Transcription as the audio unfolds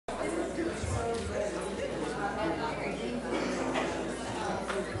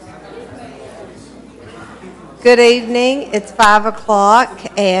Good evening. It's 5 o'clock,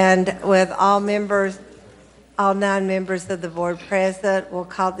 and with all 9 members of the board present, we'll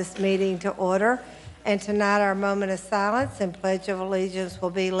call this meeting to order. And tonight, our moment of silence and pledge of allegiance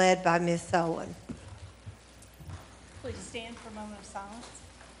will be led by Ms. Solon. Please stand for a moment of silence.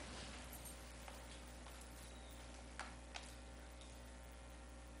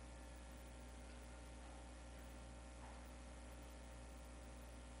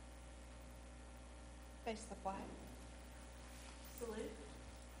 Face the flag. Salute.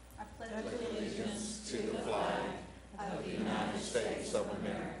 I pledge allegiance to the flag of the United States of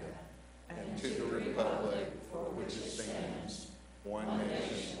America and to the republic for which it stands, one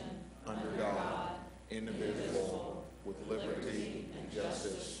nation, under God, indivisible, with liberty and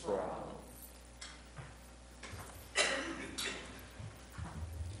justice for all.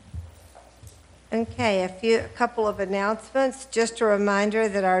 Okay, a couple of announcements. Just a reminder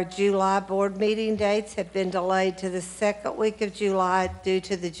that our July board meeting dates have been delayed to the second week of July due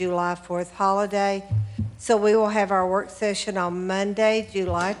to the July 4th holiday. So we will have our work session on Monday,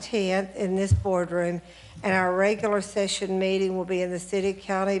 July 10th in this boardroom, and our regular session meeting will be in the City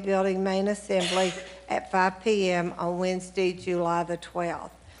County Building Main Assembly at 5 p.m. on Wednesday, July the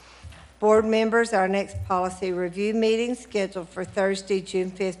 12th. Board members, our next policy review meeting scheduled for Thursday,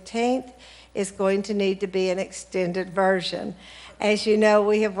 June 15th is going to need to be an extended version. As you know,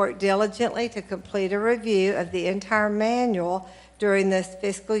 we have worked diligently to complete a review of the entire manual during this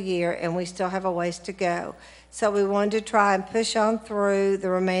fiscal year, and we still have a ways to go. So we wanted to try and push on through the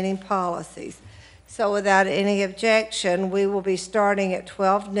remaining policies. So without any objection, we will be starting at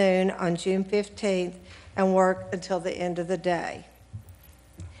 12 noon on June 15th and work until the end of the day.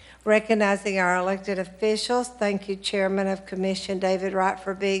 Recognizing our elected officials, thank you, Chairman of Commission David Wright,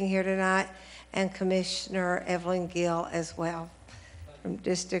 for being here tonight, and Commissioner Evelyn Gill as well from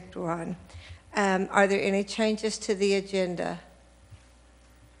District 1. Are there any changes to the agenda?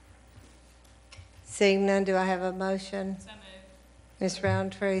 Seeing none, do I have a motion? so moved. Ms.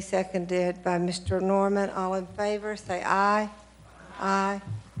 Roundtree, seconded by Mr. Norman. All in favor, say aye. Aye.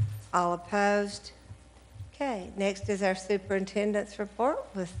 All opposed? Okay, next is our superintendent's report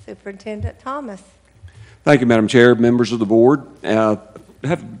with Superintendent Thomas. Thank you, Madam Chair, members of the board. I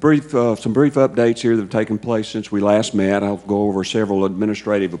have some brief updates here that have taken place since we last met. I'll go over several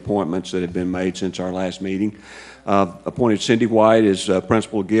administrative appointments that have been made since our last meeting. Appointed Cindy White as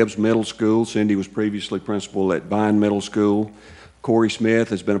principal of Gibbs Middle School. Cindy was previously principal at Vine Middle School. Corey Smith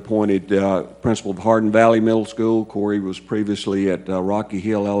has been appointed principal of Hardin Valley Middle School. Corey was previously at Rocky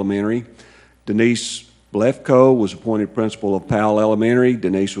Hill Elementary. Denise Lefko was appointed principal of Powell Elementary.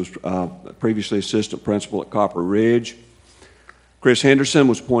 Denise was previously assistant principal at Copper Ridge. Chris Henderson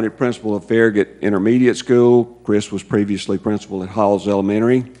was appointed principal of Farragut Intermediate School. Chris was previously principal at Halls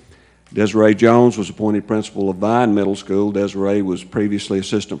Elementary. Desiree Jones was appointed principal of Vine Middle School. Desiree was previously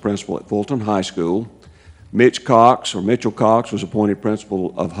assistant principal at Fulton High School. Mitchell Cox was appointed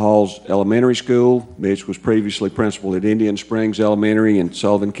principal of Halls Elementary School. Mitch was previously principal at Indian Springs Elementary in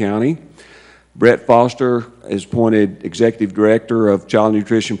Sullivan County. Brett Foster is appointed Executive Director of Child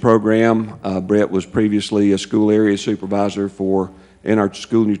Nutrition Program. Brett was previously a school area supervisor in our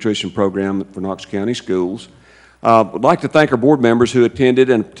school nutrition program for Knox County Schools. I'd like to thank our board members who attended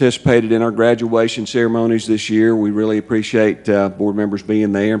and participated in our graduation ceremonies this year. We really appreciate board members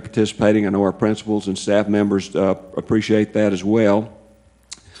being there and participating. I know our principals and staff members appreciate that as well.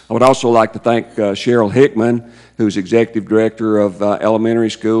 I would also like to thank Cheryl Hickman, who's Executive Director of Elementary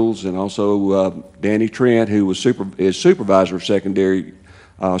Schools, and also Danny Trent, who is Supervisor of Secondary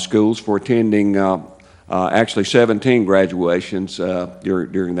Schools, for attending actually 17 graduations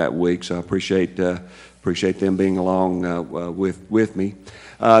during that week. So I appreciate them being along with me.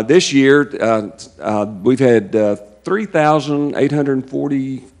 This year, we've had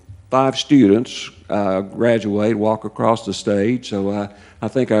 3,845 students walk across the stage. So I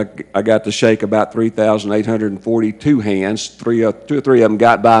think I got to shake about 3,842 hands. Two or three of them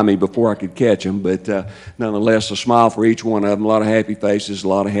got by me before I could catch them, but nonetheless, a smile for each one of them. A lot of happy faces, a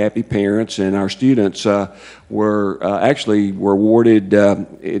lot of happy parents, and our students were awarded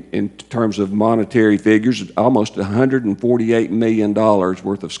in terms of monetary figures almost $148 million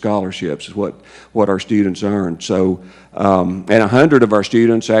worth of scholarships is what our students earned. So, and 100 of our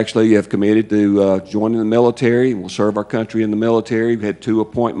students actually have committed to joining the military and will serve our country in the military. We had 2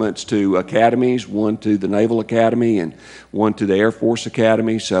 appointments to academies, one to the Naval Academy and one to the Air Force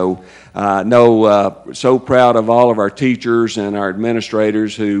Academy. So so proud of all of our teachers and our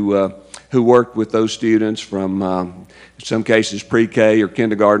administrators who who worked with those students from, in some cases, pre-K or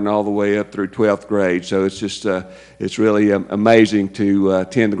kindergarten all the way up through 12th grade. So it's just, it's really amazing to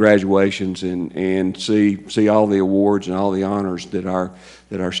attend the graduations and see all the awards and all the honors that our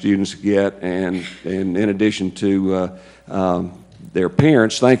students get, and in addition to their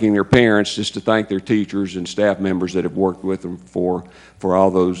parents, thanking their parents, just to thank their teachers and staff members that have worked with them for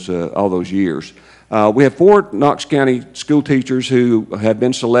all those years. We have 4 Knox County school teachers who have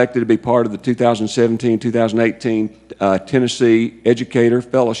been selected to be part of the 2017-2018 Tennessee Educator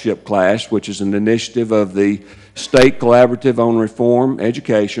Fellowship Class, which is an initiative of the State Collaborative on Reform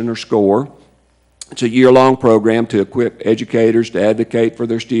Education, or SCORE. It's a year-long program to equip educators to advocate for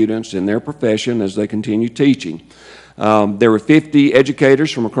their students in their profession as they continue teaching. There were 50 educators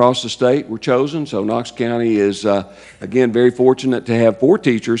from across the state were chosen, so Knox County is, again, very fortunate to have 4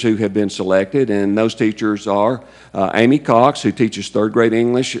 teachers who have been selected, and those teachers are Amy Cox, who teaches 3rd grade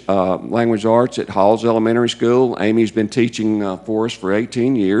English language arts at Halls Elementary School. Amy's been teaching for us for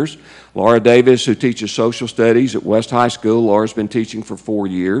 18 years. Laura Davis, who teaches social studies at West High School. Laura's been teaching for 4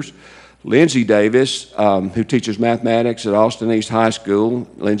 years. Lindsay Davis, who teaches mathematics at Austin East High School.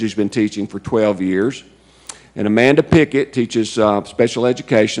 Lindsay's been teaching for 12 years. And Amanda Pickett teaches special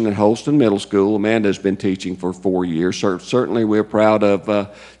education at Holston Middle School. Amanda's been teaching for 4 years. Certainly we're proud of the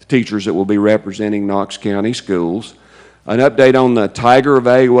teachers that will be representing Knox County schools. An update on the Tiger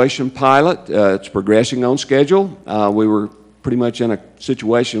evaluation pilot. It's progressing on schedule. We were pretty much in a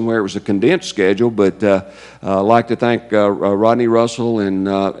situation where it was a condensed schedule, but I'd like to thank Rodney Russell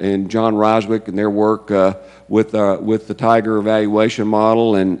and John Roswick and their work with the Tiger evaluation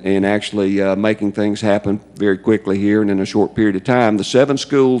model and actually making things happen very quickly here and in a short period of time. The 7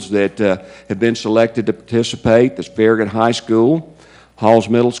 schools that have been selected to participate, that's Farragut High School, Halls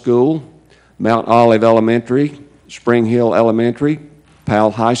Middle School, Mount Olive Elementary, Spring Hill Elementary, Powell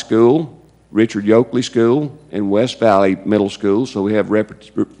High School, Richard Yoakley School, and West Valley Middle School. So we have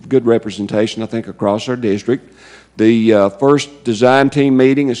good representation, I think, across our district. The first design team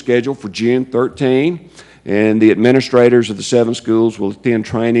meeting is scheduled for June 13, and the administrators of the 7 schools will attend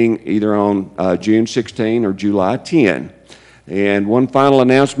training either on June 16 or July 10. And one final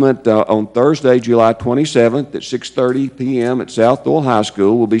announcement, on Thursday, July 27th at 6:30 p.m. at South Doyle High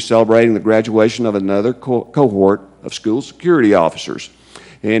School, we'll be celebrating the graduation of another cohort of school security officers.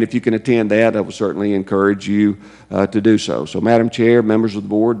 And if you can attend that, I would certainly encourage you to do so. So, Madam Chair, members of the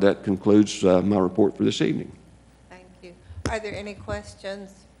board, that concludes my report for this evening. Thank you. Are there any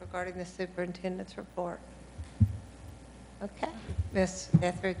questions regarding the superintendent's report? Okay. Ms.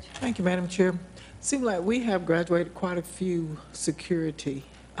 Etheridge. Thank you, Madam Chair. Seems like we have graduated quite a few security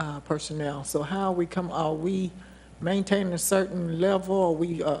personnel. So how are we maintaining a certain level, or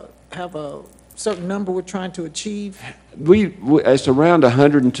we have a certain number we're trying to achieve? It's around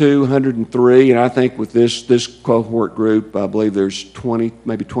 102, 103, and I think with this cohort group, I believe there's 20,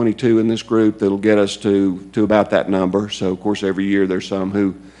 maybe 22 in this group that'll get us to about that number. So, of course, every year there's some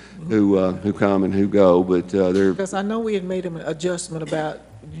who come and who go, but they're... Because I know we had made an adjustment about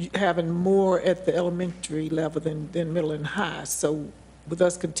having more at the elementary level than middle and high. So with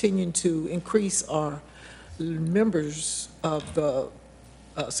us continuing to increase our members of the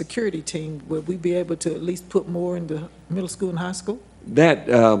security team, would we be able to at least put more in the middle school and high school? That,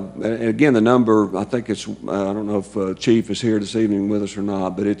 and again, the number, I think it's, I don't know if Chief is here this evening with us or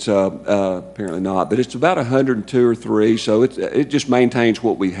not, but it's apparently not, but it's about 102 or 3, so it just maintains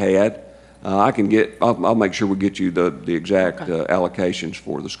what we had. I'll make sure we get you the exact allocations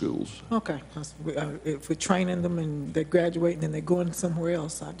for the schools. Okay. If we're training them and they're graduating and they're going somewhere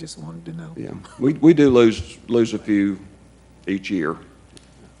else, I just wanted to know. Yeah, we do lose a few each year.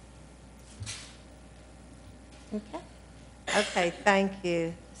 Okay, thank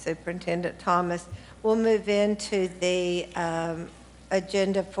you, Superintendent Thomas. We'll move into the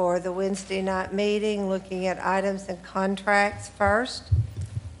agenda for the Wednesday night meeting, looking at items and contracts first.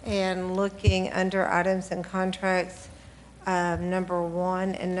 And looking under items and contracts, number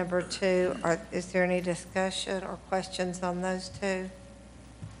 1 and number 2, is there any discussion or questions on those two?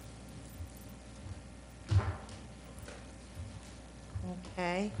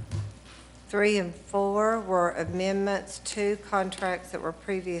 Okay. 3 and 4 were amendments to contracts that were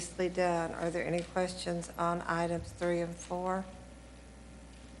previously done. Are there any questions on items 3 and 4?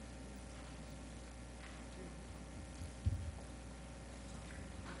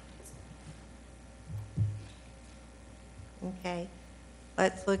 Okay.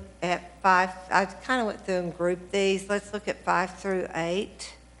 Let's look at 5. I kind of went through and grouped these. Let's look at 5 through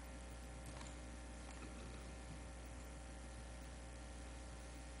 8.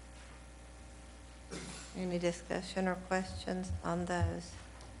 Any discussion or questions on those?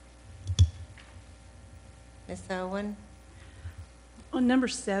 Ms. Owen? On number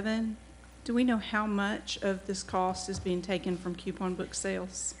 7, do we know how much of this cost is being taken from coupon book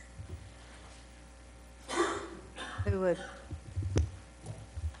sales? Who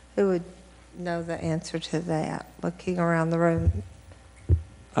would know the answer to that, looking around the room?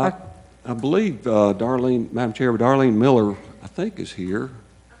 I believe Darlene, Madam Chair, Darlene Miller, I think, is here.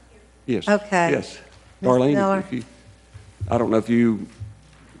 Yes. Okay. Yes. Ms. Darlene, Miller. if you, I don't know if you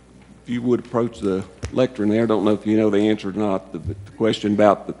would approach the lectern there. I don't know if you know the answer or not. The question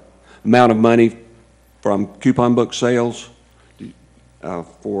about the amount of money from coupon book sales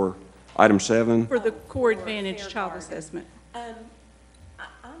for item 7. For the Core Advantage Child Assessment?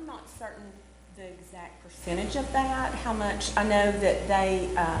 I'm not certain the exact percentage of that, how much. I know that they,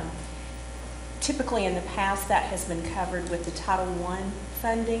 typically in the past, that has been covered with the Title I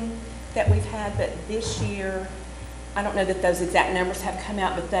funding that we've had, but this year, I don't know that those exact numbers have come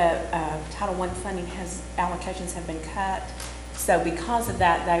out, but the Title I funding allocations have been cut. So because of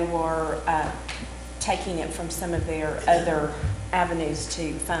that, they were taking it from some of their other avenues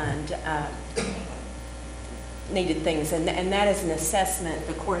to fund needed things. And that is an assessment.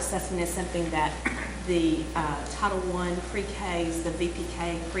 The core assessment is something that the Title I pre-Ks, the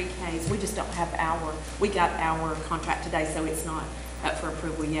VPK pre-Ks, we just don't have we got our contract today, so it's not up for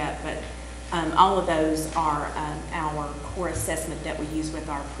approval yet, but all of those are our core assessment that we use with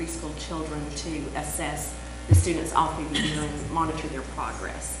our preschool children to assess the students all through the year and monitor their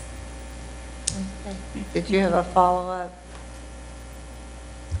progress. Okay. Did you have a follow-up?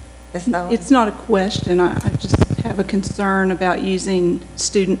 Ms. Owen? It's not a question. I just have a concern about using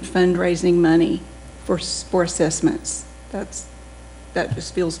student fundraising money for assessments. That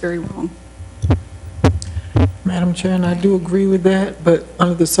just feels very wrong. Madam Chair, and I do agree with that, but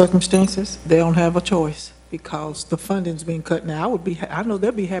under the circumstances, they don't have a choice because the funding's being cut. Now, I know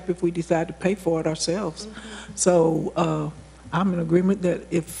they'll be happy if we decide to pay for it ourselves. So I'm in agreement that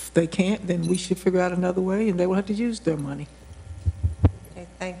if they can't, then we should figure out another way, and they will have to use their money. Okay,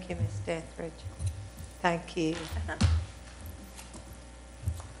 thank you, Ms. Dethridge. Thank you.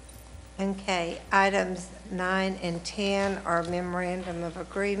 Okay, items 9 and 10 are memorandum of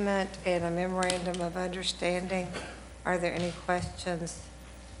agreement and a memorandum of understanding. Are there any questions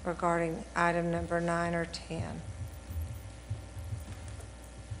regarding item number 9 or 10?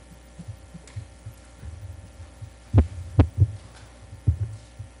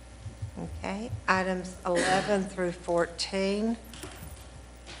 Okay, items 11 through 14.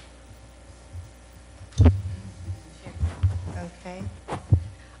 Okay.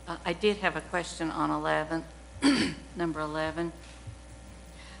 I did have a question on 11, number 11.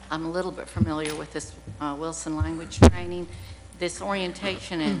 I'm a little bit familiar with this Wilson language training. This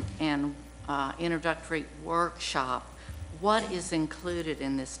orientation and introductory workshop, what is included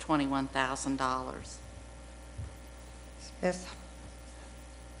in this $21,000?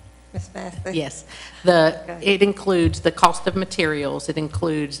 Ms. Mathley? Yes. Okay. It includes the cost of materials. It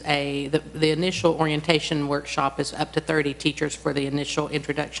includes the initial orientation workshop is up to 30 teachers for the initial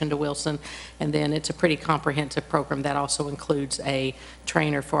introduction to Wilson. And then it's a pretty comprehensive program that also includes a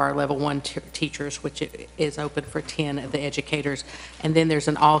trainer for our level 1 teachers, which is open for 10 of the educators. And then there's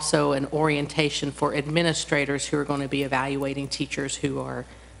also an orientation for administrators who are going to be evaluating teachers who are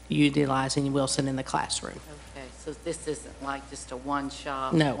utilizing Wilson in the classroom. Okay, so this isn't like just a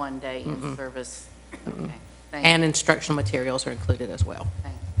one-shop, No. one-day in service? Okay, thank And you. instructional materials are included as well.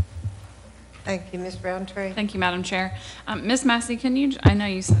 Thank you. Thank you, Ms. Roundtree. Thank you, Madam Chair. Ms. Massey, I know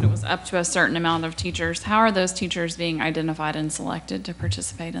you said it was up to a certain amount of teachers. How are those teachers being identified and selected to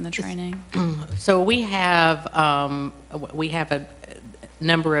participate in the training? So we have a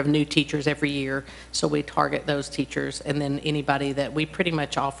number of new teachers every year, so we target those teachers, and then anybody that we pretty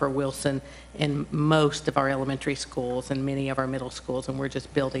much offer Wilson in most of our elementary schools and many of our middle schools, and we're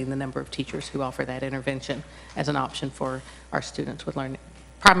just building the number of teachers who offer that intervention as an option for our students with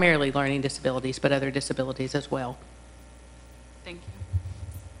primarily learning disabilities, but other disabilities as well. Thank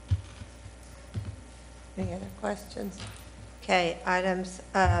you. Any other questions? Okay, items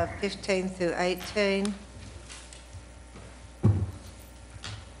 15 through 18.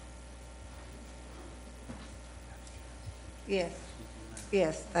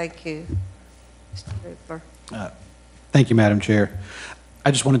 Yes, thank you, Mr. Hooper. Thank you, Madam Chair.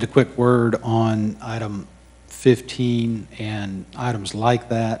 I just wanted a quick word on item 15 and items like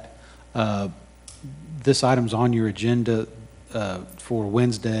that. This item's on your agenda for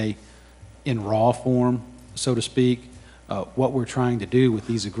Wednesday in raw form, so to speak. What we're trying to do with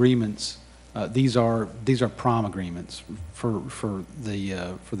these agreements, these are prom agreements for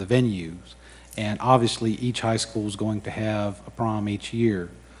the venues, and obviously each high school is going to have a prom each year.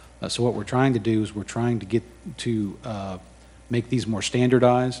 So what we're trying to do is we're trying to get to make these more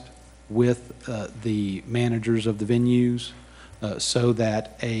standardized with the managers of the venues so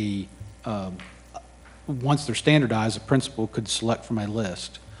that once they're standardized, a principal could select from a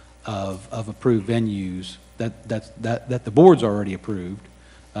list of approved venues that the board's already approved,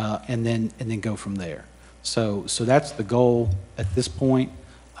 and then go from there. So that's the goal at this point.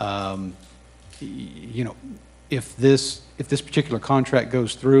 You know, if this particular contract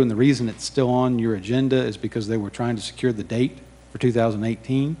goes through, and the reason it's still on your agenda is because they were trying to secure the date for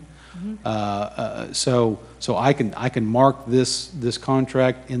 2018. So I can mark this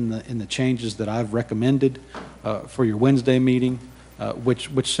contract in the changes that I've recommended for your Wednesday meeting, which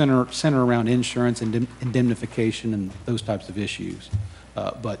center around insurance and indemnification and those types of issues.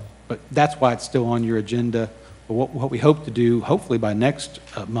 But that's why it's still on your agenda. But what we hope to do, hopefully by next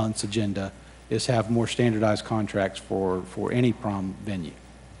month's agenda, is have more standardized contracts for any prom venue.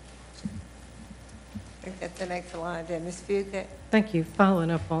 I think that's an excellent idea. Ms. Fugate? Thank you. Following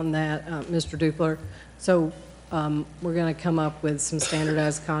up on that, Mr. Dupler, so we're going to come up with some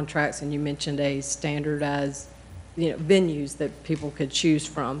standardized contracts, and you mentioned a standardized, venues that people could choose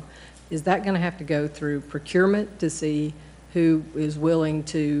from. Is that going to have to go through procurement to see who is willing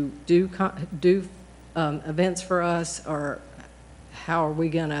to do events for us, or how are we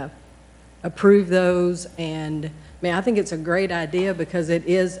going to approve those? And I think it's a great idea because it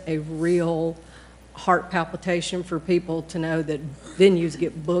is a real heart palpitation for people to know that venues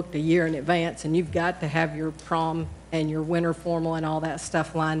get booked a year in advance, and you've got to have your prom and your winter formal and all that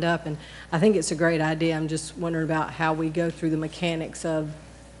stuff lined up. And I think it's a great idea. I'm just wondering about how we go through the mechanics of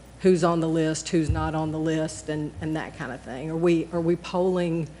who's on the list, who's not on the list, and that kind of thing. Are we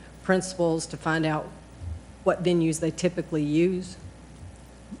polling principals to find out what venues they typically use?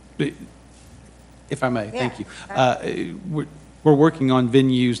 If I may, thank you. We're working on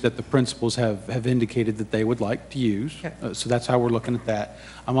venues that the principals have indicated that they would like to use. Okay. So that's how we're looking at that.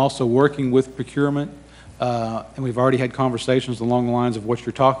 I'm also working with procurement, and we've already had conversations along the lines of what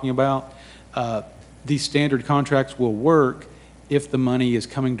you're talking about. These standard contracts will work if the money is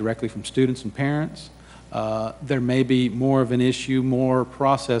coming directly from students and parents. There may be more of an issue, more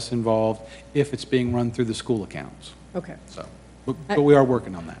process involved if it's being run through the school accounts. Okay. So, but we are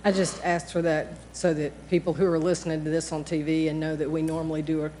working on that. I just asked for that so that people who are listening to this on TV and know that we normally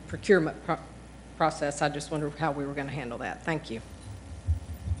do a procurement process, I just wondered how we were going to handle that. Thank you.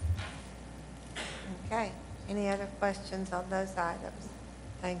 Okay. Any other questions on those items?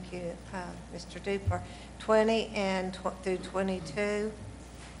 Thank you, Mr. Duper. 20 and through 22.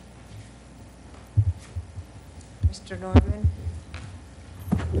 Mr. Norman?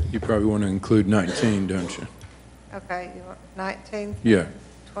 You probably want to include 19, don't you? Okay, you want 19? Yeah.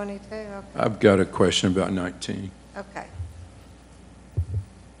 22? Okay. I've got a question about 19. Okay.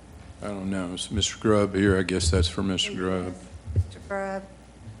 I don't know. Is Mr. Grubb here? I guess that's for Mr. Grubb. Mr. Grubb?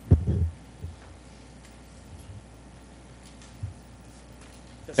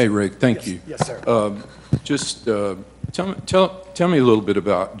 Hey, Rick, thank you. Yes, sir. Just tell me a little bit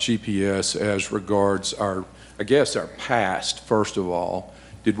about GPS as regards our past, first of all.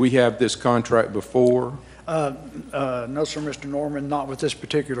 Did we have this contract before? No, sir, Mr. Norman, not with this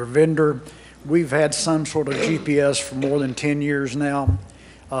particular vendor. We've had some sort of GPS for more than 10 years now.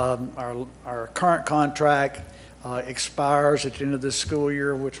 Our current contract expires at the end of this school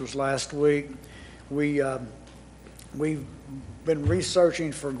year, which was last week. We've been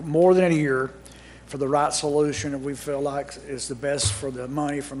researching for more than a year for the right solution that we feel like is the best for the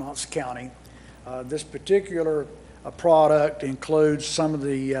money from Knox County. This particular product includes some of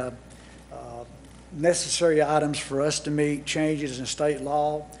the necessary items for us to meet changes in state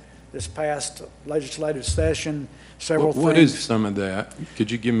law. This past legislative session, several things. What is some of that? Could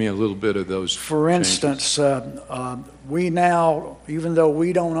you give me a little bit of those For instance, we now, even though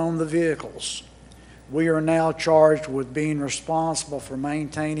we don't own the vehicles, we are now charged with being responsible for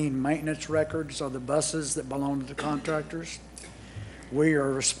maintaining maintenance records of the buses that belong to the contractors. We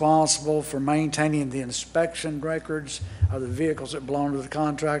are responsible for maintaining the inspection records of the vehicles that belong to the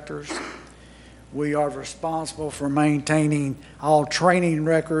contractors. We are responsible for maintaining all training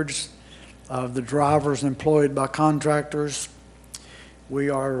records of the drivers employed by contractors. We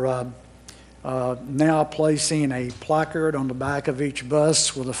are now placing a placard on the back of each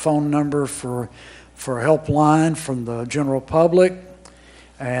bus with a phone number for a helpline from the general public.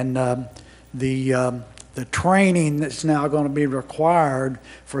 And the training that's now going to be required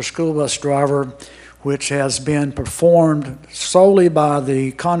for a school bus driver, which has been performed solely by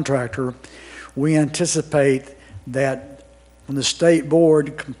the contractor, we anticipate that when the state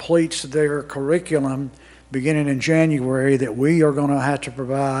board completes their curriculum, beginning in January, that we are going to have to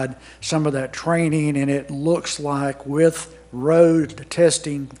provide some of that training, and it looks like with road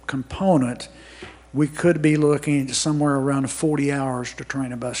testing component, we could be looking at somewhere around 40 hours to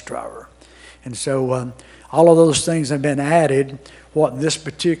train a bus driver. And so all of those things have been added. What this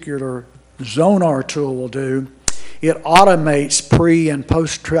particular Zonar tool will do, it automates pre- and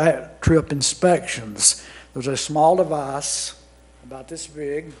post-trip inspections. There's a small device about this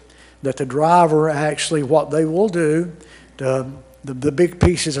big that the driver actually, what they will do, the big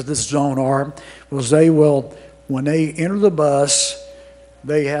pieces of this Zonar, was they will, when they enter the bus,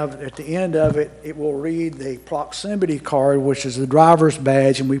 they have, at the end of it, it will read the proximity card, which is the driver's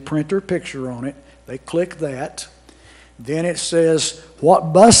badge, and we print their picture on it. They click that. Then it says,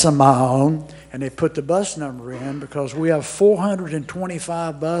 what bus am I on? And they put the bus number in, because we have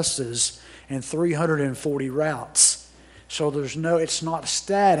 425 buses and 340 routes. So it's not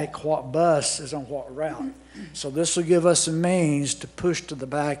static what bus is on what route. So this will give us a means to push to the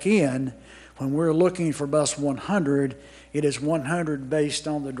back end. When we're looking for bus 100, it is 100 based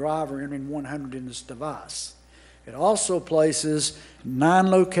on the driver entering 100 in this device. It also places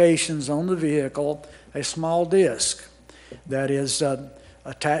 9 locations on the vehicle, a small disc that is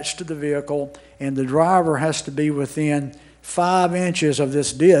attached to the vehicle, and the driver has to be within 5 inches of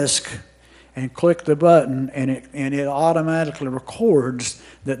this disc and click the button, and it automatically records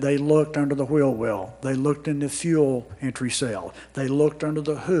that they looked under the wheel well, they looked in the fuel entry cell, they looked under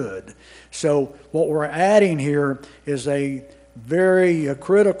the hood. So what we're adding here is a very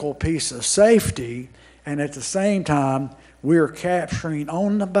critical piece of safety, and at the same time, we're capturing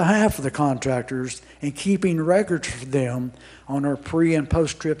on the behalf of the contractors and keeping records for them on our pre- and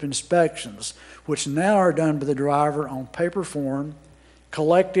post-trip inspections, which now are done by the driver on paper form,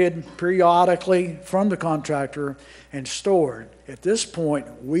 collected periodically from the contractor, and stored. At this point,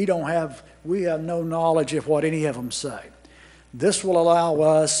 we have no knowledge of what any of them say. This will allow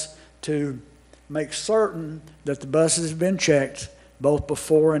us to make certain that the buses have been checked both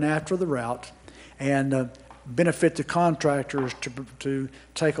before and after the route, and benefit the contractors to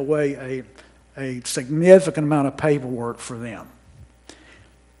take away a significant amount of paperwork for them.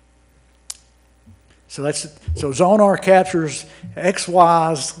 So Zonar captures X,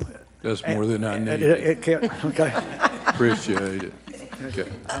 Y's. That's more than I need. Okay. Appreciate it.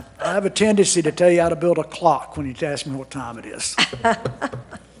 Okay. I have a tendency to tell you how to build a clock when you ask me what time it is.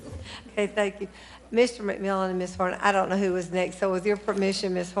 Okay, thank you. Mr. McMillan and Ms. Horn, I don't know who was next, so with your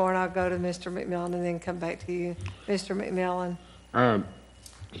permission, Ms. Horn, I'll go to Mr. McMillan and then come back to you. Mr. McMillan.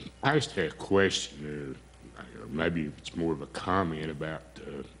 I just had a question, or maybe it's more of a comment about,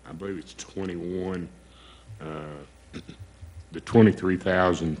 I believe it's 21, the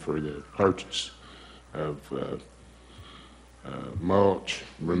 $23,000 for the purchase of mulch,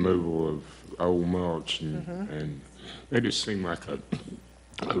 removal of old mulch, and it just seemed like a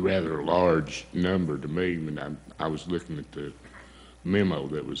rather large number to me when I was looking at the memo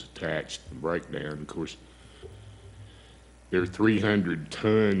that was attached, the breakdown. Of course, there are 300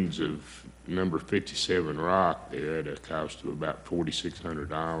 tons of number 57 rock there at a cost of about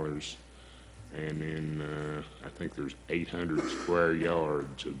 $4,600, and then I think there's 800 square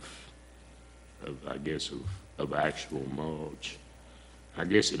yards of I guess of actual mulch. I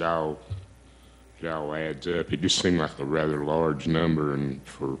guess it all adds up. It just seemed like a rather large number, and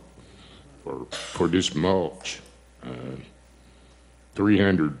for this mulch,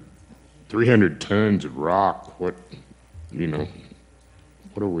 300 tons of rock. What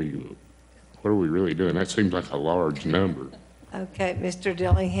are we really doing? That seems like a large number. Okay, Mr.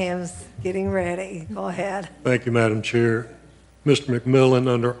 Dillingham's getting ready. Go ahead. Thank you, Madam Chair. Mr. McMillan,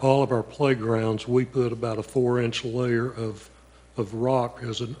 under all of our playgrounds, we put about a 4-inch layer of rock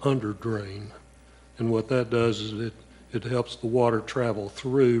as an under drain. And what that does is it helps the water travel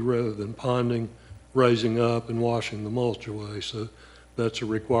through rather than ponding, raising up, and washing the mulch away. So that's a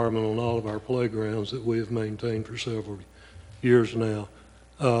requirement on all of our playgrounds that we have maintained for several years now.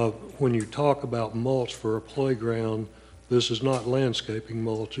 When you talk about mulch for a playground, this is not landscaping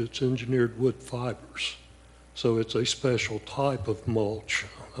mulch, it's engineered wood fibers. So it's a special type of mulch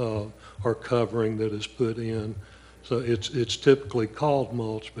or covering that is put in. So it's typically called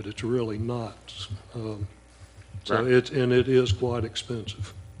mulch, but it's really not. So it is quite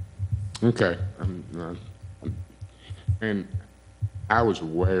expensive. Okay. And I was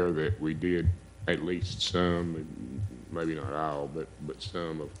aware that we did at least some, maybe not all, but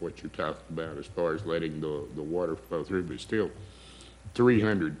some of what you're talking about as far as letting the water flow through, but still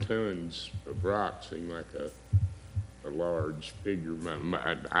 300 tons of rock seem like a large figure.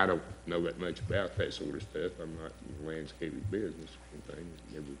 I don't know that much about that sort of stuff. I'm not in the landscaping business or anything.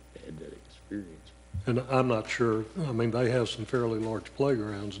 Never had that experience. And I'm not sure, I mean, they have some fairly large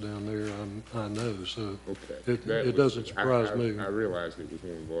playgrounds down there, I know, so Okay. it doesn't surprise me. I realized it was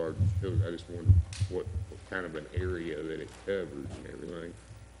one of the large buildings. I just wondered what kind of an area that it covered and everything.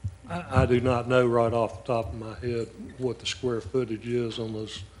 I do not know right off the top of my head what the square footage is on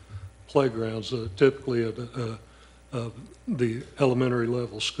those playgrounds. Typically at the elementary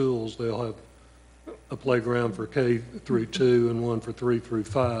level schools, they'll have a playground for K through 2 and one for 3 through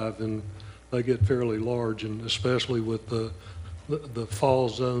 5, and they get fairly large, and especially with the fall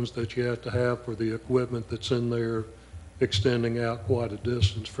zones that you have to have for the equipment that's in there extending out quite a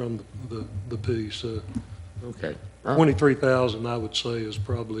distance from the piece. Okay. 23,000, I would say, is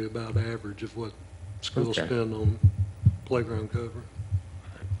probably about average of what schools Okay. spend on playground cover.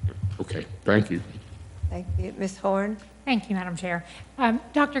 Okay, thank you. Thank you. Ms. Horn? Thank you, Madam Chair.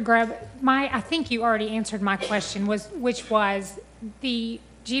 Dr. Grubb, I think you already answered my question, which was the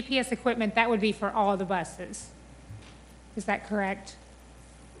GPS equipment, that would be for all the buses. Is that correct?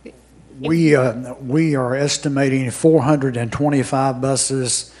 We are estimating 425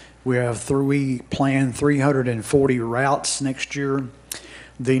 buses. We plan 340 routes next year.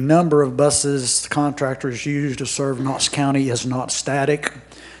 The number of buses contractors use to serve Knox County is not static.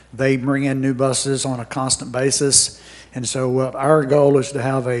 They bring in new buses on a constant basis. And so our goal is to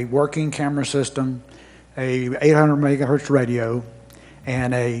have a working camera system, a 800 megahertz radio,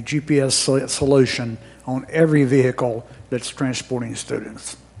 and a GPS solution on every vehicle that's transporting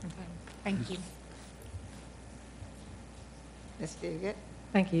students. Okay, thank you. Ms. Fugit?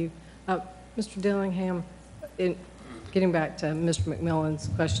 Thank you. Mr. Dillingham, getting back to Mr. McMillan's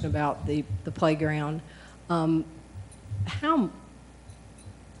question about the playground, how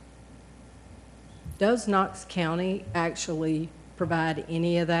does Knox County actually provide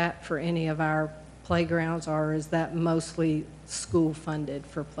any of that for any of our playgrounds, or is that mostly school-funded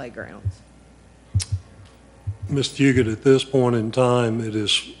for playgrounds? Ms. Fugit, at this point in time, it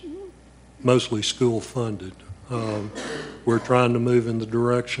is mostly school-funded. We're trying to move in the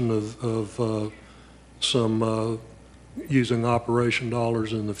direction of some using operation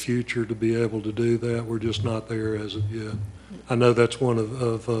dollars in the future to be able to do that. We're just not there as of yet. I know that's one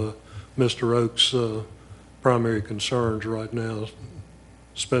of Mr. Oak's primary concerns right now,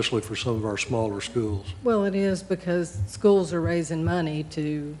 especially for some of our smaller schools. Well, it is, because schools are raising money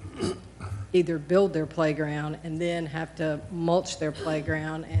to either build their playground and then have to mulch their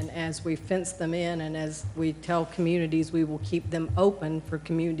playground, and as we fence them in and as we tell communities we will keep them open for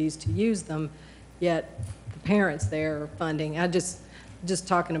communities to use them, yet the parents there are funding. Just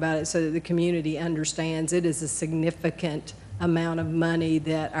talking about it so that the community understands it is a significant amount of money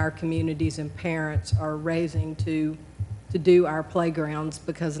that our communities and parents are raising to do our playgrounds,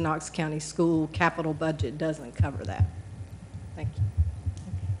 because Knox County School capital budget doesn't cover that. Thank you.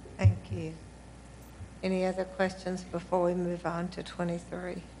 Thank you. Any other questions before we move on to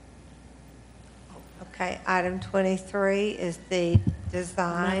 23? Okay, item 23 is the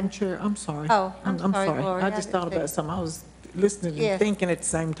design. Madam Chair, I'm sorry. Oh, I'm sorry, sorry. Gloria. I just thought about something. I was listening and Yes. thinking at the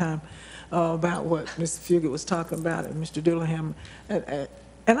same time about what Mr. Fugit was talking about and Mr. Dillingham.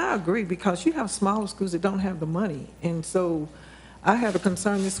 And I agree, because you have smaller schools that don't have the money. And so I had a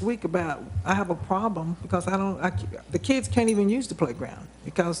concern this week about, I have a problem because the kids can't even use the playground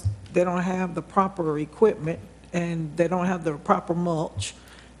because they don't have the proper equipment and they don't have the proper mulch.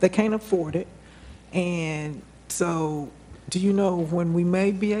 They can't afford it. And so, do you know when we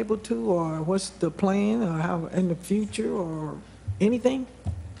may be able to, or what's the plan, or how in the future, or anything?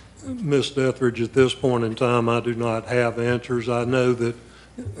 Ms. Dethridge, at this point in time, I do not have answers. I know that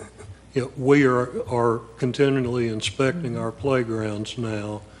we are continually inspecting our playgrounds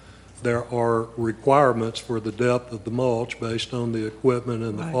now. There are requirements for the depth of the mulch based on the equipment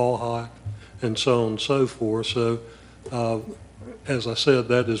and the fall height and so on and so forth. So, as I said,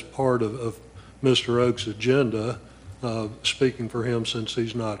 that is part of Mr. Oak's agenda, speaking for him since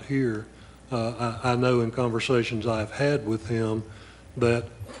he's not here. I know in conversations I've had with him that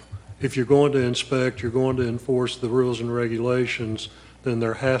if you're going to inspect, you're going to enforce the rules and regulations, then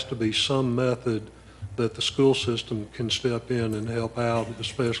there has to be some method that the school system can step in and help out,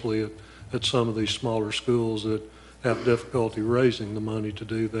 especially at some of these smaller schools that have difficulty raising the money to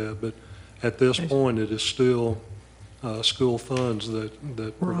do that. But at this point, it is still school funds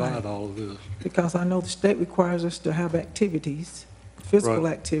that provide all of this. Because I know the state requires us to have activities, physical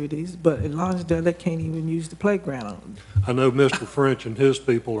activities, but as long as they can't even use the playground. I know Mr. French and his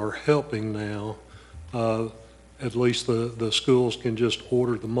people are helping now. At least the schools can just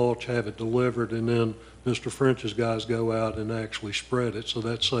order the mulch, have it delivered, and then Mr. French's guys go out and actually spread it, so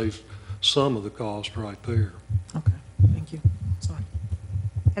that saves some of the cost right there. Okay, thank you. Sorry.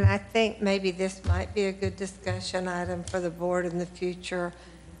 And I think maybe this might be a good discussion item for the board in the future,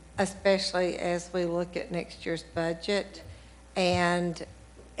 especially as we look at next year's budget. And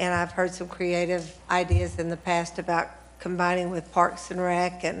I've heard some creative ideas in the past about combining with Parks and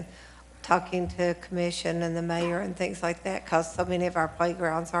Rec and talking to commission and the mayor and things like that, because so many of our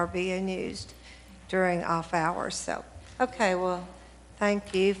playgrounds are being used during off hours. So, okay, well,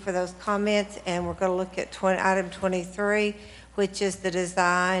 thank you for those comments. And we're going to look at item 23, which is the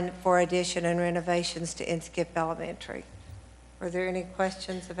design for addition and renovations to Inskip Elementary. Were there any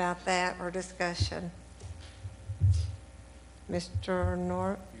questions about that or discussion? Mr.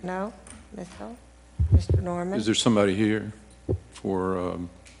 No? Ms. Hull? Mr. Norman? Is there somebody here for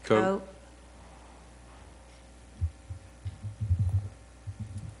Cope? No.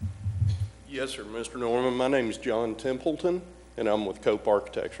 Yes, sir, Mr. Norman. My name is John Templeton, and I'm with Cope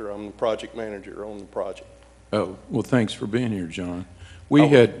Architecture. I'm the project manager on the project. Oh, well, thanks for being here, John. I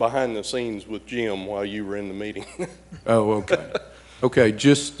was behind the scenes with Jim while you were in the meeting. Oh, okay. Okay,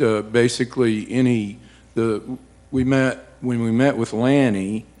 just basically when we met with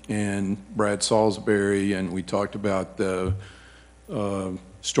Lanny and Brad Salisbury, and we talked about the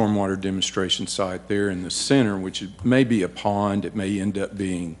stormwater demonstration site there in the center, which may be a pond, it may end up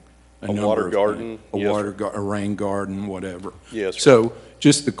being a water garden. A rain garden, whatever. Yes, sir. So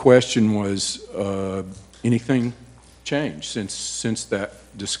just the question was, anything changed since that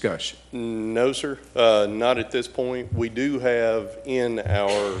discussion? No, sir, not at this point. We do have in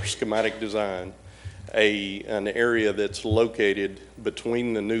our schematic design an area that's located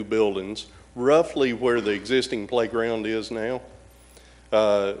between the new buildings, roughly where the existing playground is now,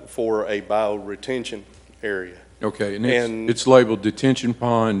 for a bioretention area. Okay, and it's labeled detention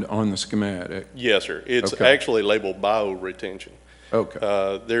pond on the schematic? Yes, sir. It's Okay. actually labeled bioretention.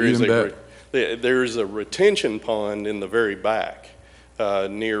 Okay. There is a retention pond in the very back,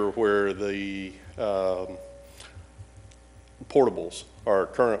 near where the portables are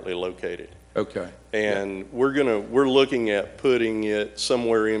currently located. Okay. And we're looking at putting it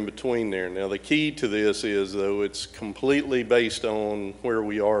somewhere in between there. Now, the key to this is, though, it's completely based on where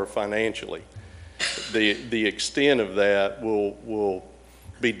we are financially. The extent of that will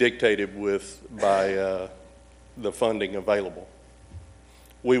be dictated by the funding available.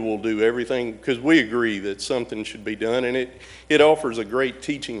 We will do everything, because we agree that something should be done, and it offers a great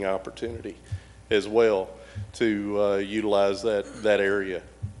teaching opportunity as well to utilize that area.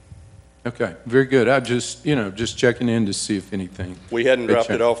 Okay, very good. I just checking in to see if anything. We hadn't dropped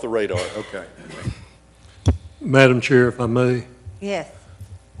it off the radar. Okay. Madam Chair, if I may, Yes.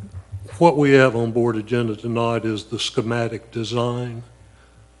 what we have on board agenda tonight is the schematic design.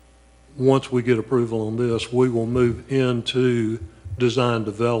 Once we get approval on this, we will move into design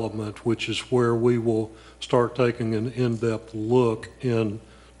development, which is where we will start taking an in-depth look into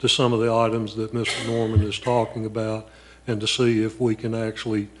some of the items that Mr. Norman is talking about, and to see if we can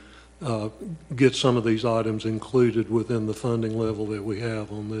actually get some of these items included within the funding level that we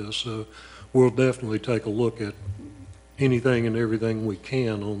have on this. So we'll definitely take a look at anything and everything we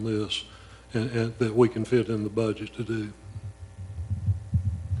can on this, and that we can fit in the budget to do.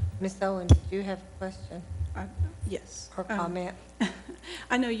 Ms. Owen, did you have a question Yes. or comment?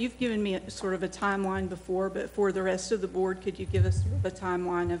 I know you've given me sort of a timeline before, but for the rest of the board, could you give us sort of a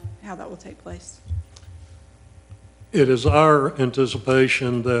timeline of how that will take place? It is our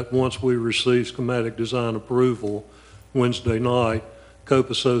anticipation that once we receive schematic design approval Wednesday night, Cope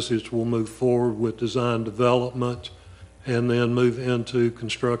Associates will move forward with design development and then move into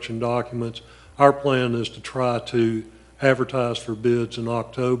construction documents. Our plan is to try to advertise for bids in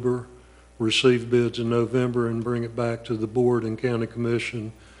October, receive bids in November, and bring it back to the board and county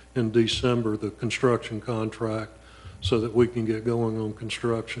commission in December, the construction contract, so that we can get going on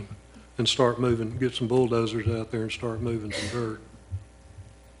construction and start moving, get some bulldozers out there and start moving some dirt.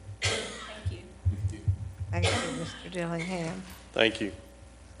 Thank you. Thank you, Mr. Dillingham. Thank you.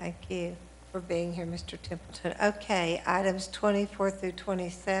 Thank you for being here, Mr. Templeton. Okay, items 24 through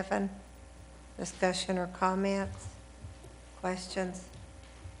 27, discussion or comments, questions?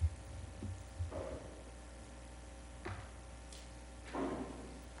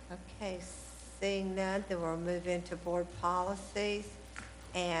 Okay, seeing none, then we'll move into board policies.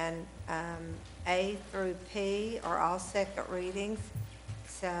 And A through P are all second readings.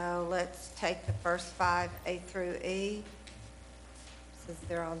 So let's take the first five, A through E, since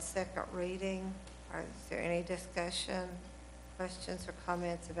they're on second reading. Is there any discussion, questions, or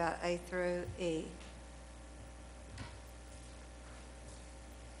comments about A through E?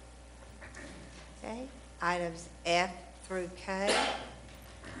 Okay, items F through K.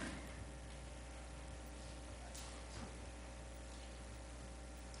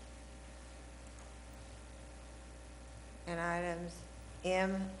 And items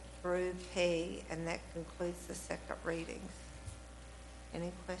M through P, and that concludes the second readings.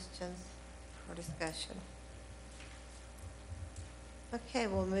 Any questions or discussion? Okay,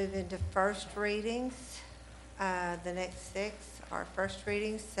 we'll move into first readings. The next 6 are first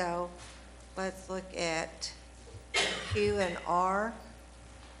readings, so let's look at Q and R.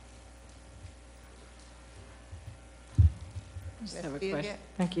 Just have a Ms. question. Fugit?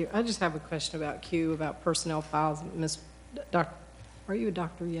 Thank you. I just have a question about Q, about personnel files. Ms. Doc, are you a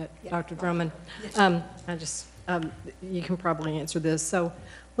doctor yet? Yeah. Dr. Drummond? Yes. You can probably answer this. So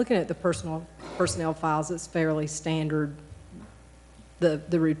looking at the personnel files, it's fairly standard, the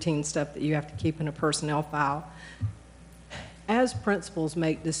routine stuff that you have to keep in a personnel file. As principals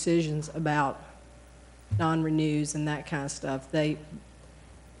make decisions about non-renews and that kind of stuff, they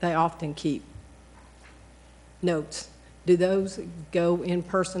often keep notes. Do those go in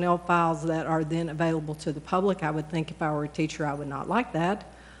personnel files that are then available to the public? I would think if I were a teacher, I would not like that.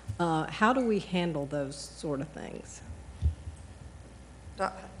 How do we handle those sort of things?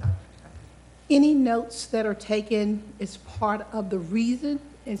 Any notes that are taken is part of the reason,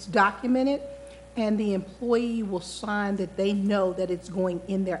 it's documented, and the employee will sign that they know that it's going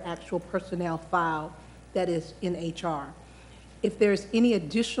in their actual personnel file that is in HR. If there's any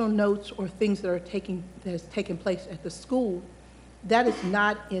additional notes or things that has taken place at the school, that is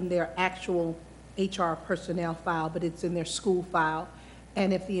not in their actual HR personnel file, but it's in their school file.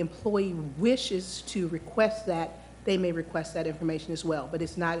 And if the employee wishes to request that, they may request that information as well, but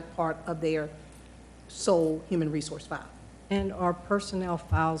it's not a part of their sole human resource file. And are personnel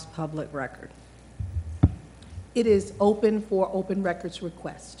files public record? It is open for open records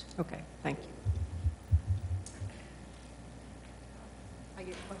request. Okay, thank you. I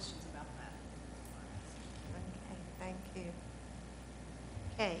get questions about that. Okay, thank you.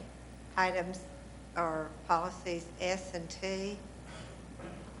 Okay, items or policies S and T.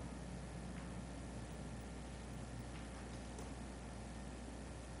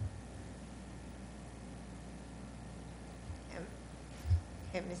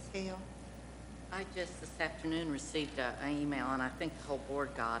 Okay, Ms. Hill. I just this afternoon received an email, and I think the whole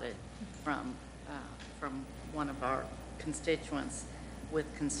board got it from one of our constituents with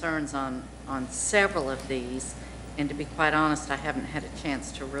concerns on several of these. And to be quite honest, I haven't had a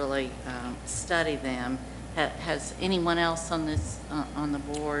chance to really study them. Has anyone else on this on the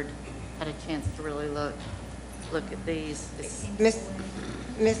board had a chance to really look at these?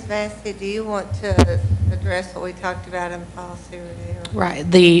 Ms. Massey, do you want to address what we talked about in policy review? Right.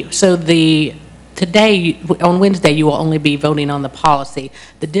 Today, on Wednesday, you will only be voting on the policy.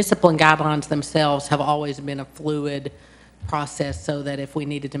 The discipline guidelines themselves have always been a fluid process, so that if we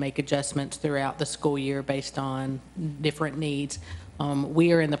needed to make adjustments throughout the school year based on different needs,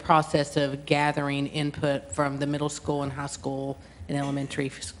 we are in the process of gathering input from the middle school and high school and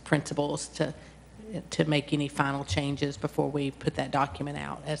elementary principals to make any final changes before we put that document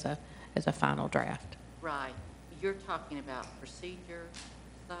out as a final draft. Right. You're talking about procedure,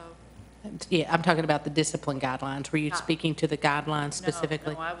 though? Yeah, I'm talking about the discipline guidelines. Were you speaking to the guidelines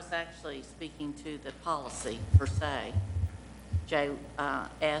specifically? No, I was actually speaking to the policy per se,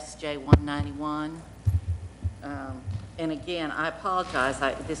 SJ191. And again, I apologize.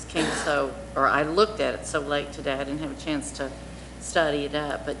 This came I looked at it so late today. I didn't have a chance to study it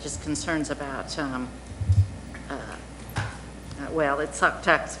up, but just concerns about, well, it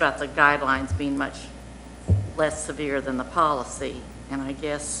talks about the guidelines being much less severe than the policy. And I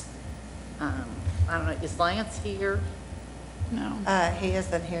guess, I don't know, is Lance here? No. He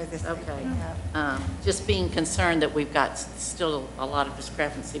isn't here this evening. Okay. No. Just being concerned that we've got still a lot of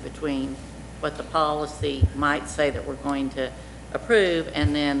discrepancy between what the policy might say that we're going to approve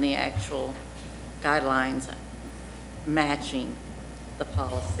and then the actual guidelines matching the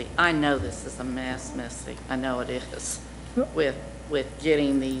policy. I know this is a mess, Missy. I know it is with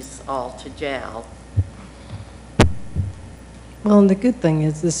getting these all to gel. Well, and the good thing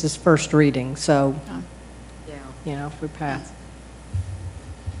is this is first reading, so, Yeah. if we pass.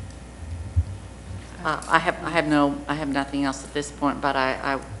 I have nothing else at this point, but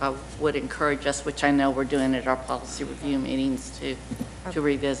I would encourage us, which I know we're doing at our policy review meetings, to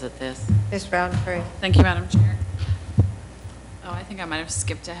revisit this. Ms. Roundtree. Thank you, Madam Chair. Oh, I think I might have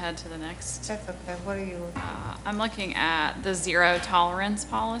skipped ahead to the next. That's okay. What are you looking at? I'm looking at the zero tolerance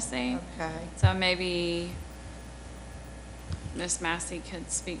policy. Okay. So maybe Ms. Massey could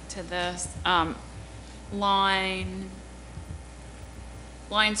speak to this. Line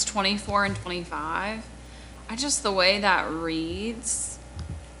lines 24 and 25, the way that reads,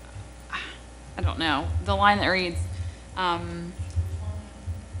 I don't know, the line that reads,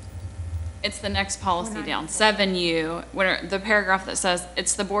 it's the next policy down, 7U, where the paragraph that says,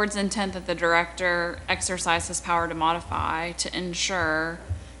 it's the board's intent that the director exercise his power to modify to ensure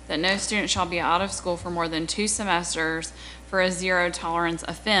that no student shall be out of school for more than 2 semesters for a zero tolerance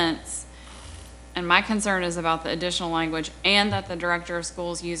offense. And my concern is about the additional language, and that the director of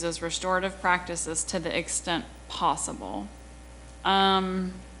schools uses restorative practices to the extent possible.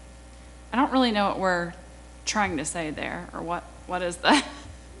 I don't really know what we're trying to say there, or what is that?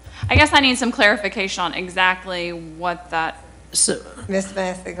 I guess I need some clarification on exactly what that. So, Ms.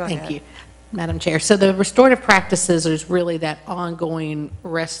 Massey, go ahead. thank you, Madam Chair. So the restorative practices is really that ongoing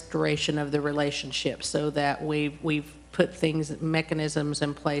restoration of the relationship, so that we've put mechanisms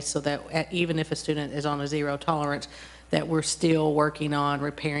in place so that even if a student is on a zero tolerance, that we're still working on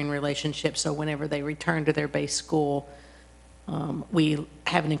repairing relationships, so whenever they return to their base school, we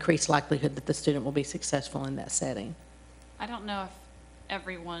have an increased likelihood that the student will be successful in that setting. I don't know if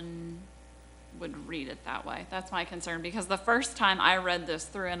everyone would read it that way. That's my concern, because the first time I read this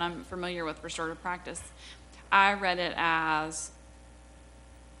through, and I'm familiar with restorative practice, I read it as,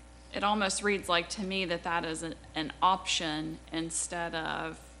 it almost reads like to me that is an option instead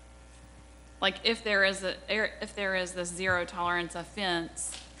of, like, if there is this zero tolerance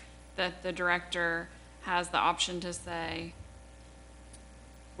offense, that the director has the option to say,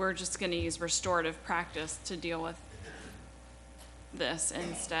 we're just going to use restorative practice to deal with this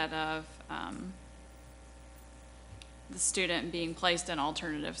instead of the student being placed in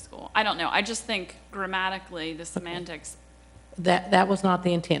alternative school. I don't know. I just think grammatically the semantics. That was not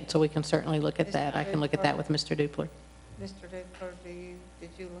the intent, so we can certainly look at that. I can look at that with Mr. Dupler. Mr. Dupler, did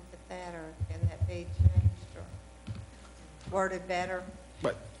you look at that, or can that be changed or worded better?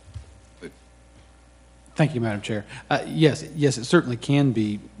 Thank you, Madam Chair. Yes, it certainly can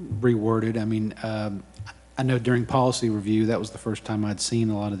be reworded. I mean, I know during policy review, that was the first time I'd seen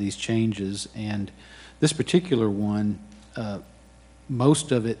a lot of these changes, and this particular one,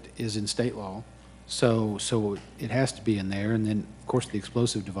 most of it is in state law, so it has to be in there, and then, of course, the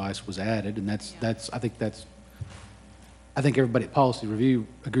explosive device was added, and I think everybody at policy review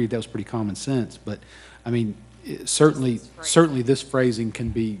agreed that was pretty common sense, but, I mean, certainly this phrasing can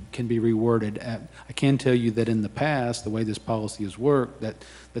be reworded. I can tell you that in the past, the way this policy has worked, that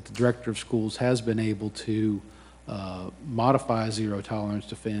the director of schools has been able to modify a zero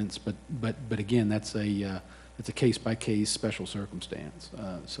tolerance offense, but again, that's a case by case special circumstance.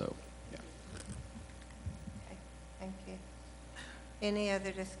 So, yeah. Okay, thank you. Any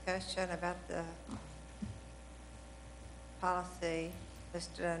other discussion about the policy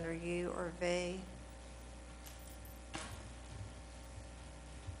listed under U or V?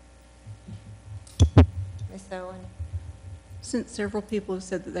 Ms. Owen? Since several people have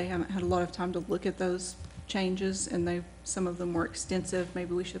said that they haven't had a lot of time to look at those changes, and some of them were extensive,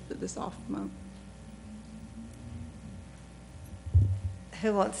 maybe we should put this off a month.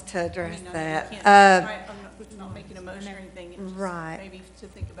 Who wants to address that? I'm not making a motion or anything, it's just Right. maybe to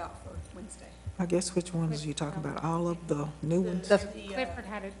think about for Wednesday. I guess which ones are you talking about? All of the new ones? Clifford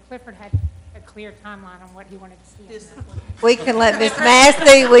had a clear timeline on what he wanted to see. We can let Ms.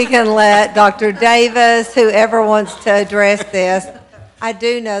 Massey, we can let Dr. Davis, whoever wants to address this. I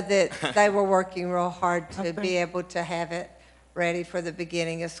do know that they were working real hard to be able to have it ready for the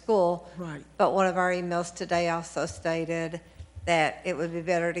beginning of school. Right. But one of our emails today also stated that it would be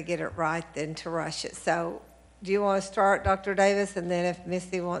better to get it right than to rush it. So do you want to start, Dr. Davis, and then if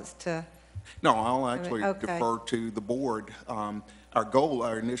Missy wants to? No, I'll actually Okay. defer to the board.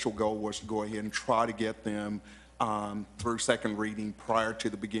 Our initial goal was to go ahead and try to get them through second reading prior to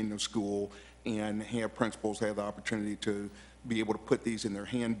the beginning of school, and have principals have the opportunity to be able to put these in their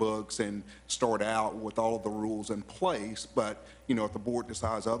handbooks and start out with all of the rules in place. But, you know, if the board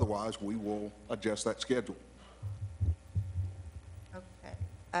decides otherwise, we will adjust that schedule.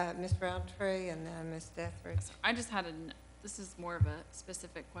 Okay. Ms. Roundtree and then Ms. Deathridge. I just had this is more of a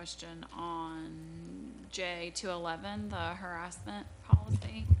specific question on J211, the harassment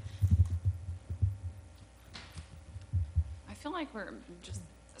policy. I feel like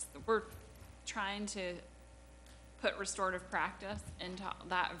we're trying to put restorative practice into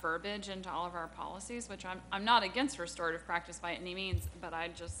that verbiage into all of our policies, which I'm not against restorative practice by any means, but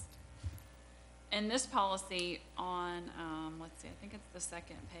in this policy on, let's see, I think it's the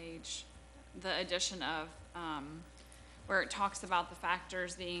second page, the addition of, where it talks about the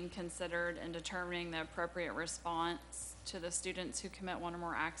factors being considered in determining the appropriate response to the students who commit one or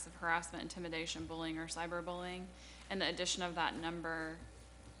more acts of harassment, intimidation, bullying, or cyberbullying, and the addition of that number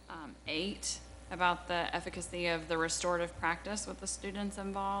 8 about the efficacy of the restorative practice with the students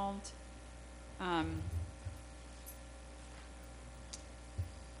involved.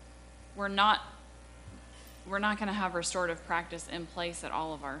 We're not going to have restorative practice in place at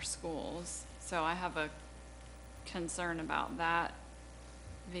all of our schools, so I have a concern about that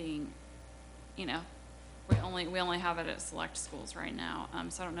being, you know, we only have it at select schools right now.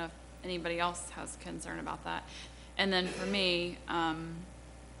 So I don't know if anybody else has concern about that. And then for me, I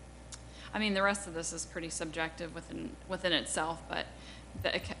mean, the rest of this is pretty subjective within itself, but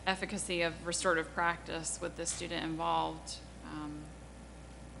the efficacy of restorative practice with the student involved, I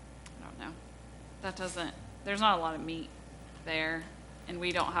don't know. There's not a lot of meat there, and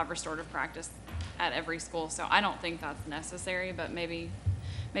we don't have restorative practice at every school, so I don't think that's necessary, but maybe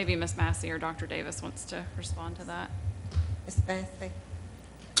Ms. Massey or Dr. Davis wants to respond to that. Ms. Massey?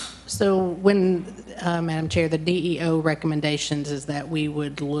 So when, Madam Chair, the DEO recommendations is that we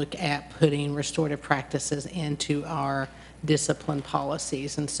would look at putting restorative practices into our discipline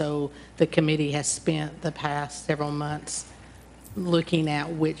policies. And so the committee has spent the past several months looking at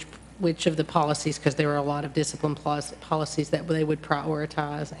which of the policies, because there are a lot of discipline policies that they would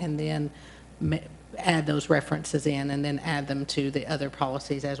prioritize, and then add those references in, and then add them to the other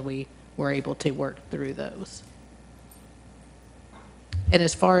policies as we were able to work through those. And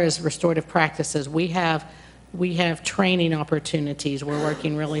as far as restorative practices, we have training opportunities. We're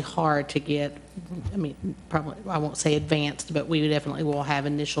working really hard to get, I mean, probably, I won't say advanced, but we definitely will have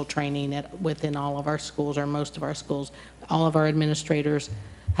initial training within all of our schools, or most of our schools. All of our administrators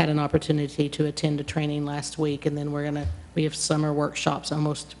had an opportunity to attend a training last week, and then we have summer workshops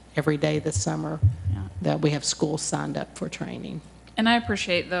almost every day this summer that we have schools signed up for training. And I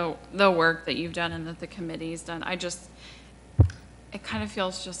appreciate the work that you've done and that the committee's done. It kind of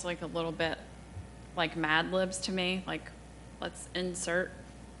feels just like a little bit like Mad Libs to me. Like, let's insert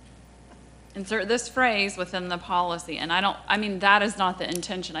this phrase within the policy. And I mean, that is not the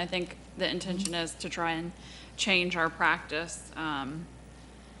intention. I think the intention is to try and change our practice.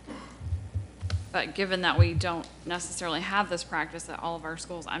 But given that we don't necessarily have this practice at all of our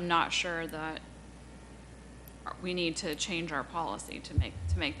schools, I'm not sure that we need to change our policy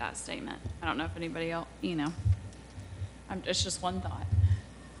to make that statement. I don't know if anybody else, you know, it's just one thought.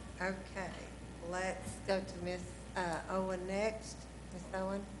 Okay, let's go to Ms. Owen next. Ms.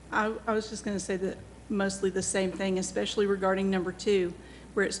 Owen? I was just going to say that mostly the same thing, especially regarding number 2,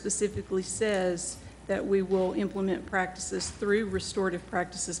 where it specifically says that we will implement practices through restorative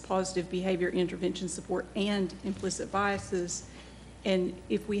practices, positive behavior intervention support, and implicit biases. And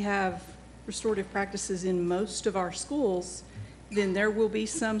if we have restorative practices in most of our schools, then there will be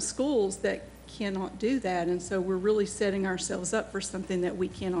some schools that cannot do that. And so we're really setting ourselves up for something that we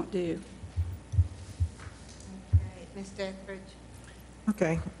cannot do. Okay, Ms. Dethridge?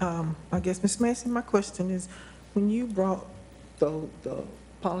 Okay, I guess, Ms. Massey, my question is, when you brought the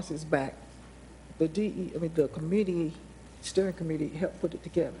policies back, the committee, steering committee helped put it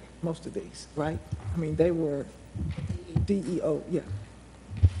together, most of these, right? I mean, they were DEO, yeah.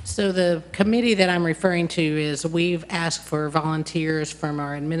 So the committee that I'm referring to is, we've asked for volunteers from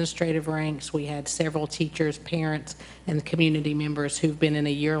our administrative ranks. We had several teachers, parents, and community members who've been in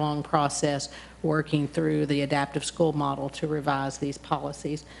a year-long process working through the adaptive school model to revise these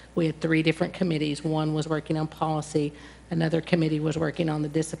policies. We had 3 different committees. One was working on policy. Another committee was working on the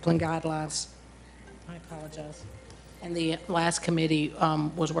discipline guidelines. I apologize. And the last committee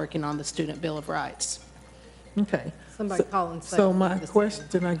was working on the Student Bill of Rights. Okay. Somebody call and say. So my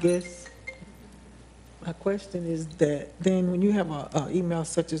question, I guess, is that then when you have an email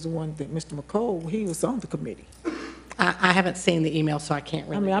such as the one that Mr. McCall, he was on the committee. I haven't seen the email, so I can't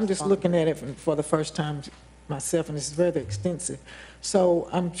really I mean, I'm just respond. looking at it for the first time myself, and it's very extensive. So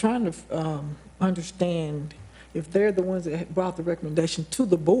I'm trying to understand if they're the ones that brought the recommendation to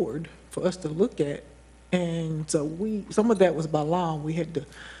the board for us to look at, and so some of that was by law. We had to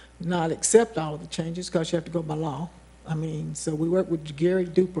not accept all of the changes because you have to go by law. I mean, so we worked with Gary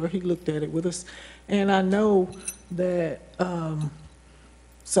Duper. He looked at it with us. And I know that,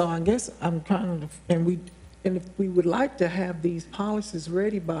 so I guess I'm kind of, and if we would like to have these policies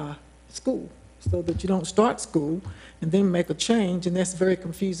ready by school so that you don't start school and then make a change, and that's very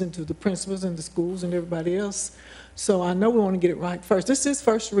confusing to the principals and the schools and everybody else. So I know we want to get it right first. This is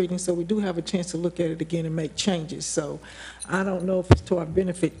first reading, so we do have a chance to look at it again and make changes. So I don't know if it's to our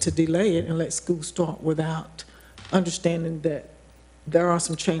benefit to delay it and let schools start without understanding that there are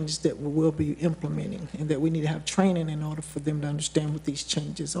some changes that we will be implementing and that we need to have training in order for them to understand what these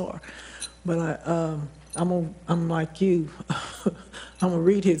changes are. But I'm like you. I'm going to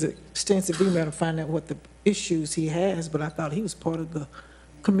read his extensive email to find out what the issues he has, but I thought he was part of the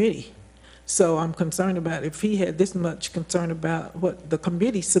committee. So I'm concerned about, if he had this much concern about what the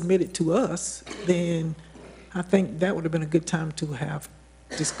committee submitted to us, then I think that would have been a good time to have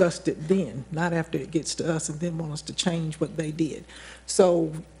discussed it then, not after it gets to us and then want us to change what they did.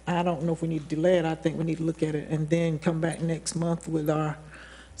 So I don't know if we need to delay it. I think we need to look at it and then come back next month with our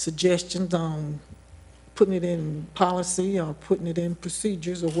suggestions on putting it in policy or putting it in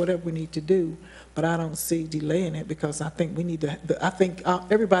procedures or whatever we need to do. But I don't see delaying it, because I think we need to, I think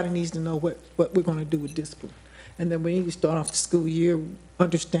everybody needs to know what we're going to do with discipline. And then we need to start off the school year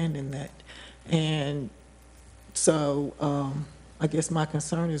understanding that. And so I guess my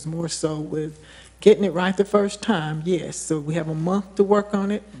concern is more so with getting it right the first time, yes. So we have a month to work on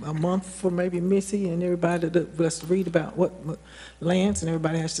it, a month for maybe Missy and everybody let's read about what Lance and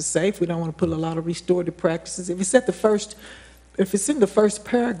everybody has to say. If we don't want to put a lot of restorative practices, if it's in the first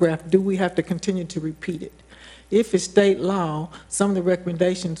paragraph, do we have to continue to repeat it? If it's state law, some of the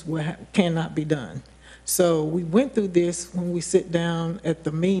recommendations cannot be done. So we went through this when we sit down at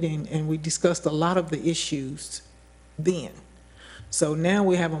the meeting and we discussed a lot of the issues then. So now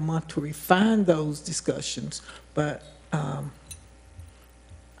we have a month to refine those discussions, but I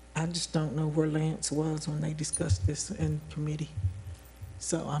just don't know where Lance was when they discussed this in committee.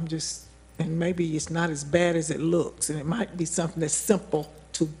 So I'm just, and maybe it's not as bad as it looks, and it might be something that's simple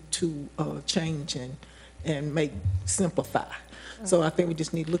to change and simplify. So I think we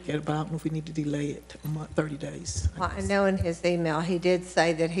just need to look at it, but I don't know if we need to delay it a month, 30 days. Well, I know in his email, he did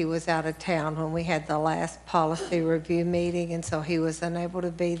say that he was out of town when we had the last policy review meeting, and so he was unable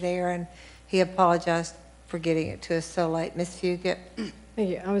to be there, and he apologized for getting it to us so late. Ms. Fugit?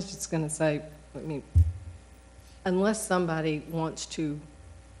 Yeah, I was just going to say, I mean, unless somebody wants to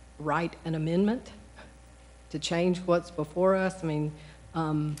write an amendment to change what's before us, I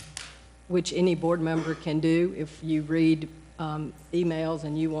mean, which any board member can do if you read emails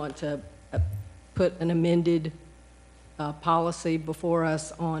and you want to put an amended policy before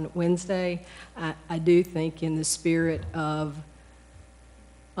us on Wednesday. I do think, in the spirit of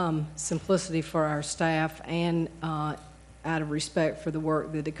simplicity for our staff and out of respect for the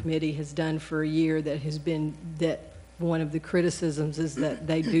work that the committee has done for a year, that one of the criticisms is that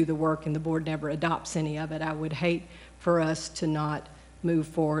they do the work and the board never adopts any of it. I would hate for us to not move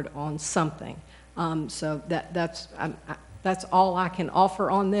forward on something. So that's all I can offer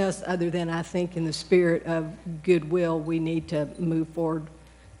on this, other than I think in the spirit of goodwill, we need to move forward,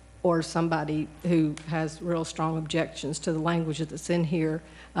 or somebody who has real strong objections to the language that's in here,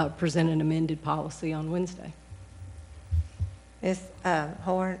 present an amended policy on Wednesday. Ms.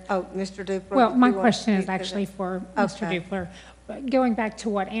 Horn? Oh, Mr. Dupler? Well, my you want to question is speak to actually that? for Mr. Okay. Dupler. Going back to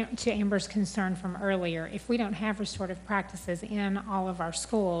to Amber's concern from earlier, if we don't have restorative practices in all of our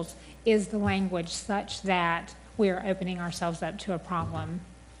schools, is the language such that we are opening ourselves up to a problem,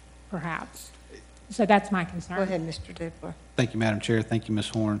 perhaps? So that's my concern. Go ahead, Mr. Dupler. Thank you, Madam Chair. Thank you, Ms.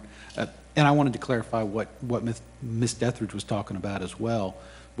 Horn. And I wanted to clarify what Ms. Dethridge was talking about as well.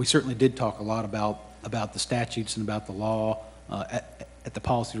 We certainly did talk a lot about the statutes and about the law at the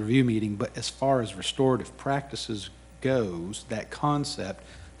policy review meeting, but as far as restorative practices goes, that concept,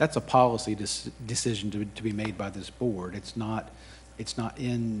 that's a policy decision to be made by this board. It's not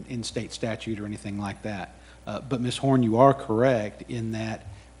in state statute or anything like that. But Ms. Horn, you are correct in that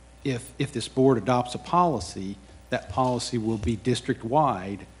if this board adopts a policy, that policy will be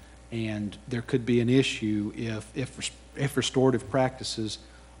district-wide, and there could be an issue if restorative practices,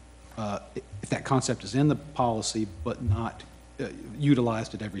 if that concept is in the policy but not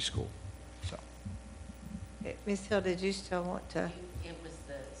utilized at every school. So, Ms. Hill, did you still want to? It was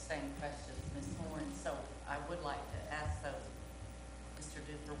the same question as Ms. Horn, so I would like to ask those, Mr.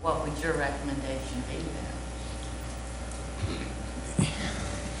 Dupler, what would your recommendation be then?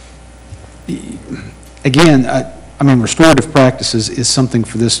 Again, I mean, restorative practices is something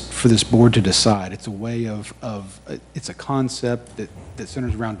for this board to decide. It's a way it's a concept that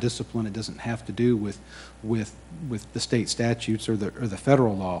centers around discipline. It doesn't have to do with the state statutes or the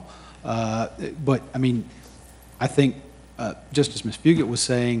federal law. But I mean, I think just as Ms. Fugit was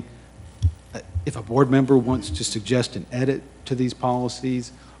saying, if a board member wants to suggest an edit to these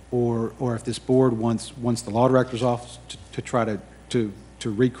policies, or if this board wants the law director's office to try to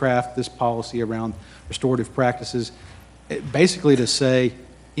recraft this policy around restorative practices, basically to say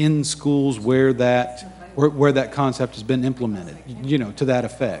in schools where that concept has been implemented, to that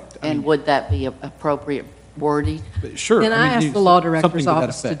effect. And would that be appropriate wording? Sure. Can I ask the law director's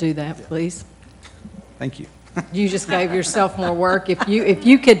office to effect. do that, please? Thank you. You just gave yourself more work. If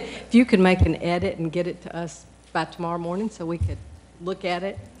you could make an edit and get it to us by tomorrow morning so we could look at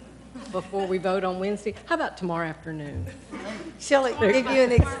it before we vote on Wednesday? How about tomorrow afternoon? Shall it give you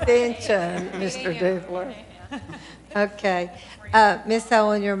an extension, Mr. Dupler? Okay. Ms.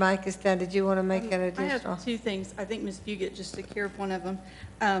 Owen, your mic is down. Did you want to make an I additional? have two things. I think Ms. Fugit just took care of one of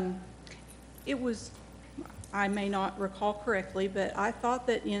them. It was, I may not recall correctly, but I thought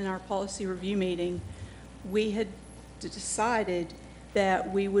that in our policy review meeting, we had decided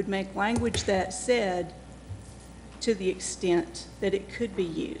that we would make language that said, to the extent that it could be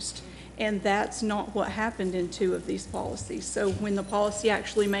used. And that's not what happened in two of these policies. So when the policy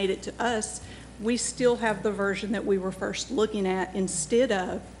actually made it to us, we still have the version that we were first looking at instead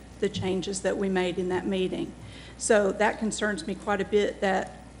of the changes that we made in that meeting. So that concerns me quite a bit,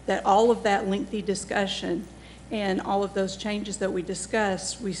 that all of that lengthy discussion and all of those changes that we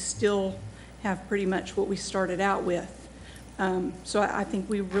discussed, we still have pretty much what we started out with. So I think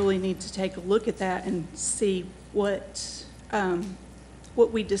we really need to take a look at that and see what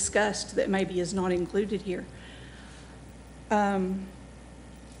we discussed that maybe is not included here.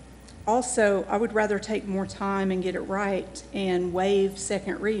 Also, I would rather take more time and get it right and waive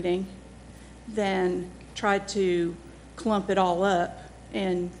second reading than try to clump it all up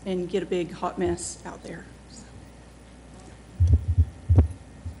and get a big hot mess out there.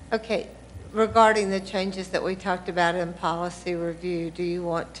 Okay. Regarding the changes that we talked about in policy review, do you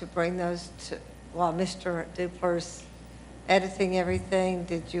want to bring those to, while Mr. Dupler's editing everything,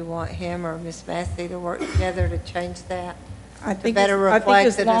 did you want him or Ms. Massey to work together to change that? I think better reflect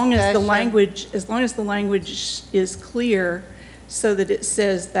as long as the discussion? language is clear, so that it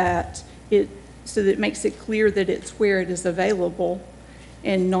says that so that it makes it clear that it's where it is available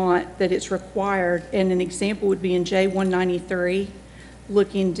and not that it's required. And an example would be in J193,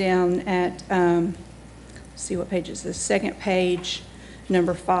 looking down at, see what page is this, second page,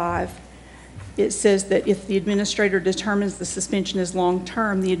 number 5. It says that if the administrator determines the suspension is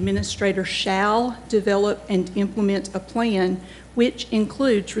long-term, the administrator shall develop and implement a plan which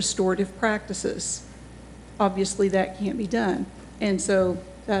includes restorative practices. Obviously, that can't be done. And so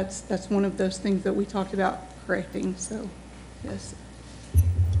that's one of those things that we talked about correcting, so, yes.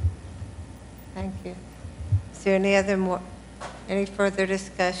 Thank you. Is there any further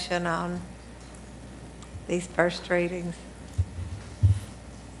discussion on these first readings?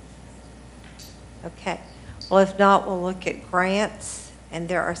 Okay. Well, if not, we'll look at grants, and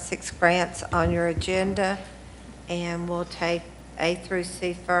there are 6 grants on your agenda, and we'll take A through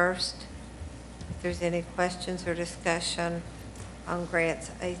C first. If there's any questions or discussion on grants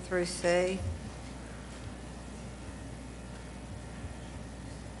A through C.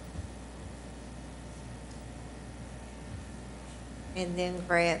 And then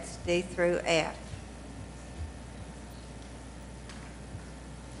grants D through F.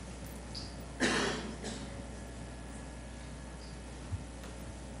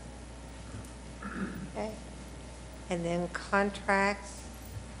 Okay. And then contracts,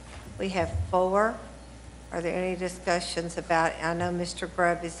 we have 4. Are there any discussions about, I know Mr.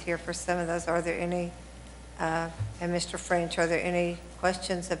 Grubb is here for some of those. Are there any, and Mr. French, are there any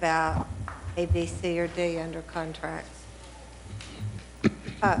questions about A, B, C, or D under contracts?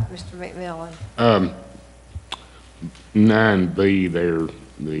 Mr. McMillan. 9B there,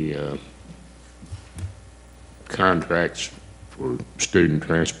 the contracts for student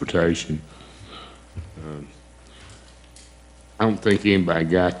transportation. I don't think anybody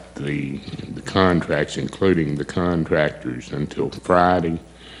got the contracts, including the contractors, until Friday,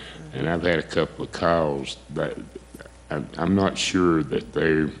 and I've had a couple of calls that I'm not sure that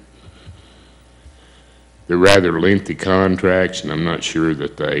they're rather lengthy contracts, and I'm not sure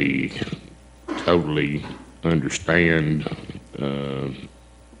that they totally understand,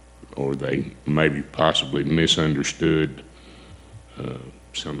 or they maybe possibly misunderstood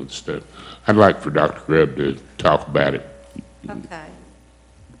some of the stuff. I'd like for Dr. Grubb to talk about it. Okay.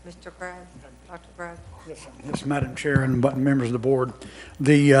 Mr. Grubb, Dr. Grubb. Yes, Madam Chair and members of the board.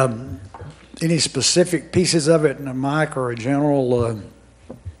 Any specific pieces of it, Mike, or a general?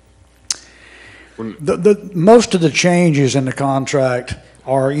 Most of the changes in the contract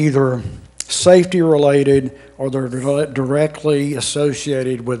are either safety related or they're directly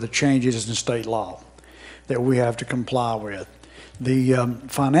associated with the changes in state law that we have to comply with. The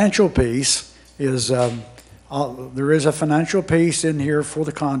financial piece is, there is a financial piece in here for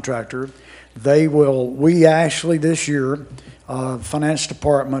the contractor. We actually this year, Finance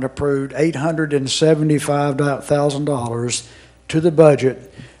Department approved $875,000 to the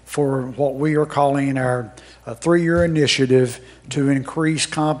budget for what we are calling our 3-year initiative to increase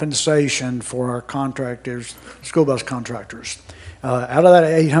compensation for our contractors, school bus contractors. Out of that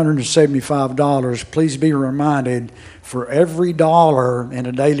 $875, please be reminded, for every dollar in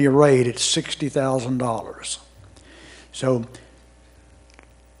a daily rate, it's $60,000. So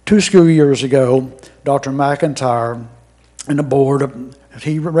 2 school years ago, Dr. McIntyre and the board,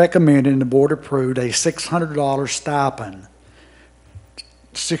 he recommended and the board approved a $600 stipend,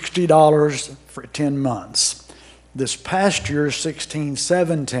 $60 for 10 months. This past year,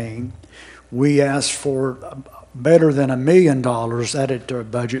 16-17, we asked for better than $1 million added to our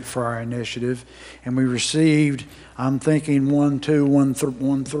budget for our initiative, and we received, I'm thinking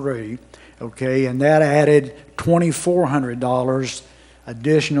 1.213, okay, and that added $2,400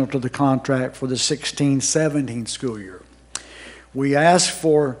 additional to the contract for the 16-17 school year. We asked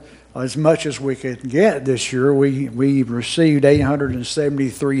for as much as we could get this year. We received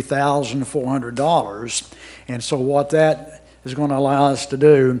 $873,400, and so what that is going to allow us to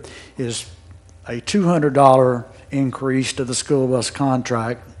do is a $200 increase to the school bus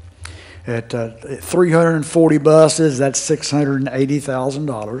contract. At 340 buses, that's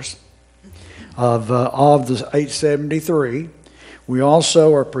 $680,000 of the 873. We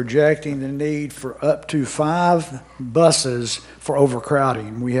also are projecting the need for up to 5 buses for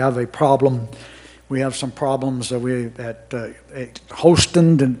overcrowding. We have a problem. We have some problems at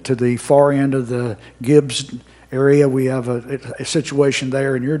Holston to the far end of the Gibbs area. We have a situation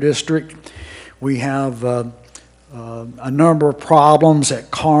there in your district. We have a number of problems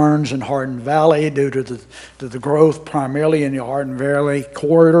at Carnes and Hardin Valley due to the growth primarily in the Hardin Valley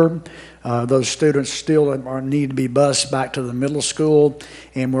corridor. Those students still need to be bused back to the middle school,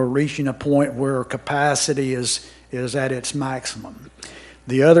 and we're reaching a point where capacity is at its maximum.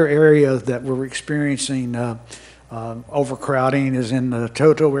 The other area that we're experiencing overcrowding is in the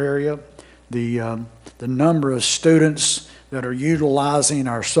Toto area. The number of students that are utilizing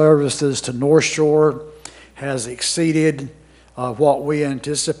our services to North Shore has exceeded what we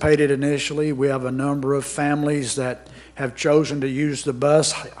anticipated initially. We have a number of families that have chosen to use the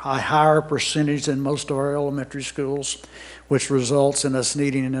bus, a higher percentage than most of our elementary schools, which results in us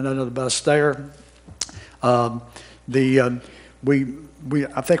needing another bus there. I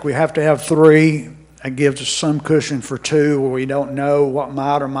think we have to have 3. It gives us some cushion for 2 where we don't know what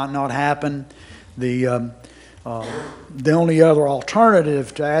might or might not happen. The only other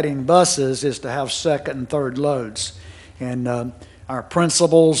alternative to adding buses is to have second and third loads. And our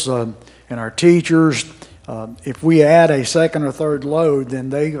principals and our teachers, if we add a second or third load, then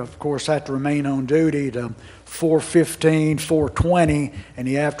they, of course, have to remain on duty to 4:15, 4:20 in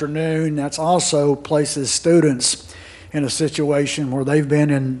the afternoon. That's also places students in a situation where they've been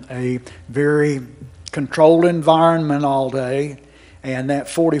in a very controlled environment all day, and that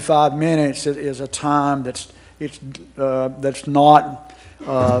 45 minutes is a time that's not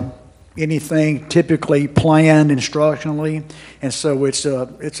anything typically planned instructionally, and so it's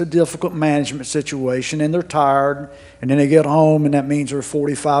a difficult management situation, and they're tired, and then they get home, and that means they're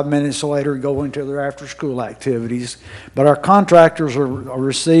 45 minutes later going to their after-school activities. But our contractors are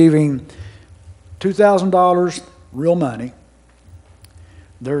receiving $2,000 real money.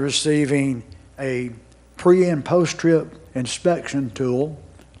 They're receiving a pre- and post-trip inspection tool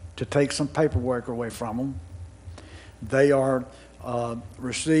to take some paperwork away from them. They are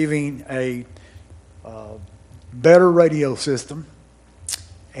receiving a better radio system,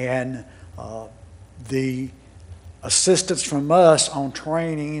 and the assistance from us on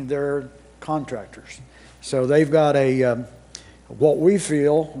training their contractors. So they've got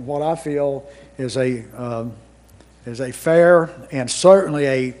what I feel is a fair and certainly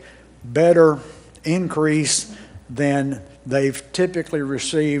a better increase than they've typically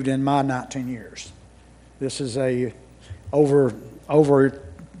received in my 19 years. This is over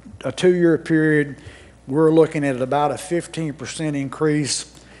a 2-year period, we're looking at about a 15%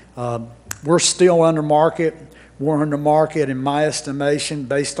 increase. We're still under market. We're under market, in my estimation,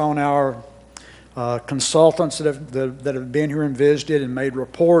 based on our consultants that have been here and visited and made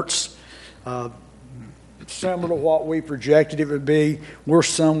reports similar to what we projected it would be. We're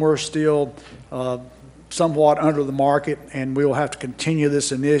somewhere still somewhat under the market, and we'll have to continue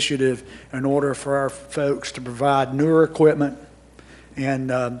this initiative in order for our folks to provide newer equipment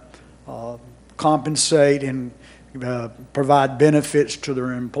and compensate and provide benefits to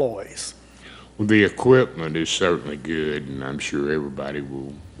their employees. Well, the equipment is certainly good, and I'm sure everybody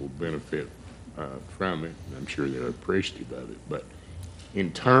will benefit from it, and I'm sure they're appreciative of it. But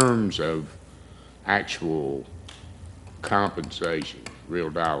in terms of actual compensation, real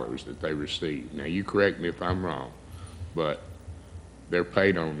dollars that they receive. Now, you correct me if I'm wrong, but they're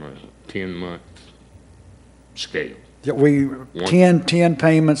paid on a 10-month scale. Yeah, 10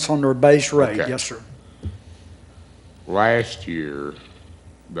 payments on their base rate, Okay. yes, sir. last year,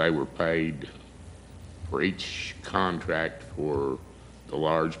 they were paid for each contract for the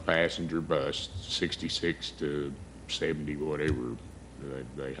large passenger bus, 66 to 70, whatever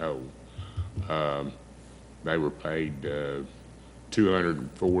they hold. They were paid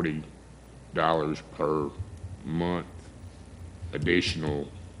 $240 per month additional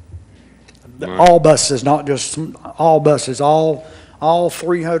money. All buses, not just all buses, all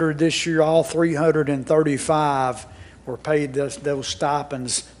 300 this year, all 335 were paid those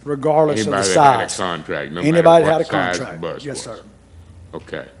stipends regardless of the size. Anybody that had a contract, no Anybody matter had a what size the contract. bus Yes, was. sir.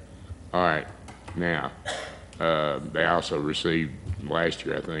 Okay. All right. Now, they also received last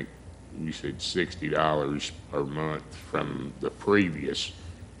year, I think you said $60 per month from the previous.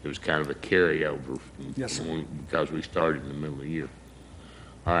 It was kind of a carryover from Yes, sir. because we started in the middle of the year.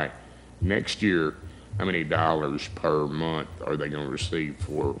 All right. Next year, how many dollars per month are they going to receive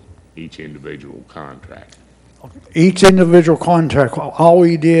for each individual contract? Each individual contract, all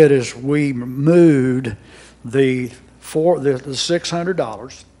we did is we moved the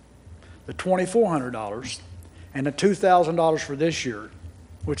 $600, the $2,400, and the $2,000 for this year,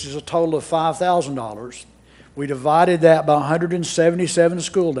 which is a total of $5,000. We divided that by 177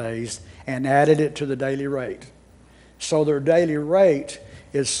 school days and added it to the daily rate. So their daily rate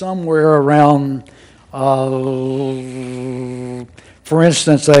is somewhere around, for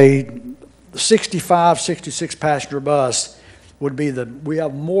instance, a 65, 66 passenger bus would be we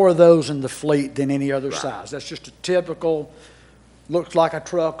have more of those in the fleet than any other size. That's just a typical, looks like a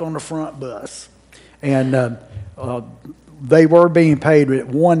truck on the front bus. And they were being paid at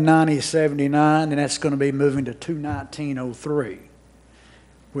 $190.79, and that's going to be moving to $219.03,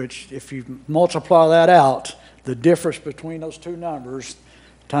 which if you multiply that out, the difference between those two numbers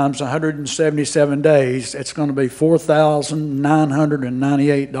times 177 days, it's going to be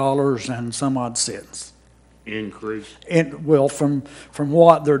 $4,998 and some odd cents. Increase? Well, from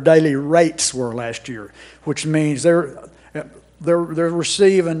what their daily rates were last year, which means they're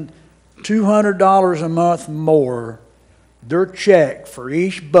receiving $200 a month more. Their check for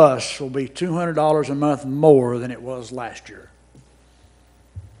each bus will be $200 a month more than it was last year.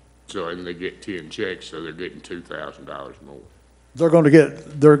 So, and they get 10 checks, so they're getting $2,000 more. They're getting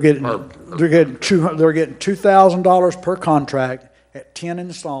 $2,000 per contract at 10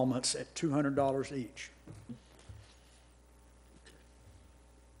 installments at $200 each.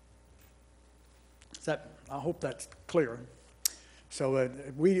 I hope that's clear. So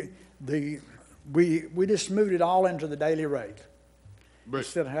we just moved it all into the daily rate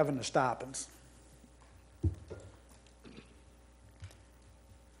instead of having the stipends.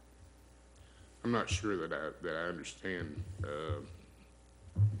 I'm not sure that I understand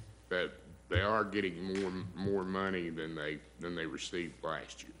that they are getting more money than they received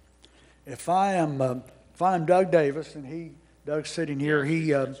last year. If I am Doug Davis, and Doug's sitting here,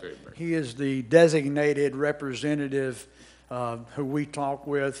 he is the designated representative who we talk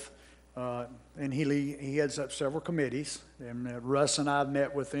with, and he heads up several committees. And Russ and I have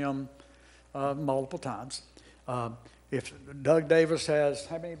met with him multiple times. If Doug Davis has,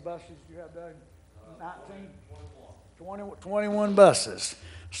 how many buses do you have, Doug? 19? 21 buses.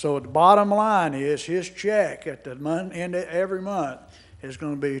 So the bottom line is his check at the end of every month is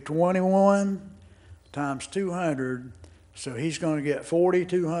going to be 21 times 200. So he's going to get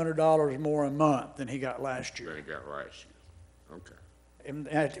 $4,200 more a month than he got last year. Than he got last year. Okay. And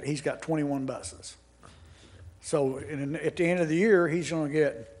he's got 21 buses. So at the end of the year, he's going to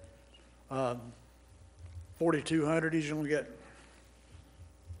get $4,200. He's going to get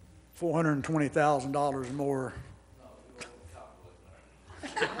 $420,000 more.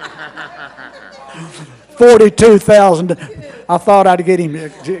 42,000. I thought I'd get him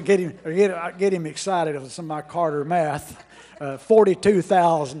excited with some of my Carter math.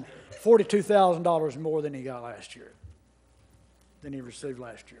 $42,000 more than he got last year, than he received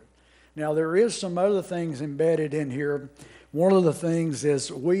last year. Now there is some other things embedded in here. One of the things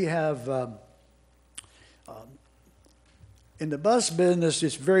is we have. In the bus business,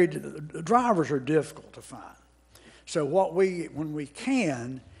 drivers are difficult to find. So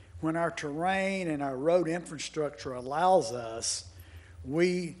when our terrain and our road infrastructure allows us,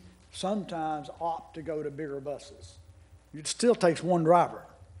 we sometimes opt to go to bigger buses. It still takes one driver,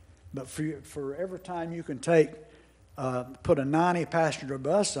 but for every time you can put a 90-passenger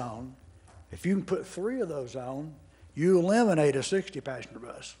bus on, if you can put 3 of those on, you eliminate a 60-passenger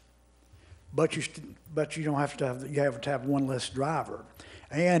bus. But you don't have to have one less driver.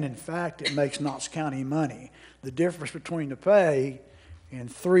 And in fact, it makes Knox County money. The difference between the pay in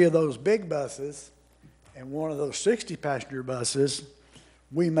 3 of those big buses and one of those 60-passenger buses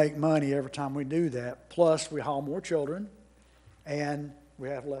we make money every time we do that. Plus, we haul more children, and we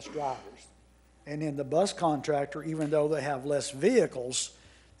have less drivers. And in the bus contractor, even though they have less vehicles,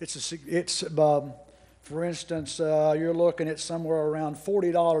 for instance, you're looking at somewhere around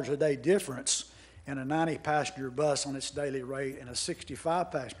 $40 a day difference in a 90-passenger bus on its daily rate and a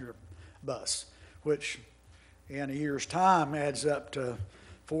 65-passenger bus, which in a year's time adds up to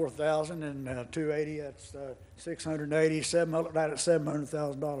 4,000 and 280. That's 680, 700, right at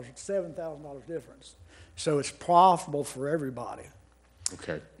 $700,000, $7,000 difference. So it's profitable for everybody.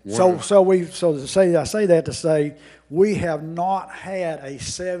 Okay. I say that to say we have not had a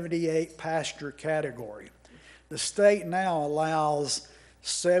 78 passenger category. The state now allows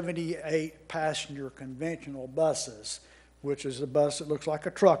 78 passenger conventional buses, which is a bus that looks like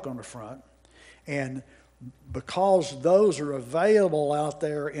a truck on the front. And because those are available out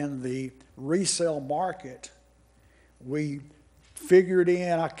there in the resale market, we figured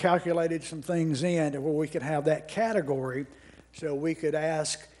in, I calculated some things in to where we could have that category. So we could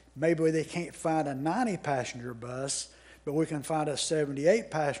ask, maybe they can't find a 90-passenger bus, but we can find a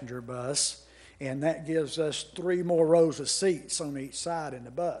 78-passenger bus, and that gives us 3 more rows of seats on each side in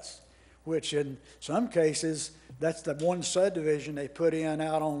the bus, which in some cases, that's the one subdivision they put in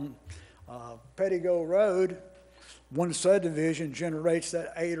out on Pettigo Road. One subdivision generates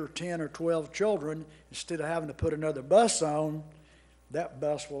that 8 or 10 or 12 children. Instead of having to put another bus on, that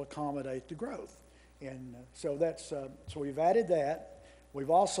bus will accommodate the growth. And so so we've added that.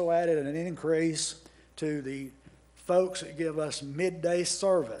 We've also added an increase to the folks that give us midday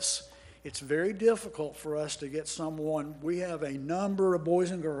service. It's very difficult for us to get someone. We have a number of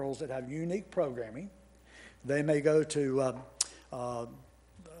boys and girls that have unique programming. They may go to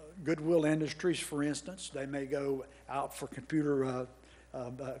Goodwill Industries, for instance. They may go out for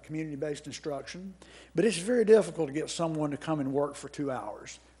community-based instruction. But it's very difficult to get someone to come and work for 2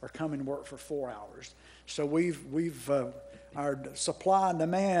 hours or come and work for 4 hours. So our supply and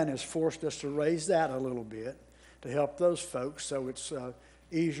demand has forced us to raise that a little bit to help those folks. So it's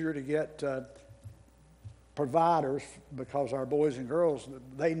easier to get providers because our boys and girls,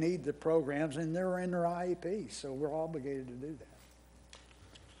 they need the programs and they're in their IEP. So we're obligated to do that.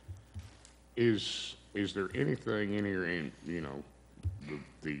 Is there anything in here in,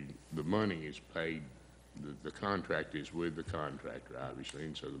 the money is paid, the contract is with the contractor, obviously,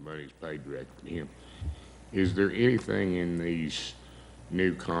 and so the money is paid directly to him. Is there anything in these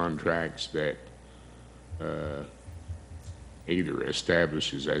new contracts that either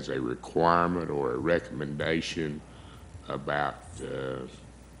establishes as a requirement or a recommendation about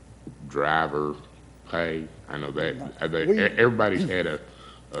driver pay? I know that everybody's had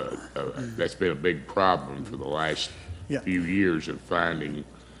that's been a big problem for the last few years of finding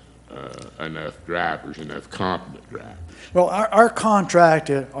enough drivers, enough competent drivers. Well, our contract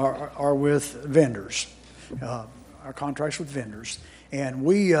are with vendors. Our contracts with vendors, and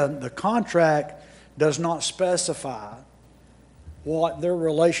the contract does not specify what their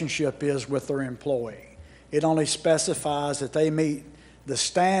relationship is with their employee. It only specifies that they meet the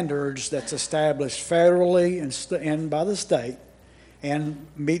standards that's established federally and by the state, and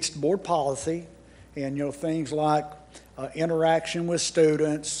meets board policy, and things like interaction with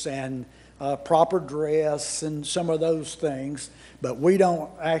students and proper dress and some of those things. But we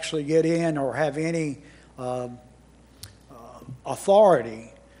don't actually get in or have any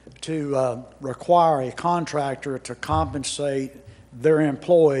authority to require a contractor to compensate their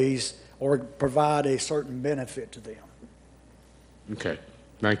employees or provide a certain benefit to them. Okay,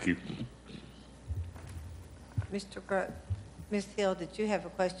 thank you. Ms. Hill, did you have a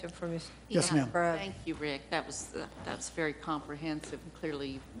question for Ms. Yes, ma'am. Grubb? Thank you, Rick. That's very comprehensive. Clearly,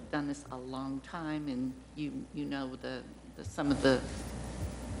 you've done this a long time, and you know some of the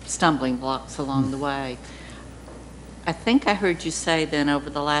stumbling blocks along the way. I think I heard you say then over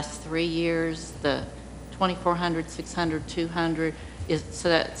the last 3 years, the 2,400, 600, 200 so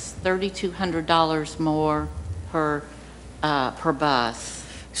that's $3,200 more per bus.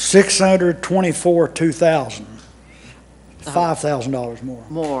 624, 2,000. $5,000 more.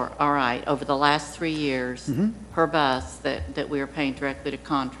 More, all right, over the last 3 years per bus that we are paying directly to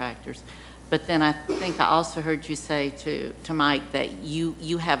contractors. But then I think I also heard you say to Mike that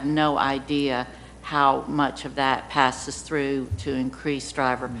you have no idea how much of that passes through to increase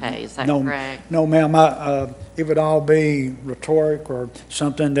driver pay. Is that correct? No, ma'am. It would all be rhetoric or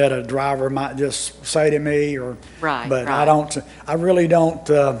something that a driver might just say to me, or. Right. But right. I really don't.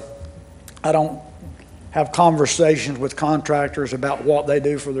 I don't have conversations with contractors about what they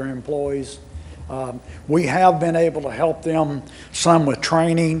do for their employees. We have been able to help them some with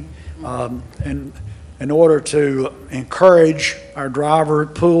training, and in order to encourage our driver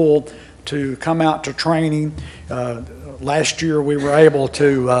pool to come out to training. Last year, we were able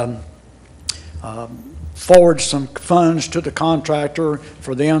to forward some funds to the contractor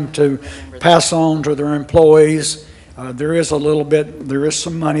for them to pass on to their employees. There is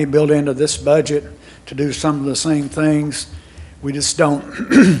some money built into this budget to do some of the same things. We just don't,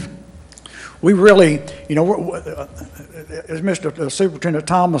 we really, as Mr. Superintendent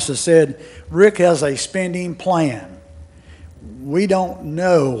Thomas has said, Rick has a spending plan. We don't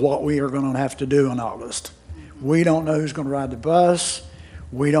know what we are going to have to do in August. We don't know who's going to ride the bus.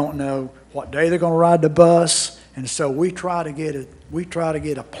 We don't know what day they're going to ride the bus, and so we try to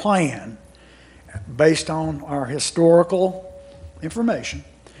get a plan based on our historical information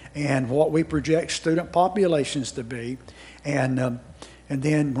and what we project student populations to be, and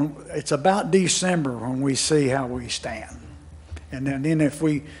then it's about December when we see how we stand, and then if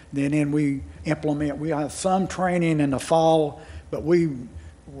we implement. We have some training in the fall, but we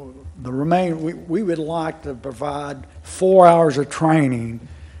would like to provide 4 hours of training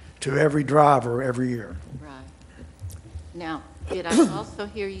to every driver every year. Right. Now, did I also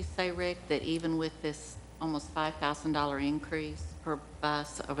hear you say, Rick, that even with this almost $5,000 increase per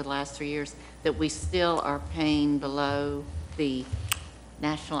bus over the last 3 years, that we still are paying below the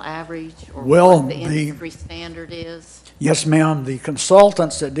national average, or what the industry standard is? Yes, ma'am. The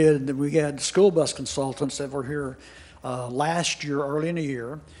consultants we had school bus consultants that were here last year, early in the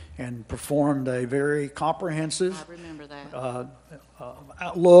year, and performed a very comprehensive I remember that.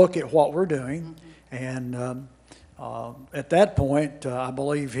 Look at what we're doing. And at that point, I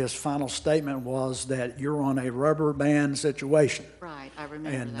believe his final statement was that you're on a rubber band situation. Right, I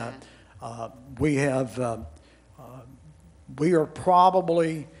remember that. We're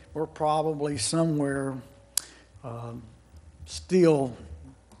probably somewhere still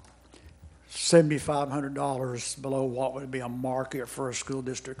 $7,500 below what would be a market for a school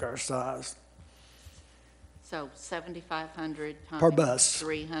district our size. So 7,500 times per bus.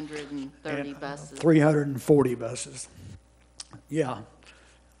 330 buses. 340 buses. Yeah,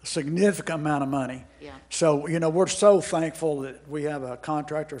 a significant amount of money. Yeah. So, we're so thankful that we have a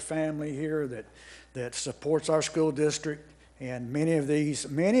contractor family here that supports our school district. And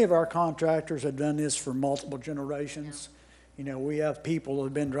many of our contractors have done this for multiple generations. Yeah. We have people who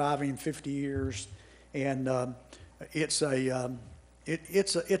have been driving 50 years, and it's a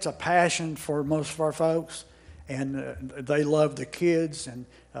passion for most of our folks. And they love the kids, and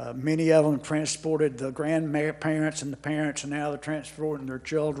many of them transported the grandparents and the parents, and now they're transporting their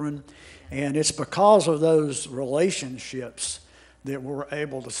children. And it's because of those relationships that we're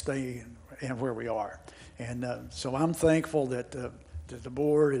able to stay in where we are. And so I'm thankful that the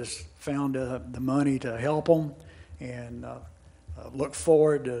board has found the money to help them, and look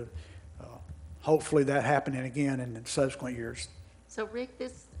forward to hopefully that happening again in subsequent years. So Rick,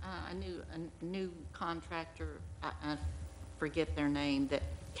 this a new contractor, I forget their name, that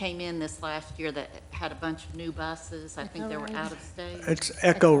came in this last year that had a bunch of new buses. I think they were out of state. It's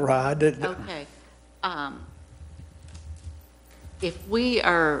Echo Ride. Okay. If we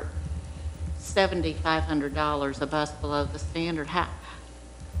are $7,500 a bus below the standard,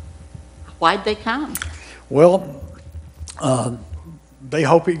 why'd they come? Well, they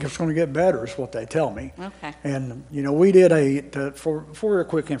hope it's going to get better, is what they tell me. Okay. And, we did for your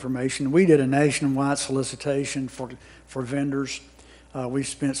quick information, we did a nationwide solicitation for vendors. We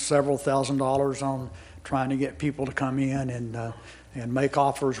spent several $1,000s on trying to get people to come in and make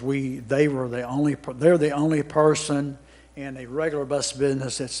offers. They're the only person in a regular bus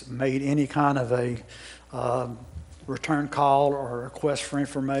business that's made any kind of a return call or request for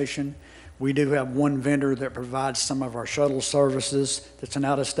information. We do have one vendor that provides some of our shuttle services that's an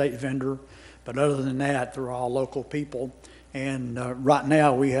out-of-state vendor, but other than that, they're all local people. And right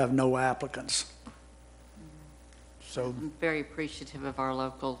now, we have no applicants. So I'm very appreciative of our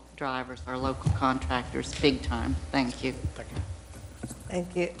local drivers, our local contractors, big time. Thank you. Thank you.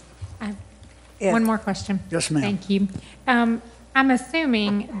 Thank you. Yeah. One more question. Yes, ma'am. Thank you. I'm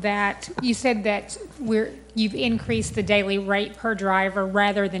assuming that you said that you've increased the daily rate per driver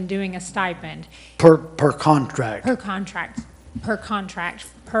rather than doing a stipend. Per contract. Per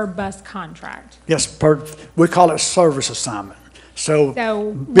bus contract. Yes, we call it service assignment. So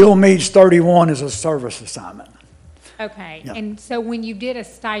Bill Meade's 31 is a service assignment. Okay, Yeah. and so when you did a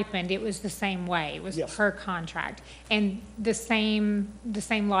stipend, it was the same way, it was Yes. per contract? And the same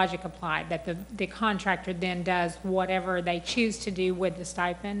logic applied, that the contractor then does whatever they choose to do with the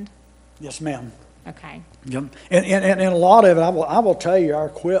stipend? Yes, ma'am. Okay. Yep. And a lot of it, I will tell you, our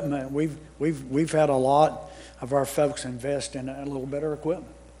equipment, we've had a lot of our folks invest in a little better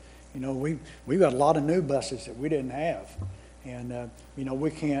equipment. You know, we've got a lot of new buses that we didn't have. And, you know,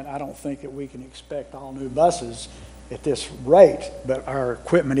 I don't think that we can expect all new buses at this rate, but our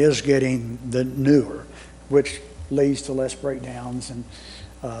equipment is getting the newer, which leads to less breakdowns, and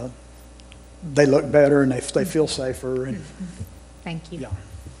they look better and they feel safer. And, Thank you. yeah.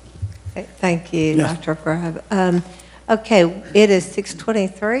 Okay, thank you, Yeah. Dr. Grubb. Okay, it is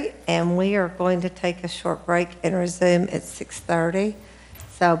 6:23, and we are going to take a short break and resume at 6:30.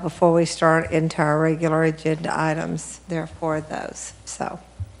 So before we start into our regular agenda items, there are 4 of those, so.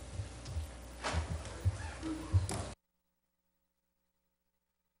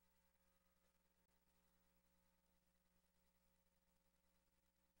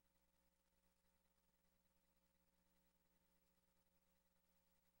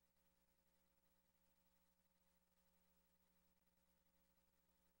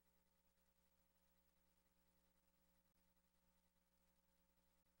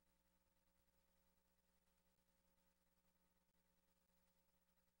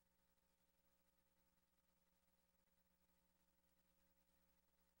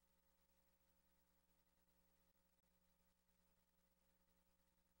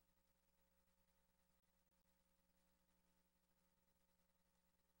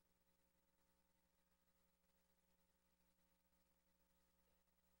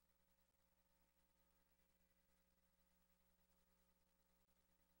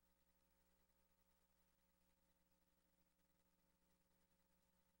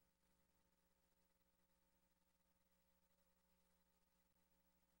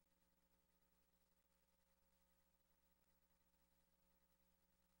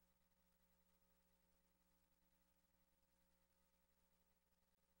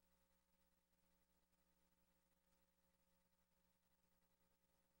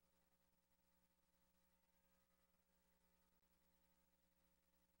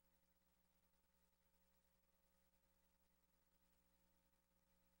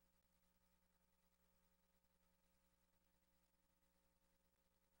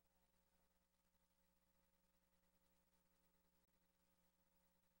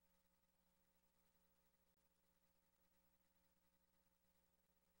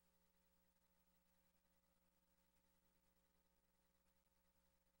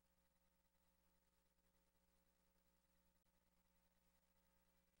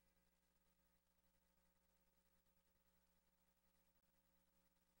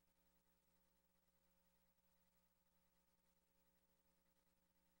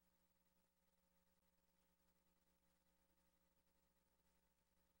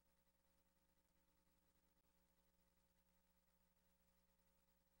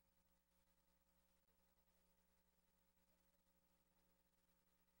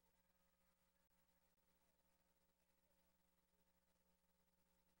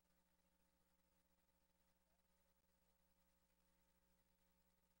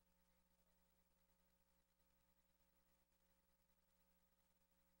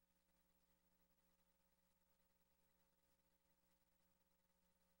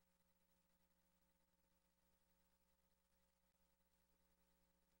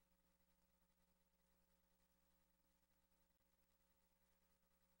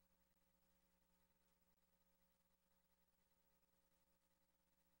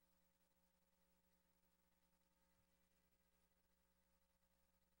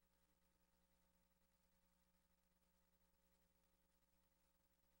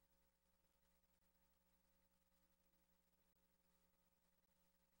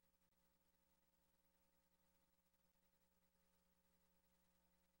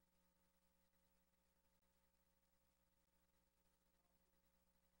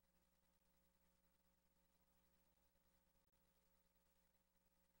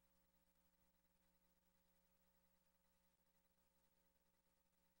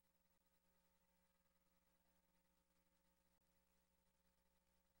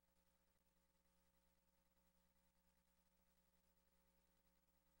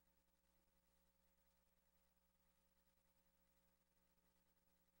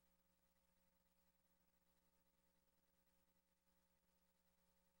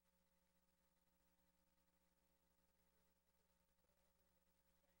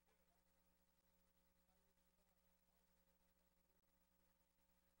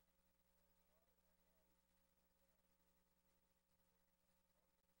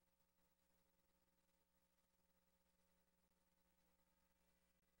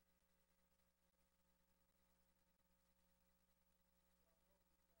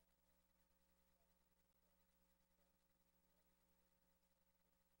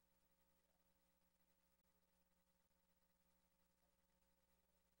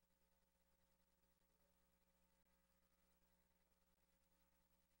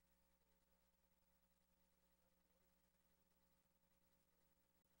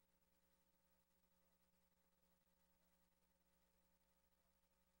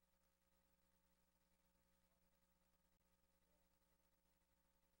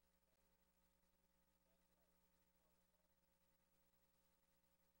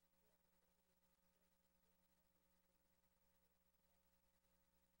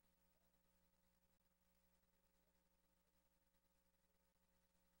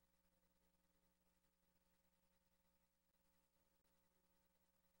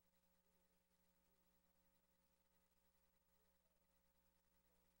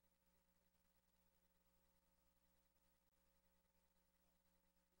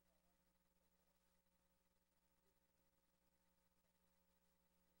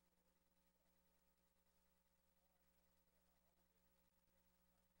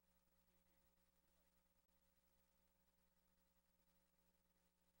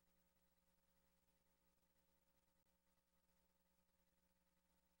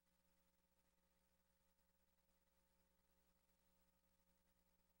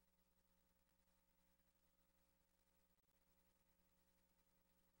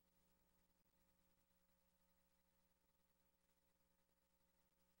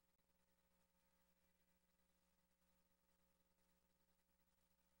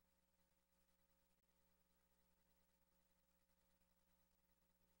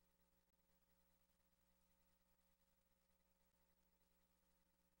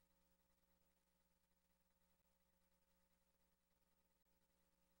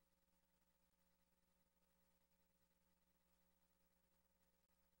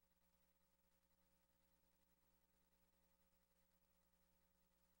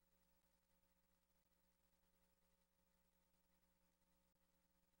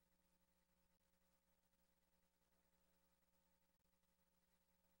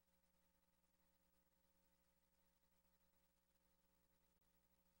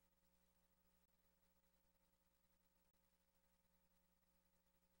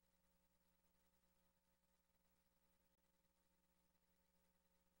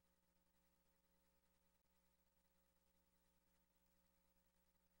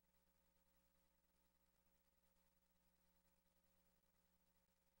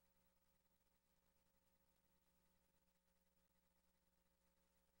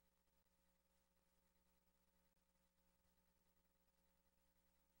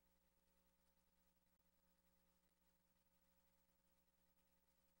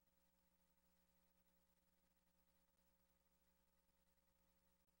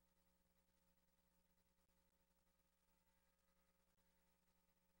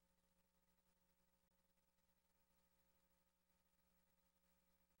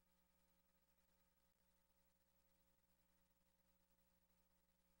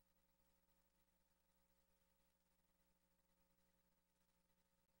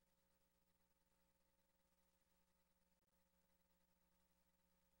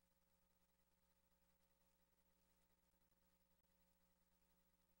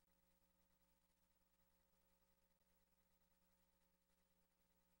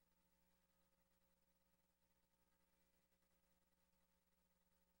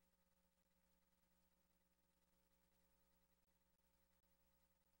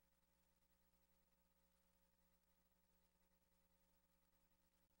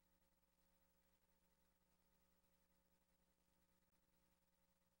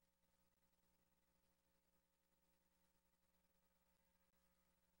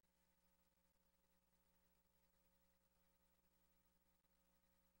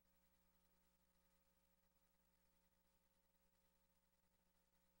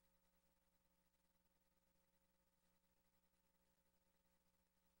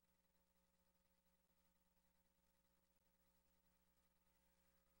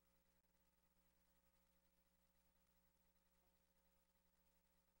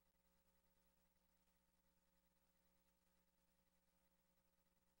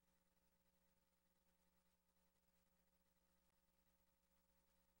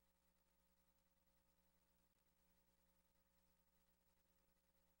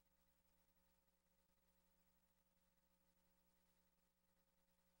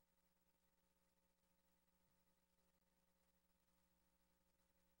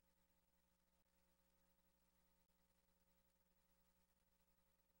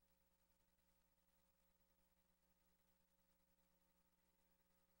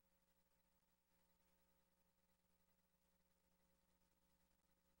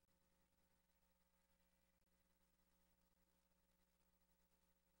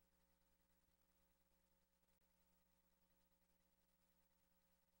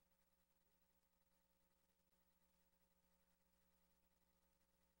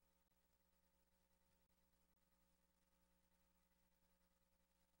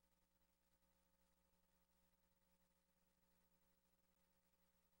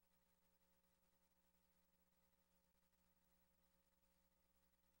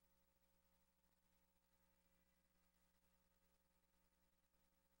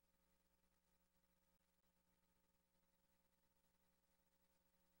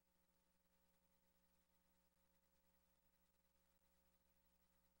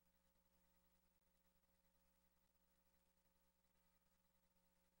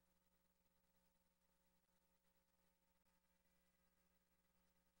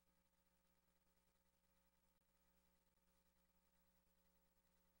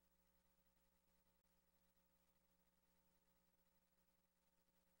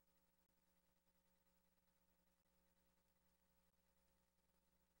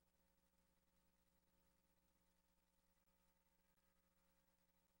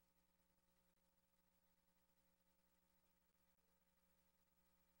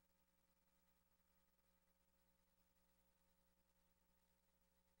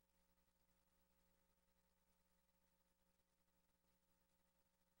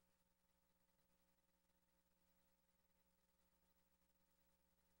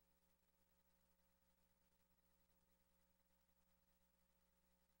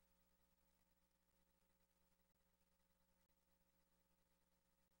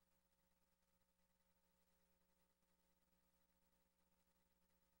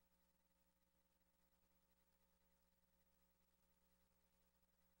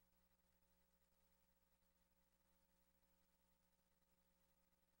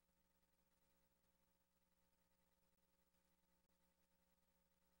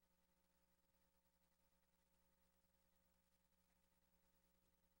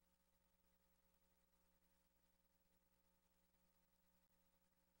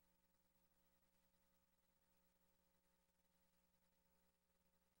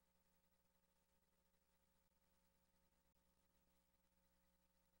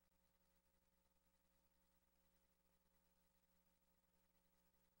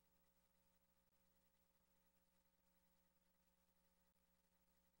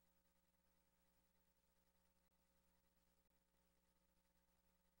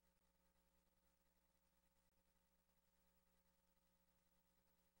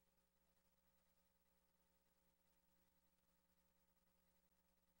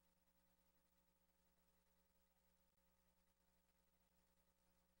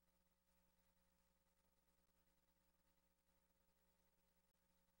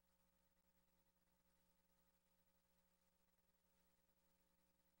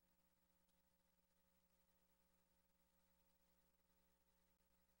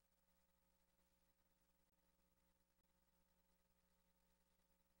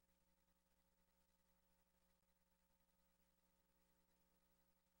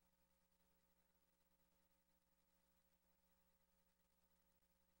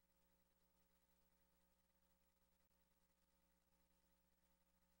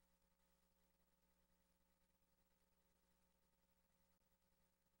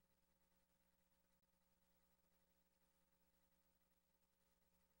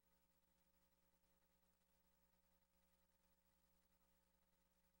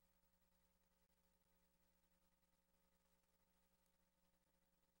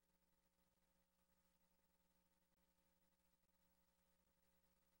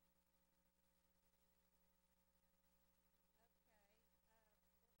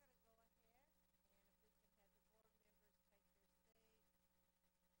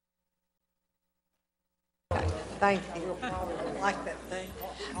 Thank you. I like that thing.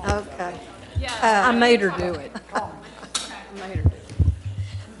 Okay. I made her do it. I made her do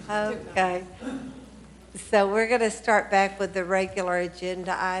it. Okay. So we're going to start back with the regular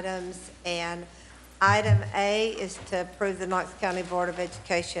agenda items, and item A is to approve the Knox County Board of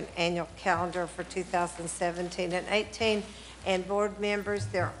Education annual calendar for 2017 and 18. And board members,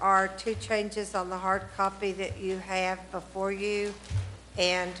 there are 2 changes on the hard copy that you have before you,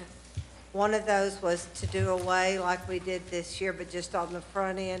 and one of those was to do away, like we did this year, but just on the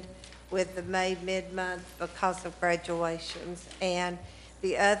front end, with the May mid-month because of graduations. And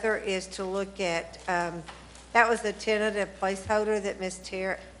the other is to look at, that was a tentative placeholder that Ms.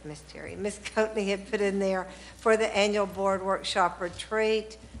 Coatney had put in there for the annual board workshop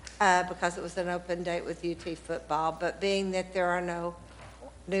retreat, because it was an open date with UT football. But being that there are no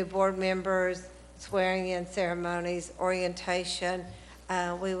new board members, swearing-in ceremonies, orientation,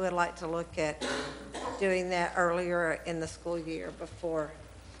 we would like to look at doing that earlier in the school year before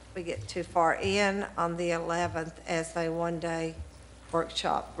we get too far in on the 11th as a one-day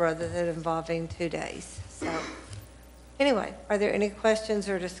workshop rather than involving 2 days. So anyway, are there any questions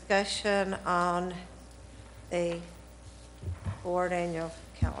or discussion on the board annual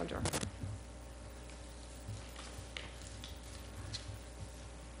calendar?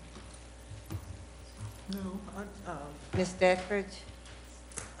 No, Ms. Dethridge?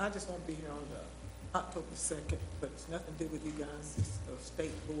 I just won't be here on the October 2nd, but it's nothing to do with you guys. It's a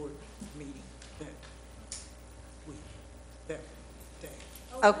state board meeting that week, that day.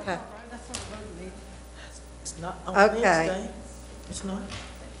 Okay. It's not on Okay. Wednesday. It's not.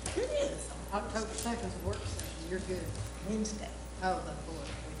 It is. October 2nd is a work session. You're good. Wednesday. Oh, the board.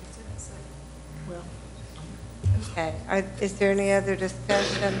 Well, Okay, is there any other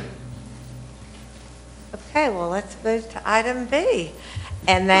discussion? Okay, well, let's move to item B,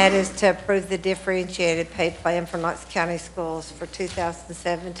 and that is to approve the differentiated pay plan for Knox County Schools for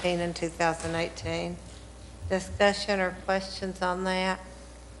 2017 and 2018. Discussion or questions on that?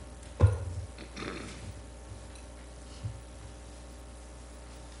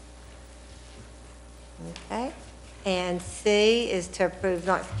 Okay. And C is to approve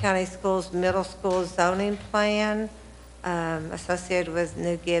Knox County Schools Middle School zoning plan associated with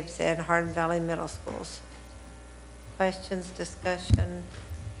New Gibbs and Hardin Valley Middle Schools. Questions, discussion?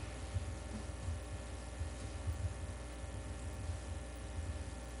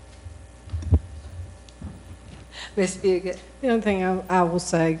 Ms. Fugit? The only thing I will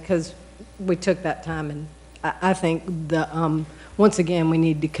say, because we took that time, and I think once again, we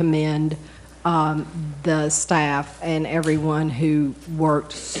need to commend the staff and everyone who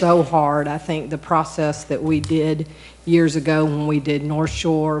worked so hard. I think the process that we did years ago when we did North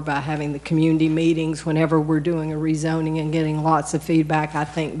Shore by having the community meetings whenever we're doing a rezoning and getting lots of feedback, I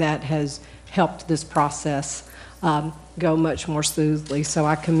think that has helped this process go much more smoothly. So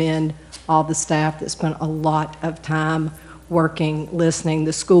I commend all the staff that spent a lot of time working, listening,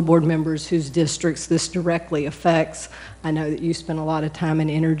 the school board members whose districts this directly affects. I know that you spend a lot of time and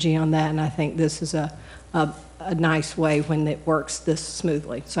energy on that, and I think this is a nice way when it works this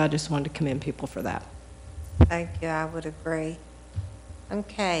smoothly. So I just wanted to commend people for that. Thank you, I would agree.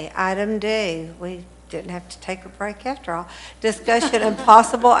 Okay, item D, we didn't have to take a break after all. Discussion and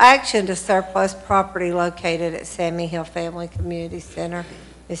possible action to surplus property located at Sammy Hill Family Community Center.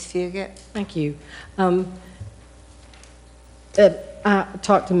 Ms. Fugit? Thank you. I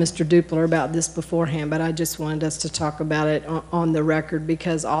talked to Mr. Dupler about this beforehand, but I just wanted us to talk about it on the record,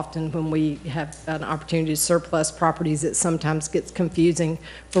 because often when we have an opportunity to surplus properties, it sometimes gets confusing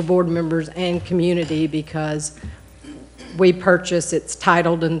for board members and community, because we purchase, it's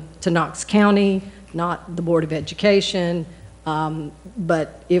titled to Knox County, not the Board of Education.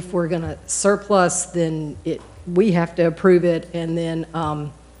 But if we're going to surplus, then we have to approve it, and then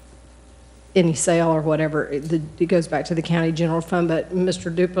any sale or whatever, it goes back to the county general fund. But Mr.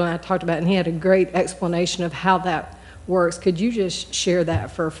 Dupler and I talked about it, and he had a great explanation of how that works. Could you just share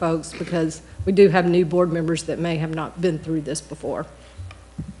that for folks, because we do have new board members that may have not been through this before?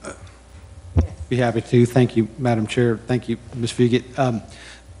 Be happy to. Thank you, Madam Chair. Thank you, Ms. Fugit.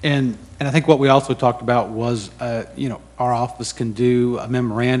 And I think what we also talked about was, our office can do a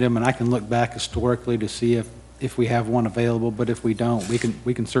memorandum, and I can look back historically to see if we have one available, but if we don't,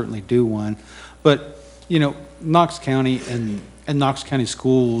 we can certainly do one. But, Knox County and Knox County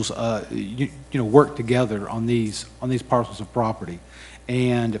schools, work together on these parcels of property.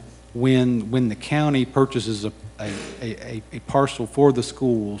 And when the county purchases a parcel for the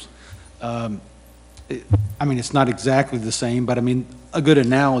schools, it's not exactly the same, but a good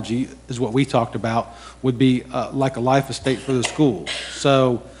analogy is what we talked about would be like a life estate for the schools.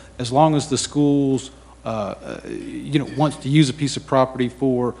 So as long as the schools wants to use a piece of property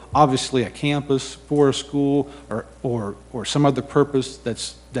for obviously a campus, for a school, or some other purpose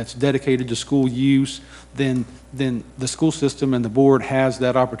that's dedicated to school use, then the school system and the board has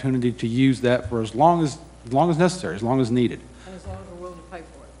that opportunity to use that for as long as necessary, as long as needed. And as long as we're willing to pay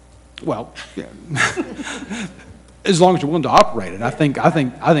for it. Well, yeah. As long as you're willing to operate it, I think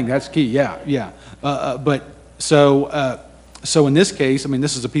that's key. Yeah. But so in this case, I mean,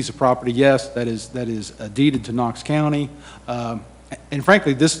 this is a piece of property, yes, that is deeded to Knox County, and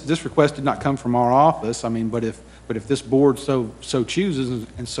frankly, this request did not come from our office. I mean, but if this board so chooses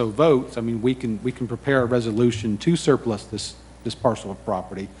and so votes, I mean, we can prepare a resolution to surplus this parcel of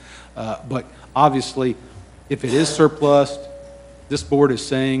property. But obviously, if it is surplused, this board is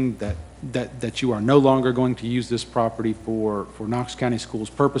saying that you are no longer going to use this property for Knox County Schools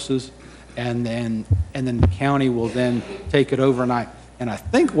purposes, and then the county will then take it over. And I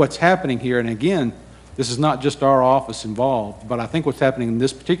think what's happening here, and again, this is not just our office involved, but I think what's happening in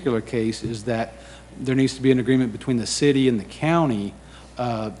this particular case is that there needs to be an agreement between the city and the county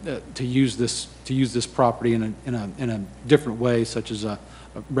to use this property in a different way, such as a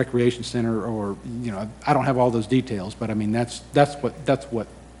recreation center, or I don't have all those details, but I mean that's what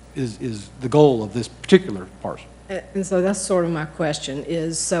is the goal of this particular parcel. And so that's sort of my question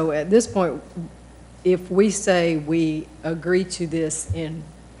is, so at this point, if we say we agree to this in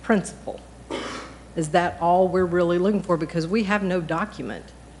principle, is that all we're really looking for? Because we have no document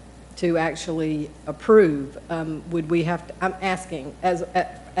to actually approve. Would we have to, I'm asking,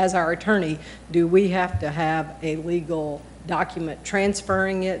 as our attorney, do we have to have a legal document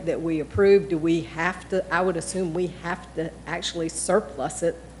transferring it that we approve? Do we have to, I would assume we have to actually surplus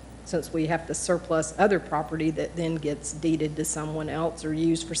it, since we have to surplus other property that then gets deeded to someone else or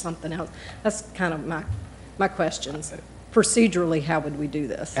used for something else. That's kind of my questions. Procedurally, how would we do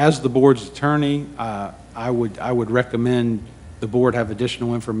this? As the board's attorney, I would recommend the board have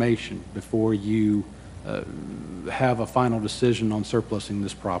additional information before you have a final decision on surplusing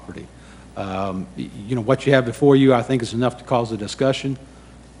this property. What you have before you, I think, is enough to cause a discussion,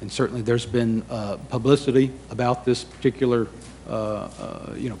 and certainly there's been publicity about this particular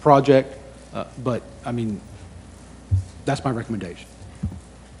project, but I mean, that's my recommendation.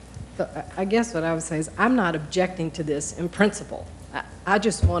 So I guess what I would say is I'm not objecting to this in principle. I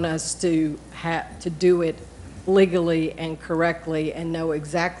just want us to do it legally and correctly and know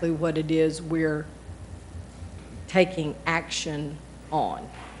exactly what it is we're taking action on.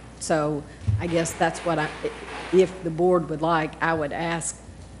 So I guess that's what if the board would like, I would ask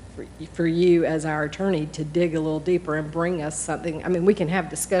for you as our attorney to dig a little deeper and bring us something. I mean, we can have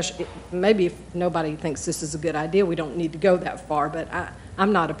discussion. Maybe if nobody thinks this is a good idea, we don't need to go that far, but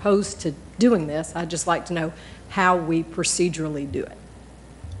I'm not opposed to doing this. I'd just like to know how we procedurally do it.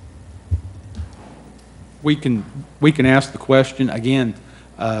 We can ask the question. Again,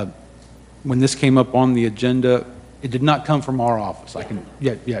 when this came up on the agenda, it did not come from our office. I can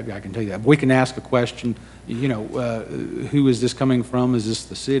tell you that. But we can ask a question. Who is this coming from? Is this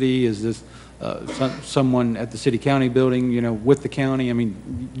the city? Is this someone at the city-county building? With the county? I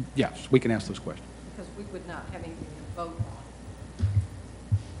mean, yes, we can ask those questions. Because we would not have anything to vote on.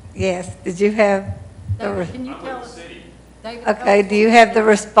 Yes, did you have? Can you tell us? David, Okay, do you have the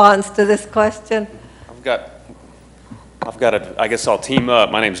response to this question? I've got I guess I'll team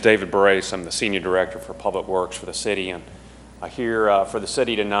up. My name's David Brace. I'm the Senior Director for Public Works for the city, and I'm here for the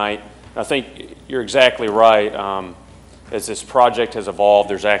city tonight. I think you're exactly right. As this project has evolved,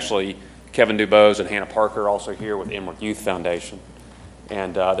 there's actually Kevin Dubose and Hannah Parker also here with Emerald Youth Foundation.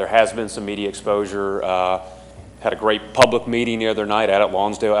 And there has been some media exposure. Had a great public meeting the other night out at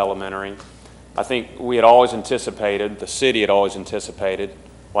Lonsdale Elementary. I think we had always anticipated, the city had always anticipated,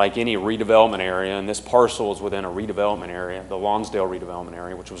 like any redevelopment area, and this parcel is within a redevelopment area, the Lonsdale redevelopment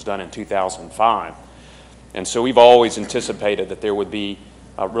area, which was done in 2005. And so we've always anticipated that there would be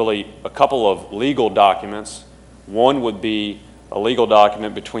really a couple of legal documents. One would be a legal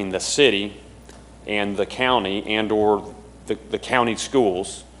document between the city and the county and or the county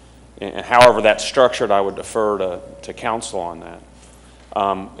schools. And however that's structured, I would defer to council on that.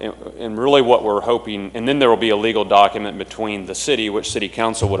 And really what we're hoping, and then there will be a legal document between the city, which city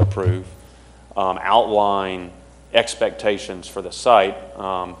council would approve, outline expectations for the site.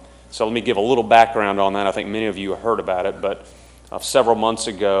 So let me give a little background on that. I think many of you have heard about it, but several months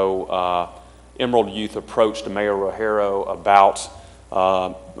ago, Emerald Youth approached Mayor Rogero about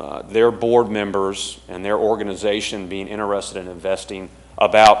their board members and their organization being interested in investing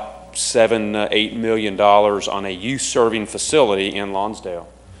about $7 to $8 million on a youth-serving facility in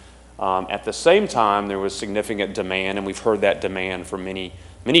Lonsdale. At the same time, there was significant demand, and we've heard that demand for many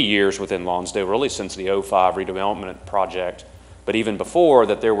many years within Lonsdale, really since the '05 redevelopment project, but even before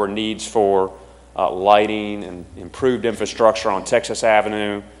that, there were needs for lighting and improved infrastructure on Texas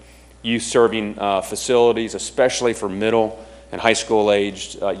Avenue, youth serving facilities, especially for middle and high school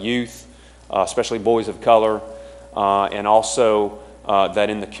aged youth, especially boys of color, and also that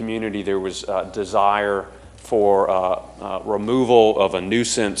in the community there was desire for removal of a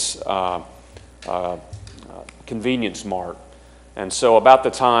nuisance convenience mart. And so about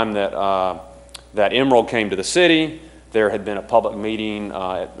the time that, that Emerald came to the city, there had been a public meeting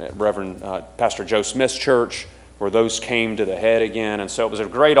at Reverend Pastor Joe Smith's church where those came to the head again. And so it was a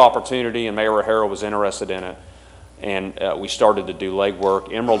great opportunity, and Mayor O'Hara was interested in it. And we started to do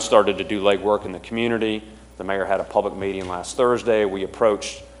legwork. Emerald started to do legwork in the community. The mayor had a public meeting last Thursday. We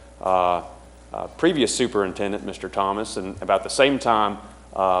approached previous superintendent, Mr. Thomas, and about the same time,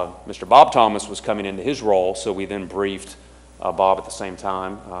 Mr. Bob Thomas was coming into his role, so we then briefed Bob at the same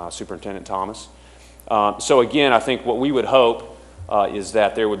time, Superintendent Thomas. So again, I think what we would hope is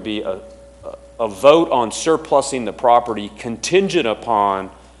that there would be a vote on surplusing the property contingent upon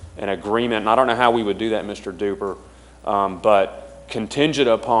an agreement, and I don't know how we would do that, Mr. Duper, but contingent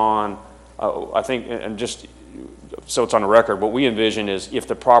upon, I think, and just so it's on the record, what we envision is if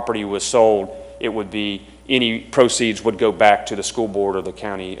the property was sold, it would be any proceeds would go back to the school board or the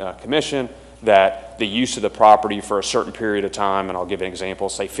county commission, that the use of the property for a certain period of time, and I'll give an example,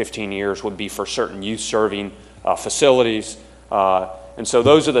 say 15 years, would be for certain youth-serving facilities. And so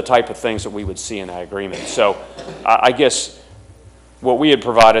those are the type of things that we would see in that agreement. So I guess what we had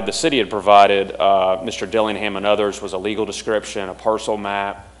provided, the city had provided, Mr. Dillingham and others, was a legal description, a parcel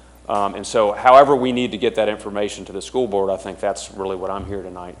map. And so however we need to get that information to the school board, I think that's really what I'm here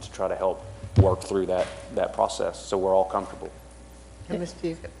tonight to try to help work through that process so we're all comfortable.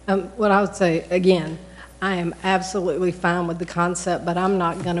 What I would say, again, I am absolutely fine with the concept, but I'm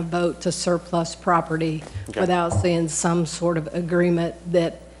not going to vote to surplus property without seeing some sort of agreement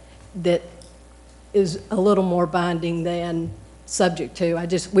that is a little more binding than subject to.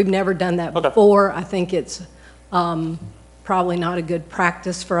 We've never done that before. I think it's probably not a good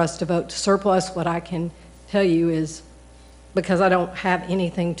practice for us to vote to surplus. What I can tell you is, because I don't have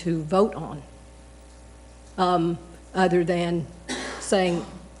anything to vote on, other than saying,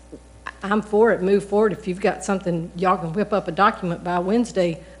 I'm for it, move forward. If you've got something, y'all can whip up a document by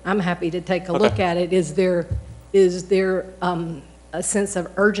Wednesday, I'm happy to take a look at it. Is there a sense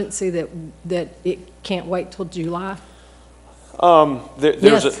of urgency that it can't wait till July?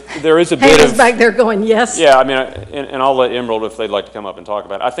 There is a bit Hannah's of back there going, yes. Yeah, I mean, and I'll let Emerald if they'd like to come up and talk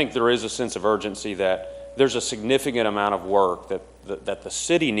about it. I think there is a sense of urgency that there's a significant amount of work that the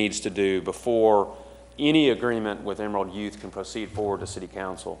city needs to do before any agreement with Emerald Youth can proceed forward to City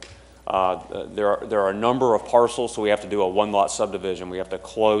Council. There are a number of parcels, so we have to do a one-lot subdivision. We have to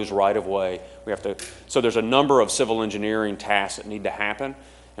close right-of-way. So there's a number of civil engineering tasks that need to happen,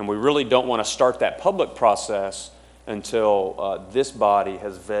 and we really don't want to start that public process until this body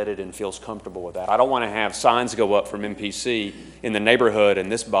has vetted and feels comfortable with that. I don't want to have signs go up from MPC in the neighborhood,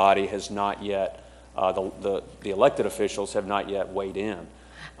 and this body has not yet, the elected officials have not yet weighed in.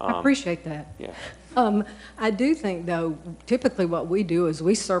 I appreciate that. Yeah. I do think, though, typically what we do is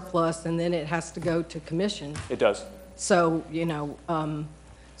we surplus and then it has to go to commission. It does. So,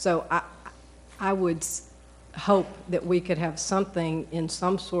 so I would hope that we could have something in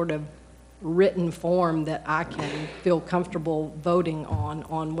some sort of written form that I can feel comfortable voting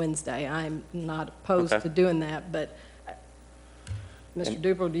on Wednesday. I'm not opposed to doing that, but Mr.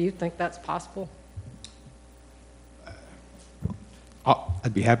 Duper, do you think that's possible?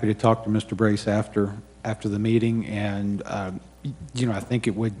 I'd be happy to talk to Mr. Brace after the meeting, and I think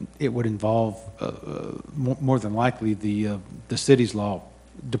it would involve more than likely the city's law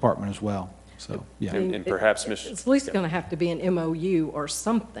department as well. So yeah, and perhaps Mr. It's at least going to have to be an MOU or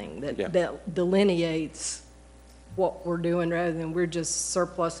something that delineates what we're doing rather than we're just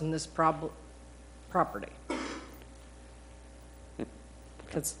surplusing this property.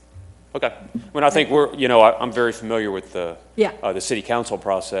 Okay. When I think I'm very familiar with the city council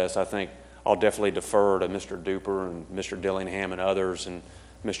process. I think I'll definitely defer to Mr. Duper and Mr. Dillingham and others and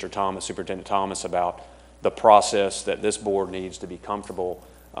Mr. Thomas, Superintendent Thomas, about the process that this board needs to be comfortable.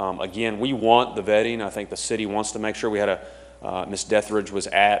 Again, we want the vetting. I think the city wants to make sure. We had Ms. Deathridge was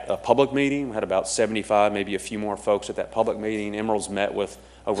at a public meeting. We had about 75, maybe a few more folks at that public meeting. Emerald's met with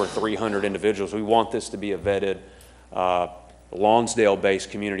over 300 individuals. We want this to be a vetted Lonsdale-based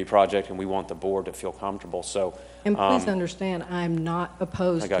community project, and we want the board to feel comfortable. So, and please understand, I'm not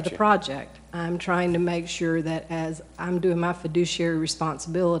opposed to the project. I'm trying to make sure that as I'm doing my fiduciary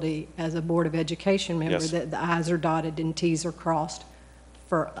responsibility as a Board of Education member, that the I's are dotted and T's are crossed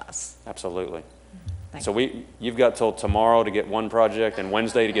for us. Absolutely. Thank So you've got till tomorrow to get one project and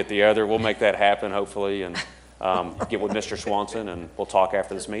Wednesday to get the other. We'll make that happen, hopefully, and get with Mr. Swanson, and we'll talk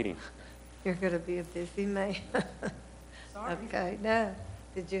after this meeting. You're going to be a busy man. Sorry. Okay, no.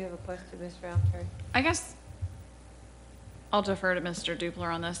 Did you have a question, Ms. Roundtree? I guess I'll defer to Mr.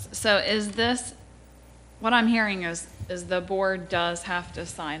 Dupler on this. So is this, what I'm hearing is the board does have to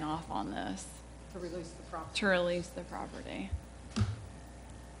sign off on this To release the property. to release the property.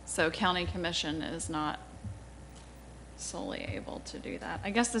 So county commission is not solely able to do that. I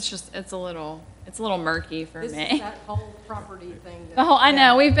guess it's a little murky for This me. is that whole property thing. I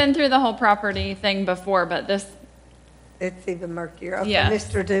know, we've been through the whole property thing before, but this, It's even murkier. Okay, Yes.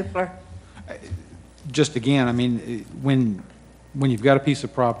 Mr. Dupler. Just again, I mean, when you've got a piece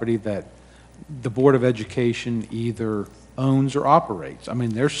of property that the Board of Education either owns or operates, I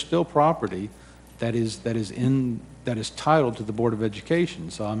mean, there's still property that is titled to the Board of Education.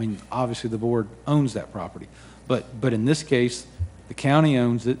 So, I mean, obviously, the board owns that property. But in this case, the county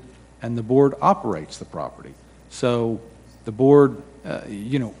owns it, and the board operates the property. So the board,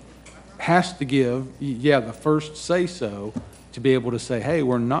 has to give, the first say-so to be able to say, hey,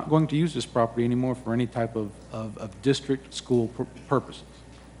 we're not going to use this property anymore for any type of district school purposes.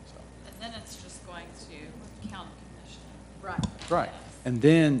 and then it's just going to county commission. Right. Right. And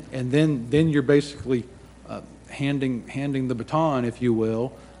then you're basically handing the baton, if you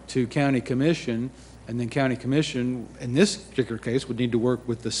will, to county commission, and then county commission, in this particular case, would need to work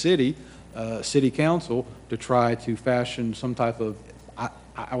with the city council to try to fashion some type of,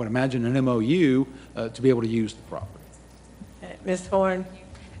 I would imagine, an MOU to be able to use the property. Ms. Horn?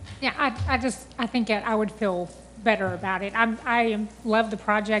 Yeah, I think I would feel better about it. I love the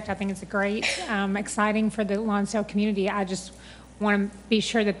project. I think it's great, exciting for the Lonsdale community. I just want to be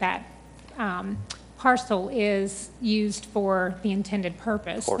sure that parcel is used for the intended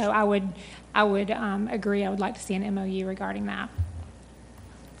purpose. So I would agree. I would like to see an MOU regarding that.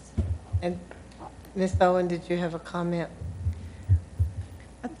 And Ms. Owen, did you have a comment?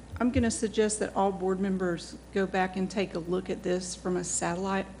 I'm going to suggest that all board members go back and take a look at this from a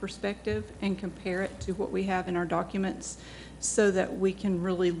satellite perspective and compare it to what we have in our documents so that we can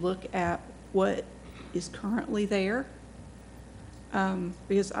really look at what is currently there.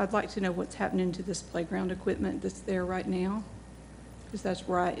 Because I'd like to know what's happening to this playground equipment that's there right now, because that's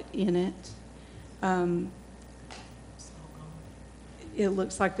right in it. It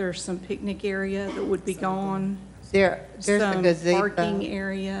looks like there's some picnic area that would be gone. There's a gazebo. Some parking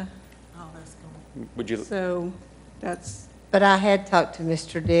area. Would you? So that's. But I had talked to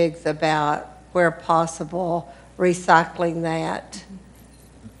Mr. Diggs about, where possible, recycling that,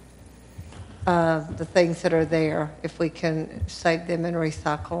 the things that are there, if we can save them and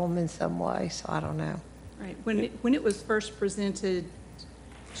recycle them in some way. So I don't know. Right. When it was first presented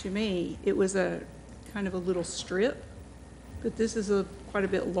to me, it was a kind of a little strip, but this is quite a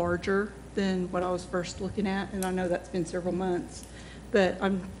bit larger than what I was first looking at, and I know that's been several months. But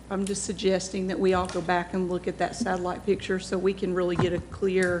I'm just suggesting that we all go back and look at that satellite picture so we can really get a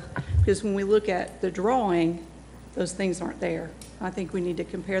clear, because when we look at the drawing, those things aren't there. I think we need to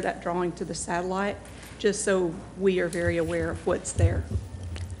compare that drawing to the satellite, just so we are very aware of what's there.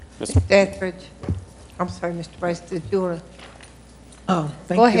 Mr. Etheridge. I'm sorry, Mr. Brace, did you want to? Oh,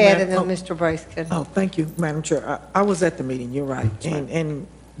 thank Go you, ahead, Madam- and then Mr. Brace can. Oh, thank you, Madam Chair. I was at the meeting, you're right. And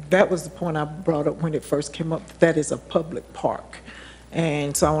that was the point I brought up when it first came up, that is a public park.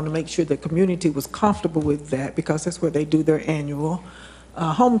 And so I want to make sure the community was comfortable with that, because that's where they do their annual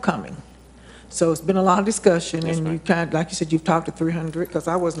homecoming. So it's been a lot of discussion, and you like you said, you've talked to 300, because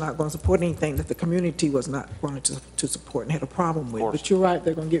I was not going to support anything that the community was not going to support and had a problem with. But you're right,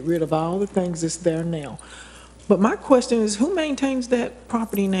 they're going to get rid of all the things that's there now. But my question is, who maintains that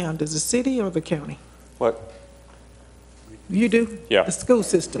property now? Does the city or the county? What? You do? Yeah. The school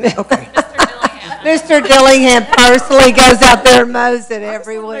system, okay. Mr. Dillingham personally goes out there and mows it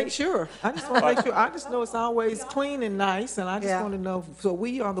every week. Make sure. I just want to make sure. I just know it's always clean and nice, and I just want to know, so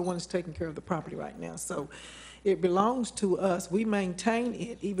we are the ones taking care of the property right now. So it belongs to us. We maintain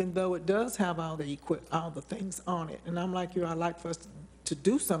it, even though it does have all the things on it. And I'm like you, I'd like for us to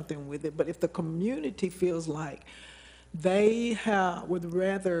do something with it. But if the community feels like they would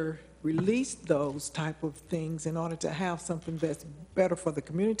rather release those type of things in order to have something that's better for the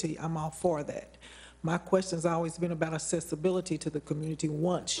community, I'm all for that. My question's always been about accessibility to the community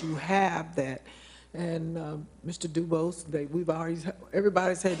once you have that. And Mr. Dubose,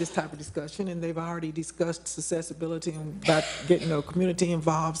 everybody's had this type of discussion, and they've already discussed accessibility and about getting the community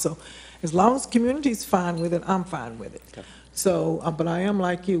involved. So as long as the community's fine with it, I'm fine with it. Okay. So, but I am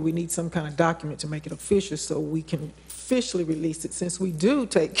like you, we need some kind of document to make it official so we can officially release it since we do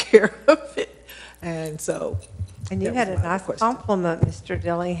take care of it. And so. And you that had was a my nice question. compliment, Mr.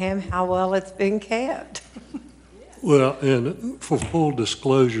 Dillingham, how well it's been kept. Well, and for full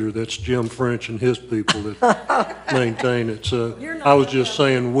disclosure, that's Jim French and his people that maintain it. So I was just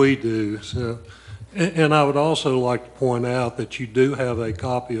saying we do. So, and I would also like to point out that you do have a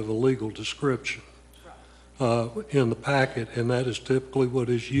copy of a legal description in the packet, and that is typically what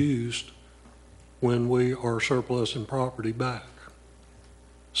is used when we are surplusing property back.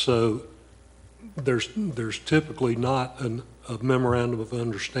 So there's typically not a memorandum of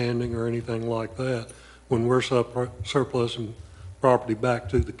understanding or anything like that when we're surplusing property back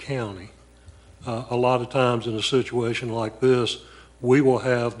to the county. A lot of times in a situation like this, we will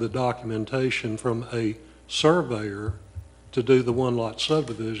have the documentation from a surveyor to do the one lot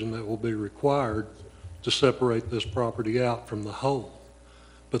subdivision that will be required to separate this property out from the whole.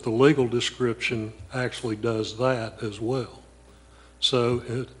 But the legal description actually does that as well.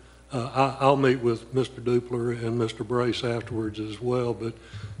 So I'll meet with Mr. Dupler and Mr. Brace afterwards as well, but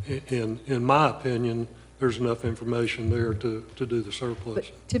in my opinion, there's enough information there to do the surplus.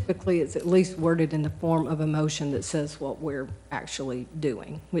 But typically, it's at least worded in the form of a motion that says what we're actually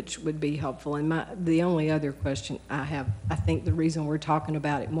doing, which would be helpful. And the only other question I have, I think the reason we're talking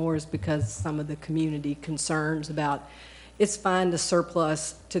about it more is because some of the community concerns about it's fine to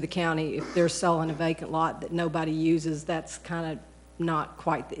surplus to the county if they're selling a vacant lot that nobody uses. That's kind of not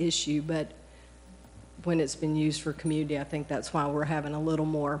quite the issue, but when it's been used for community, I think that's why we're having a little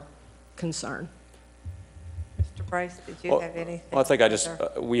more concern. Mr. Brace, did you have anything? Well, I think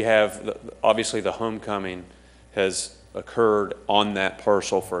we have, obviously the homecoming has occurred on that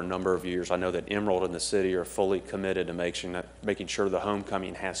parcel for a number of years. I know that Emerald and the city are fully committed to making sure the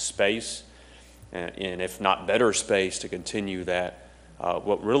homecoming has space, and if not better space, to continue that,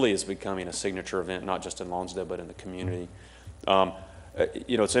 what really is becoming a signature event, not just in Lonsdale, but in the community.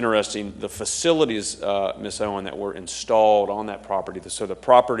 You know, it's interesting, the facilities, Ms. Owen, that were installed on that property, so the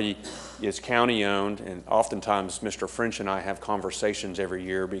property is county-owned, and oftentimes Mr. French and I have conversations every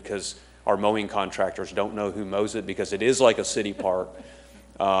year because our mowing contractors don't know who mows it because it is like a city park.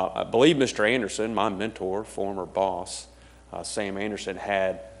 I believe Mr. Anderson, my mentor, former boss, Sam Anderson,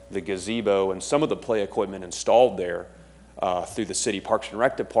 had the gazebo and some of the play equipment installed there through the city Parks and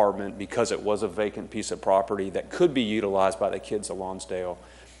Rec department because it was a vacant piece of property that could be utilized by the kids of Lonsdale.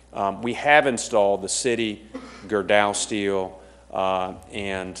 We have installed the city Gerdau steel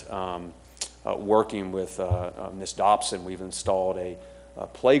and working with Ms. Dobson, we've installed a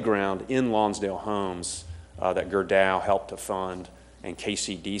playground in Lonsdale Homes that Gerdau helped to fund, and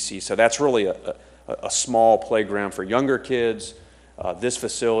KCDC. So that's really a small playground for younger kids. This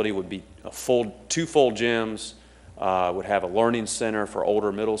facility would be two full gyms, would have a learning center for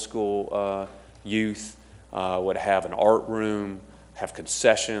older middle school youth, would have an art room, have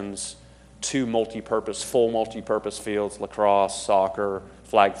concessions, two full multi-purpose fields, lacrosse, soccer,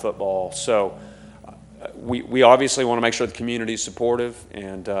 flag football. So we obviously want to make sure the community is supportive,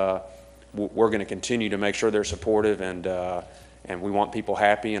 and we're going to continue to make sure they're supportive, and we want people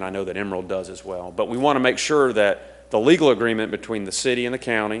happy, and I know that Emerald does as well. But we want to make sure that the legal agreement between the city and the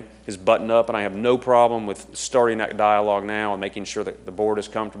county is buttoned up, and I have no problem with starting that dialogue now and making sure that the board is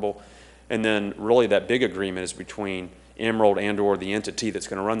comfortable. And then really that big agreement is between Emerald and/or the entity that's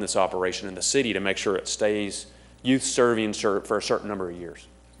going to run this operation in the city to make sure it stays youth serving for a certain number of years.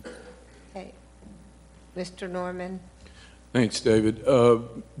 Okay. Mr. Norman? Thanks, David.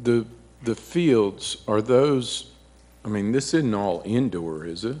 The fields, are those, I mean, this isn't all indoor,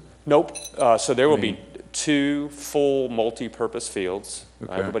 is it? Nope. So there will be two full multi-purpose fields.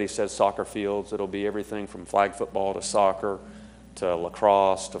 Okay. Everybody says soccer fields. It'll be everything from flag football to soccer to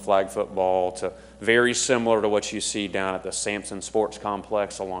lacrosse to flag football to very similar to what you see down at the Sampson Sports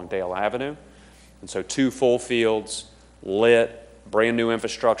Complex along Dale Avenue. And so two full fields, lit, brand new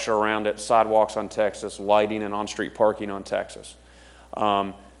infrastructure around it, sidewalks on Texas, lighting and on-street parking on Texas.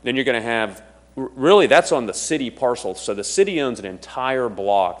 Then you're going to have, really that's on the city parcel. So the city owns an entire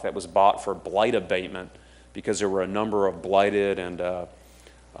block that was bought for blight abatement because there were a number of blighted and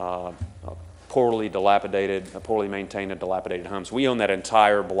poorly maintained and dilapidated homes. We own that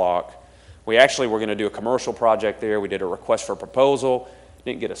entire block. We actually were going to do a commercial project there. We did a request for proposal.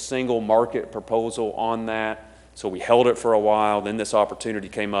 Didn't get a single market proposal on that, so we held it for a while. Then this opportunity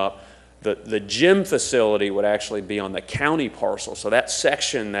came up. The gym facility would actually be on the county parcel. So that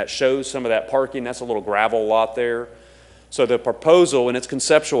section that shows some of that parking, that's a little gravel lot there. So the proposal, and it's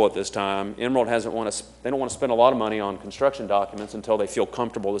conceptual at this time, Emerald they don't want to spend a lot of money on construction documents until they feel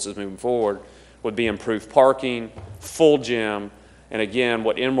comfortable this is moving forward. would be improved parking, full gym, and again,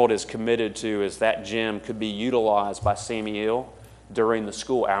 what Emerald is committed to is that gym could be utilized by Sammy Hill during the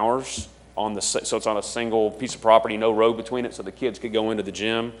school hours, so it's on a single piece of property, no road between it, so the kids could go into the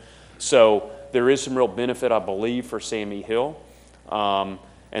gym. So there is some real benefit, I believe, for Sammy Hill.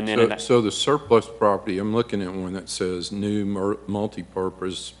 And then so the surplus property, I'm looking at one that says new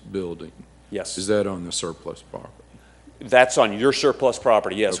multipurpose building. Yes. Is that on the surplus property? That's on your surplus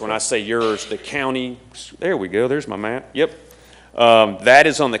property, yes. Okay. When I say yours, the county, there we go, there's my map. Yep. That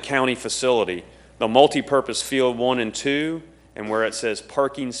is on the county facility. The multipurpose field 1 and 2, and where it says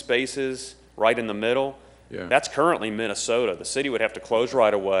parking spaces right in the middle, that's currently Minnesota. The city would have to close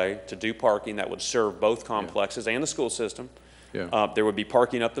right away to do parking that would serve both complexes and the school system. There would be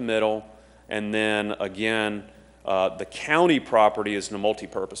parking up the middle, and then again, the county property is in a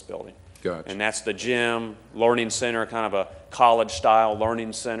multipurpose building. Gotcha. And that's the gym, learning center, kind of a college-style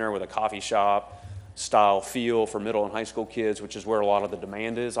learning center with a coffee shop style feel for middle and high school kids, which is where a lot of the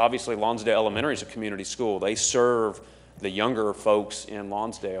demand is. Obviously, Lonsdale Elementary is a community school. They serve the younger folks in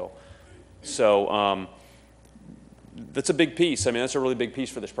Lonsdale. So that's a big piece. I mean, that's a really big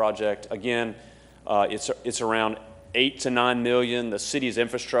piece for this project. Again, it's around 8 to 9 million. The city's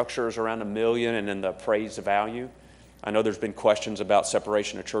infrastructure is around $1 million, and then the appraised value. I know there's been questions about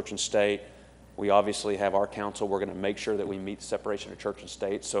separation of church and state. We obviously have our council. We're going to make sure that we meet the separation of church and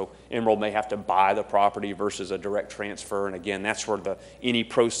state. So Emerald may have to buy the property versus a direct transfer. And again, that's where any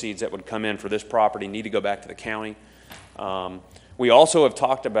proceeds that would come in for this property need to go back to the county. We also have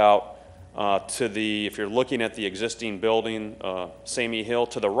talked about if you're looking at the existing building, Sammy Hill,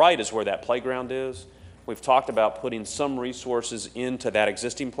 to the right is where that playground is. We've talked about putting some resources into that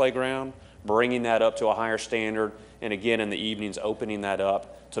existing playground, bringing that up to a higher standard, and again, in the evenings, opening that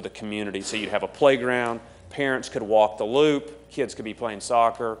up to the community. So you'd have a playground, parents could walk the loop, kids could be playing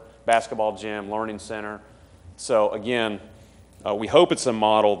soccer, basketball gym, learning center. So again, we hope it's a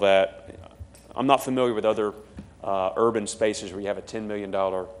model that, I'm not familiar with other urban spaces where you have a $10 million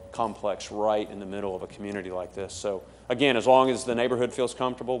complex right in the middle of a community like this. So again, as long as the neighborhood feels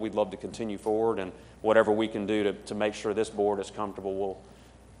comfortable, we'd love to continue forward, and whatever we can do to make sure this board is comfortable, we'll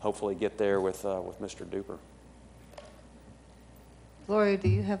hopefully get there with Mr. Duper. Gloria, do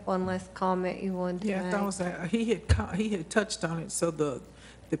you have one last comment you wanted to make? Yeah, I thought he had touched on it. So the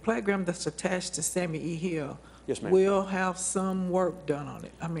playground that's attached to Sammy E. Hill will have some work done on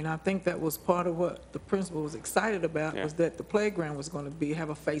it. I mean, I think that was part of what the principal was excited about, was that the playground was going to have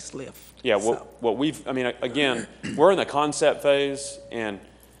a facelift. Yeah, again, we're in the concept phase, and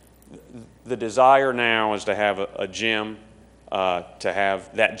the desire now is to have a gym, to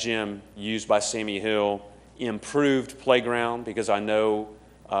have that gym used by Sammy Hill, improved playground, because I know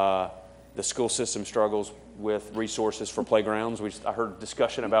the school system struggles with resources for playgrounds. I heard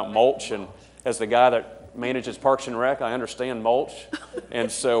discussion about mulch, and as the guy that manages Parks and Rec, I understand mulch,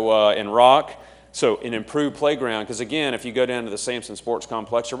 and so and rock. So an improved playground, because again, if you go down to the Sampson Sports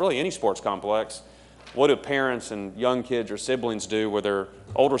Complex, or really any sports complex, what do parents and young kids or siblings do where their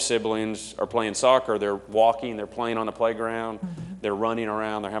older siblings are playing soccer? They're walking, they're playing on the playground, they're running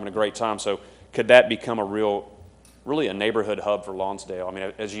around, they're having a great time. So could that become really a neighborhood hub for Lonsdale? I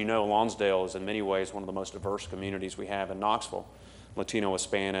mean, as you know, Lonsdale is in many ways one of the most diverse communities we have in Knoxville. Latino,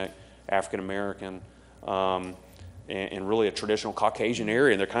 Hispanic, African American, and really a traditional Caucasian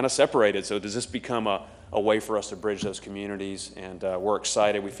area, and they're kind of separated. So does this become a way for us to bridge those communities? And we're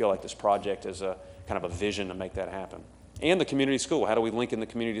excited. We feel like this project is a kind of a vision to make that happen. And the community school. How do we link in the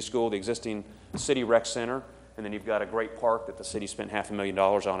community school, the existing city rec center, and then you've got a great park that the city spent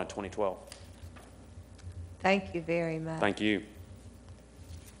 $500,000 on in 2012. Thank you very much. Thank you.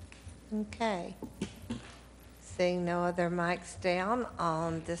 Okay. Seeing no other mics down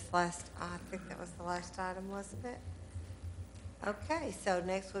on this last, I think that was the last item, wasn't it? Okay, so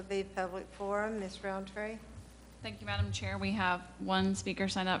next would be public forum. Ms. Roundtree. Thank you, Madam Chair. We have one speaker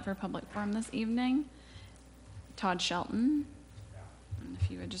signed up for public forum this evening, Todd Shelton. And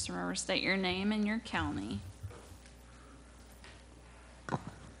if you would just remember, state your name and your county.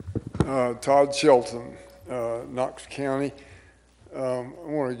 Todd Shelton, Knox County. I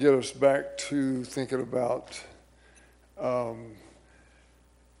want to get us back to thinking about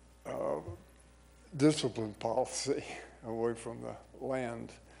discipline policy away from the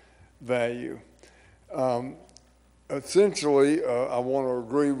land value. Essentially, I want to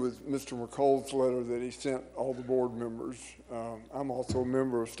agree with Mr. McColl's letter that he sent all the board members. I'm also a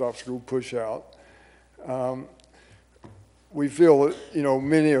member of Stop School Push Out. We feel that,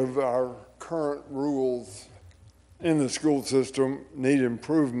 many of our current rules in the school system need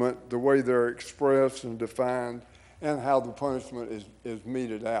improvement, the way they're expressed and defined, and how the punishment is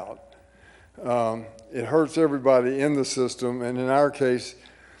meted out. It hurts everybody in the system, and in our case,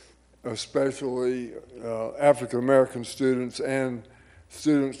 especially African-American students and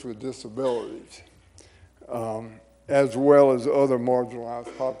students with disabilities, as well as other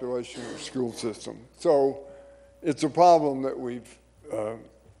marginalized populations in the school system. So it's a problem that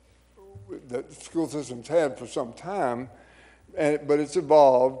that the school system's had for some time, but it's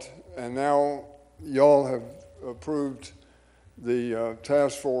evolved, and now y'all have approved the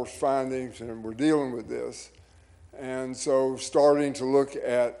task force findings, and we're dealing with this. And so starting to look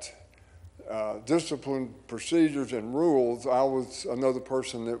at discipline procedures and rules, I was another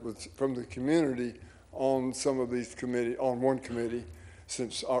person that was from the community on some of these committees, on one committee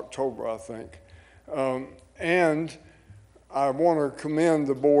since October, I think. And I want to commend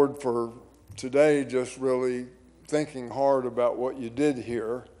the board for today just really thinking hard about what you did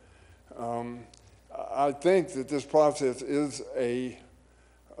here. I think that this process is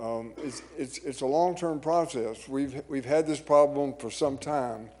it's a long-term process. We've had this problem for some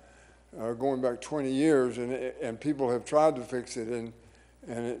time, going back 20 years, and people have tried to fix it, and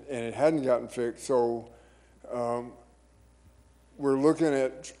it hadn't gotten fixed. So we're looking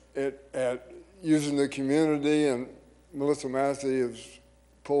at using the community, and Melissa Massey has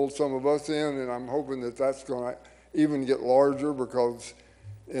pulled some of us in, and I'm hoping that that's going to even get larger, because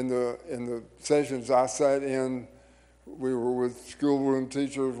in the sessions I sat in, we were with schoolroom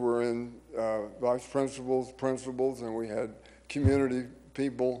teachers, we're in vice principals, and we had community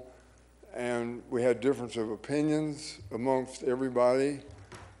people, and we had difference of opinions amongst everybody,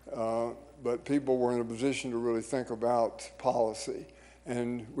 but people were in a position to really think about policy.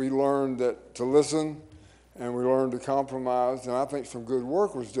 And we learned that to listen, and we learned to compromise, and I think some good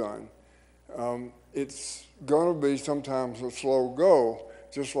work was done. It's going to be sometimes a slow go,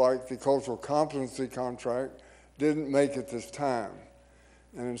 just like the cultural competency contract didn't make it this time.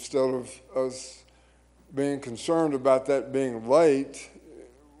 And instead of us being concerned about that being late,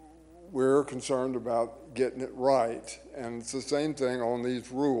 we're concerned about getting it right. And it's the same thing on these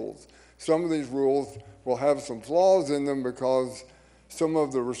rules. Some of these rules will have some flaws in them because some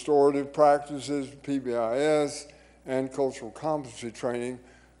of the restorative practices, PBIS, and cultural competency training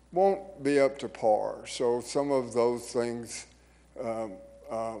won't be up to par. So some of those things,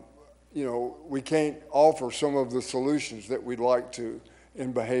 you know, we can't offer some of the solutions that we'd like to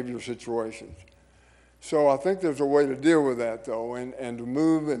in behavior situations. So I think there's a way to deal with that, though, and to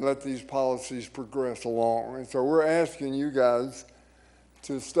move and let these policies progress along. And so we're asking you guys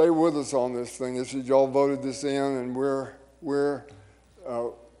to stay with us on this thing. This is, y'all voted this in, and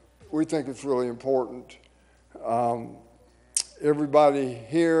we think it's really important. Everybody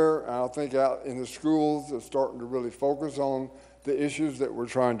here, I think out in the schools, is starting to really focus on the issues that we're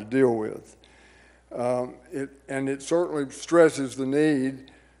trying to deal with. And it certainly stresses the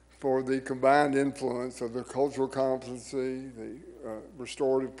need for the combined influence of the cultural competency, the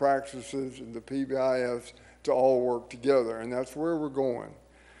restorative practices, and the PBIS to all work together, and that's where we're going.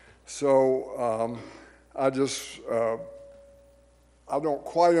 So I don't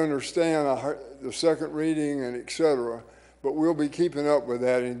quite understand the second reading and et cetera, but we'll be keeping up with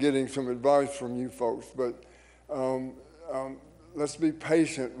that and getting some advice from you folks. But let's be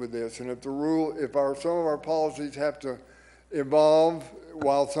patient with this, and if some of our policies have to evolve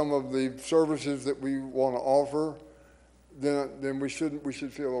while some of the services that we want to offer, then we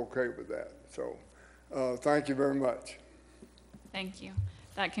should feel okay with that. So thank you very much. Thank you.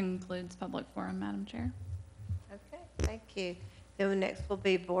 That concludes public forum, Madam Chair. Okay, thank you. Then next will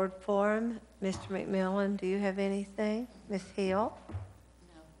be board forum. Mr. McMillan, do you have anything? Ms. Hill?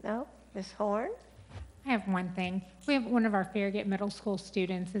 No. Ms. Horn? I have one thing. We have one of our Farragut Middle School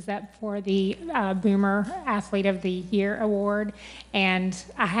students is up for the Boomer Athlete of the Year award, and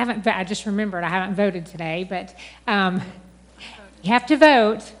I just remembered I haven't voted today, but you have to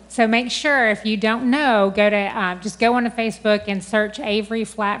vote. So make sure, if you don't know, just go onto Facebook and search Avery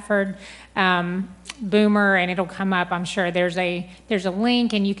Flatford Boomer, and it'll come up. I'm sure there's a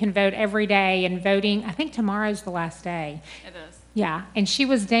link, and you can vote every day. And voting, I think tomorrow's the last day. It is. Yeah, and she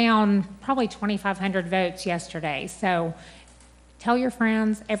was down probably 2,500 votes yesterday. So tell your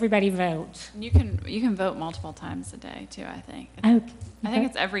friends, everybody vote. You can vote multiple times a day too, I think. Okay. I think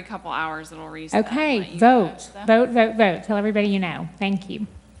it's every couple hours it'll reset. Okay, vote. Vote. Tell everybody you know. Thank you.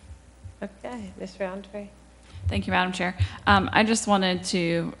 Okay, Ms. Roundtree. Thank you, Madam Chair. I just wanted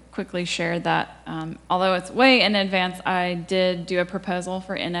to quickly share that although it's way in advance, I did do a proposal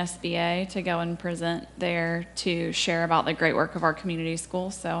for NSBA to go and present there to share about the great work of our community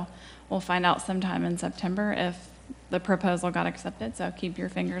schools. So we'll find out sometime in September if the proposal got accepted, so keep your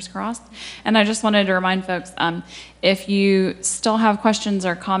fingers crossed. And I just wanted to remind folks, if you still have questions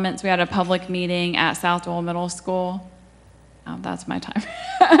or comments, we had a public meeting at South Dowell Middle School. Oh, that's my time.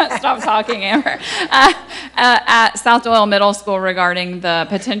 Stop talking, Amber. At South Dowell Middle School regarding the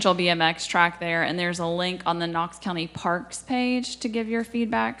potential BMX track there, and there's a link on the Knox County Parks page to give your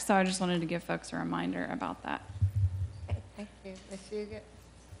feedback, so I just wanted to give folks a reminder about that. Okay, thank you. Ms. Huguet?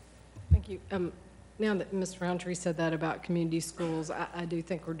 Thank you. Now that Ms. Roundtree said that about community schools, I do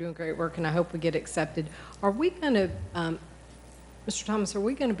think we're doing great work, and I hope we get accepted. Are we going to, Mr. Thomas, are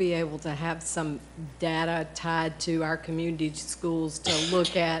we going to be able to have some data tied to our community schools to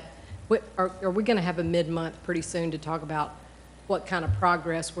look at, are we going to have a mid-month pretty soon to talk about what kind of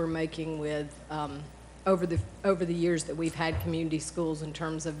progress we're making with over the years that we've had community schools in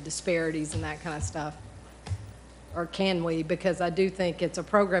terms of disparities and that kind of stuff? Or can we? Because I do think it's a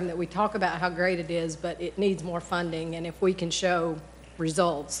program that we talk about how great it is, but it needs more funding, and if we can show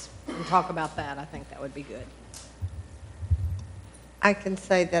results and talk about that, I think that would be good. I can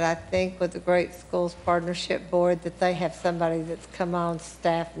say that I think with the Great Schools Partnership Board that they have somebody that's come on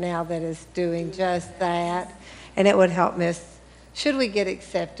staff now that is doing just that, and it would help should we get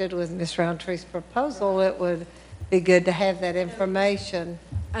accepted with Ms. Roundtree's proposal, it would be good to have that information.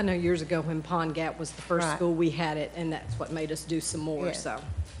 I know years ago when Pond Gap was the first Right. school, we had it, and that's what made us do some more, Yes. so.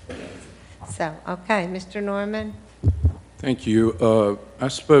 So, okay, Mr. Norman? Thank you. I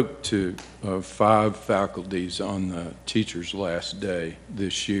spoke to 5 faculties on the teacher's last day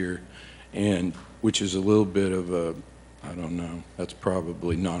this year, and which is a little bit of a, I don't know, that's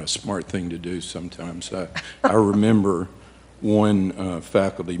probably not a smart thing to do sometimes. I remember one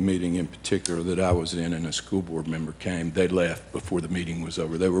faculty meeting in particular that I was in, and a school board member came. They left before the meeting was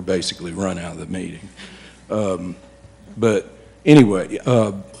over. They were basically run out of the meeting. But anyway,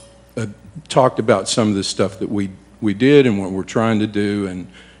 talked about some of the stuff that we did and what we're trying to do,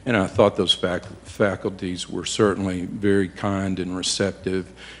 and I thought those faculties were certainly very kind and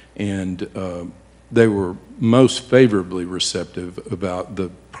receptive, and they were most favorably receptive about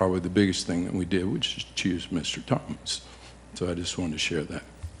probably the biggest thing that we did, which is choose Mr. Thomas. So I just wanted to share that.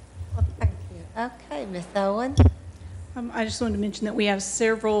 Well, thank you. Okay, Ms. Owen? I just wanted to mention that we have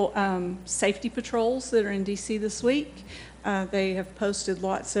several safety patrols that are in DC this week. They have posted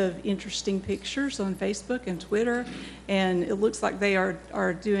lots of interesting pictures on Facebook and Twitter, and it looks like they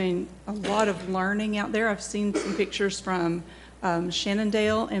are doing a lot of learning out there. I've seen some pictures from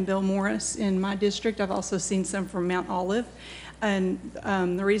Shannondale and Bill Morris in my district. I've also seen some from Mount Olive. And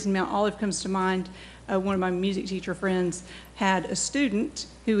the reason Mount Olive comes to mind, one of my music teacher friends had a student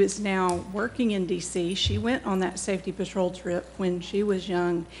who is now working in DC. She went on that safety patrol trip when she was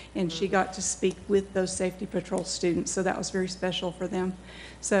young, and she got to speak with those safety patrol students, so that was very special for them.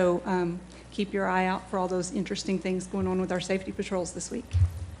 So keep your eye out for all those interesting things going on with our safety patrols this week.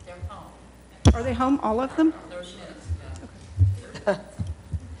 They're home. Are they home, all of them?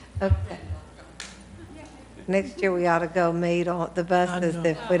 Okay. Next year, we ought to go meet on the buses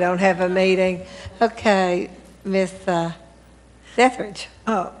if we don't have a meeting. Okay, Ms. Dethridge.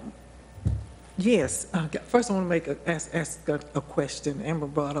 Yes. First, I want to ask a question. Amber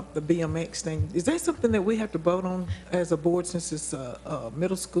brought up the BMX thing. Is that something that we have to vote on as a board since it's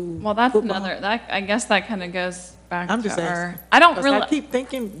middle school? Well, that's football? I guess that kind of goes back I'm to just asking. I don't 'Cause really. I keep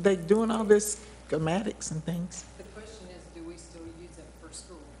thinking they're doing all this schematics and things. The question is, do we still use it for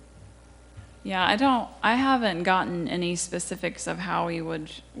school? Yeah, I haven't gotten any specifics of how we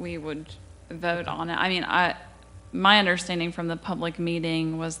would vote on it. I mean, my understanding from the public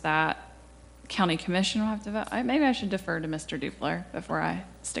meeting was that county commission will have to vote. Maybe I should defer to Mr. Dupler before I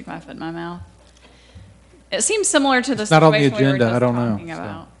stick my foot in my mouth. It seems similar to the It's not on the situation we were agenda. just I don't know, talking so.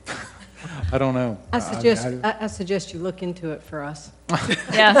 about. I don't know. I suggest you look into it for us.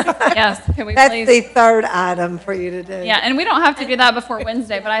 Yes, can we That's please? the third item for you to do. Yeah, and we don't have to do that before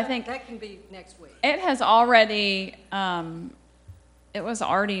Wednesday, but I think That can be next week. it has already, it was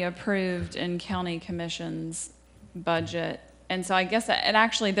already approved in county commission's budget. And so I guess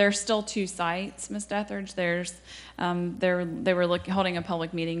there's still 2 sites, Ms. Dethridge. They were holding a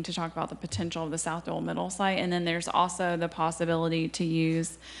public meeting to talk about the potential of the South Dowell Middle site. And then there's also the possibility to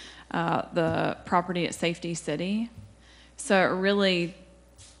use the property at Safety City. So it really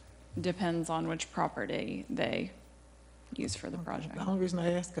depends on which property they use for the project. The only reason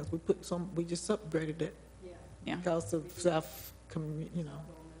I ask is we just upgraded it. Yeah. Because of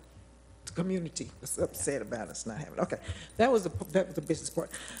the community was upset about us not having it. Okay, that was the business part.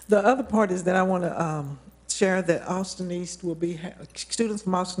 The other part is that I want to share that Austin East will be, students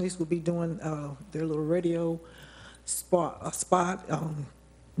from Austin East will be doing their little radio spot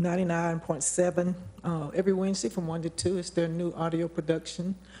 99.7 every Wednesday from 1 to 2. It's their new audio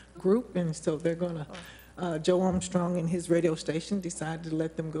production group, and so they're going to, Joe Armstrong and his radio station decided to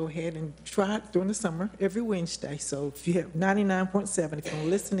let them go ahead and try it during the summer every Wednesday. So if you have 99.7, if you want to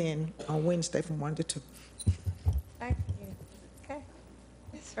listen in on Wednesday from 1 to 2. Thank you. Okay.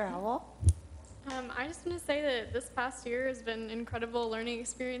 Ms. Rowell? I just want to say that this past year has been an incredible learning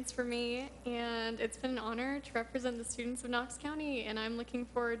experience for me, and it's been an honor to represent the students of Knox County, and I'm looking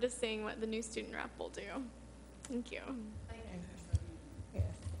forward to seeing what the new student rep will do. Thank you. Yes.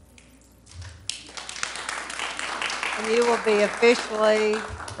 And you will be officially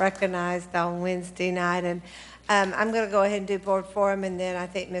recognized on Wednesday night, and I'm going to go ahead and do board forum, and then I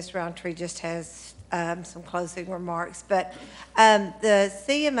think Ms. Roundtree just has some closing remarks. But the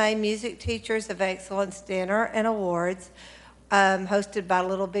CMA Music Teachers of Excellence Dinner and Awards, hosted by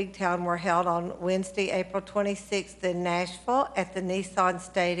Little Big Town, were held on Wednesday, April 26th in Nashville at the Nissan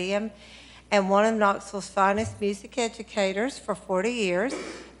Stadium. And one of Knoxville's finest music educators for 40 years,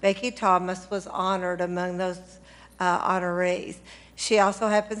 Becky Thomas, was honored among those honorees. She also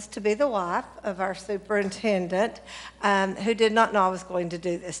happens to be the wife of our superintendent, who did not know I was going to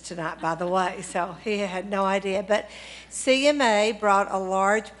do this tonight, by the way, so he had no idea. But CMA brought a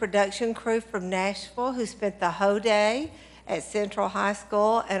large production crew from Nashville who spent the whole day at Central High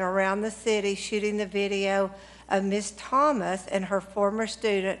School and around the city shooting the video of Miss Thomas and her former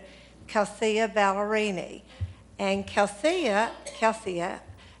student, Kelsia Ballerini. And Kelsia,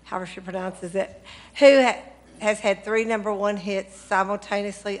 however she pronounces it, who has had 3 #1 hits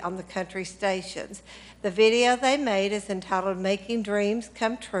simultaneously on the country stations. The video they made is entitled Making Dreams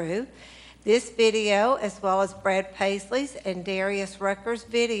Come True. This video, as well as Brad Paisley's and Darius Rucker's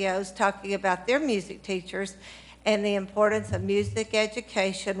videos talking about their music teachers and the importance of music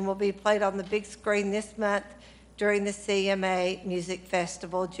education, will be played on the big screen this month during the CMA Music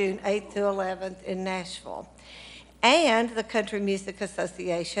Festival, June 8th through 11th in Nashville. And the Country Music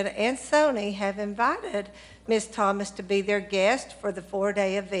Association and Sony have invited Ms. Thomas to be their guest for the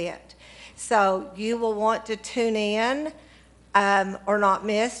 4-day event. So you will want to tune in or not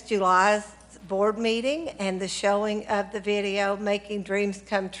miss July's board meeting and the showing of the video Making Dreams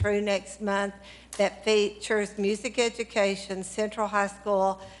Come True next month that features music education, Central High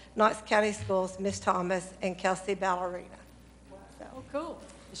School, Knox County Schools, Ms. Thomas, and Kelsia Ballerina. So. Oh, cool.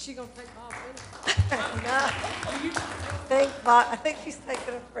 Is she going to take Bob with her? I think she's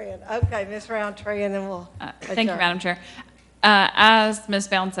taking a friend. Okay, Ms. Roundtree, and then we'll Thank you, Madam Chair. As Ms.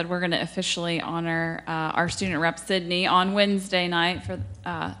 Bound said, we're going to officially honor our student rep, Sydney, on Wednesday night for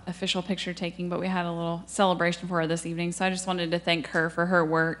official picture taking, but we had a little celebration for her this evening, so I just wanted to thank her for her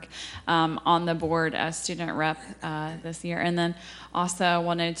work on the board as student rep this year. And then also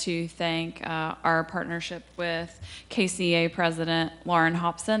wanted to thank our partnership with KCA President Lauren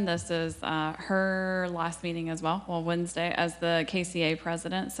Hobson. This is her last meeting as well, Wednesday, as the KCA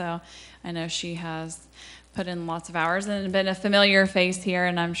President, so I know she has put in lots of hours and been a familiar face here,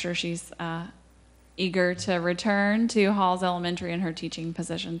 and I'm sure she's eager to return to Halls Elementary in her teaching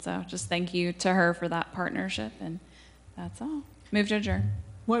position. So just thank you to her for that partnership, and that's all. Move to adjourn.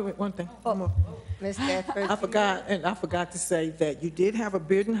 Wait, one thing. One more. Ms. Etheridge. I forgot to say that you did have a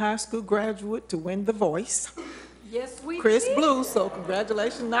Bearden High School graduate to win The Voice. Yes, we Chris did. Blue, so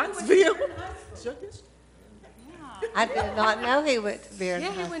congratulations, Knoxville. I did not know he went to Bearden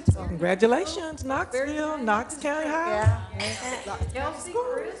Yeah, High he went to School. Congratulations, Knoxville, Knox County High. Yeah. Kelsey,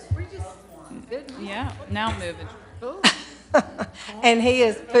 Chris, we just, Yeah, now move it. And he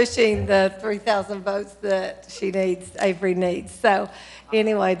is pushing the 3,000 votes that she needs, Avery needs. So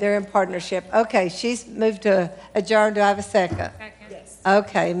anyway, they're in partnership. Okay, she's moved to adjourn. Do I have a second? Yes.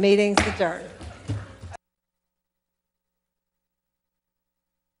 Okay, meeting's adjourned.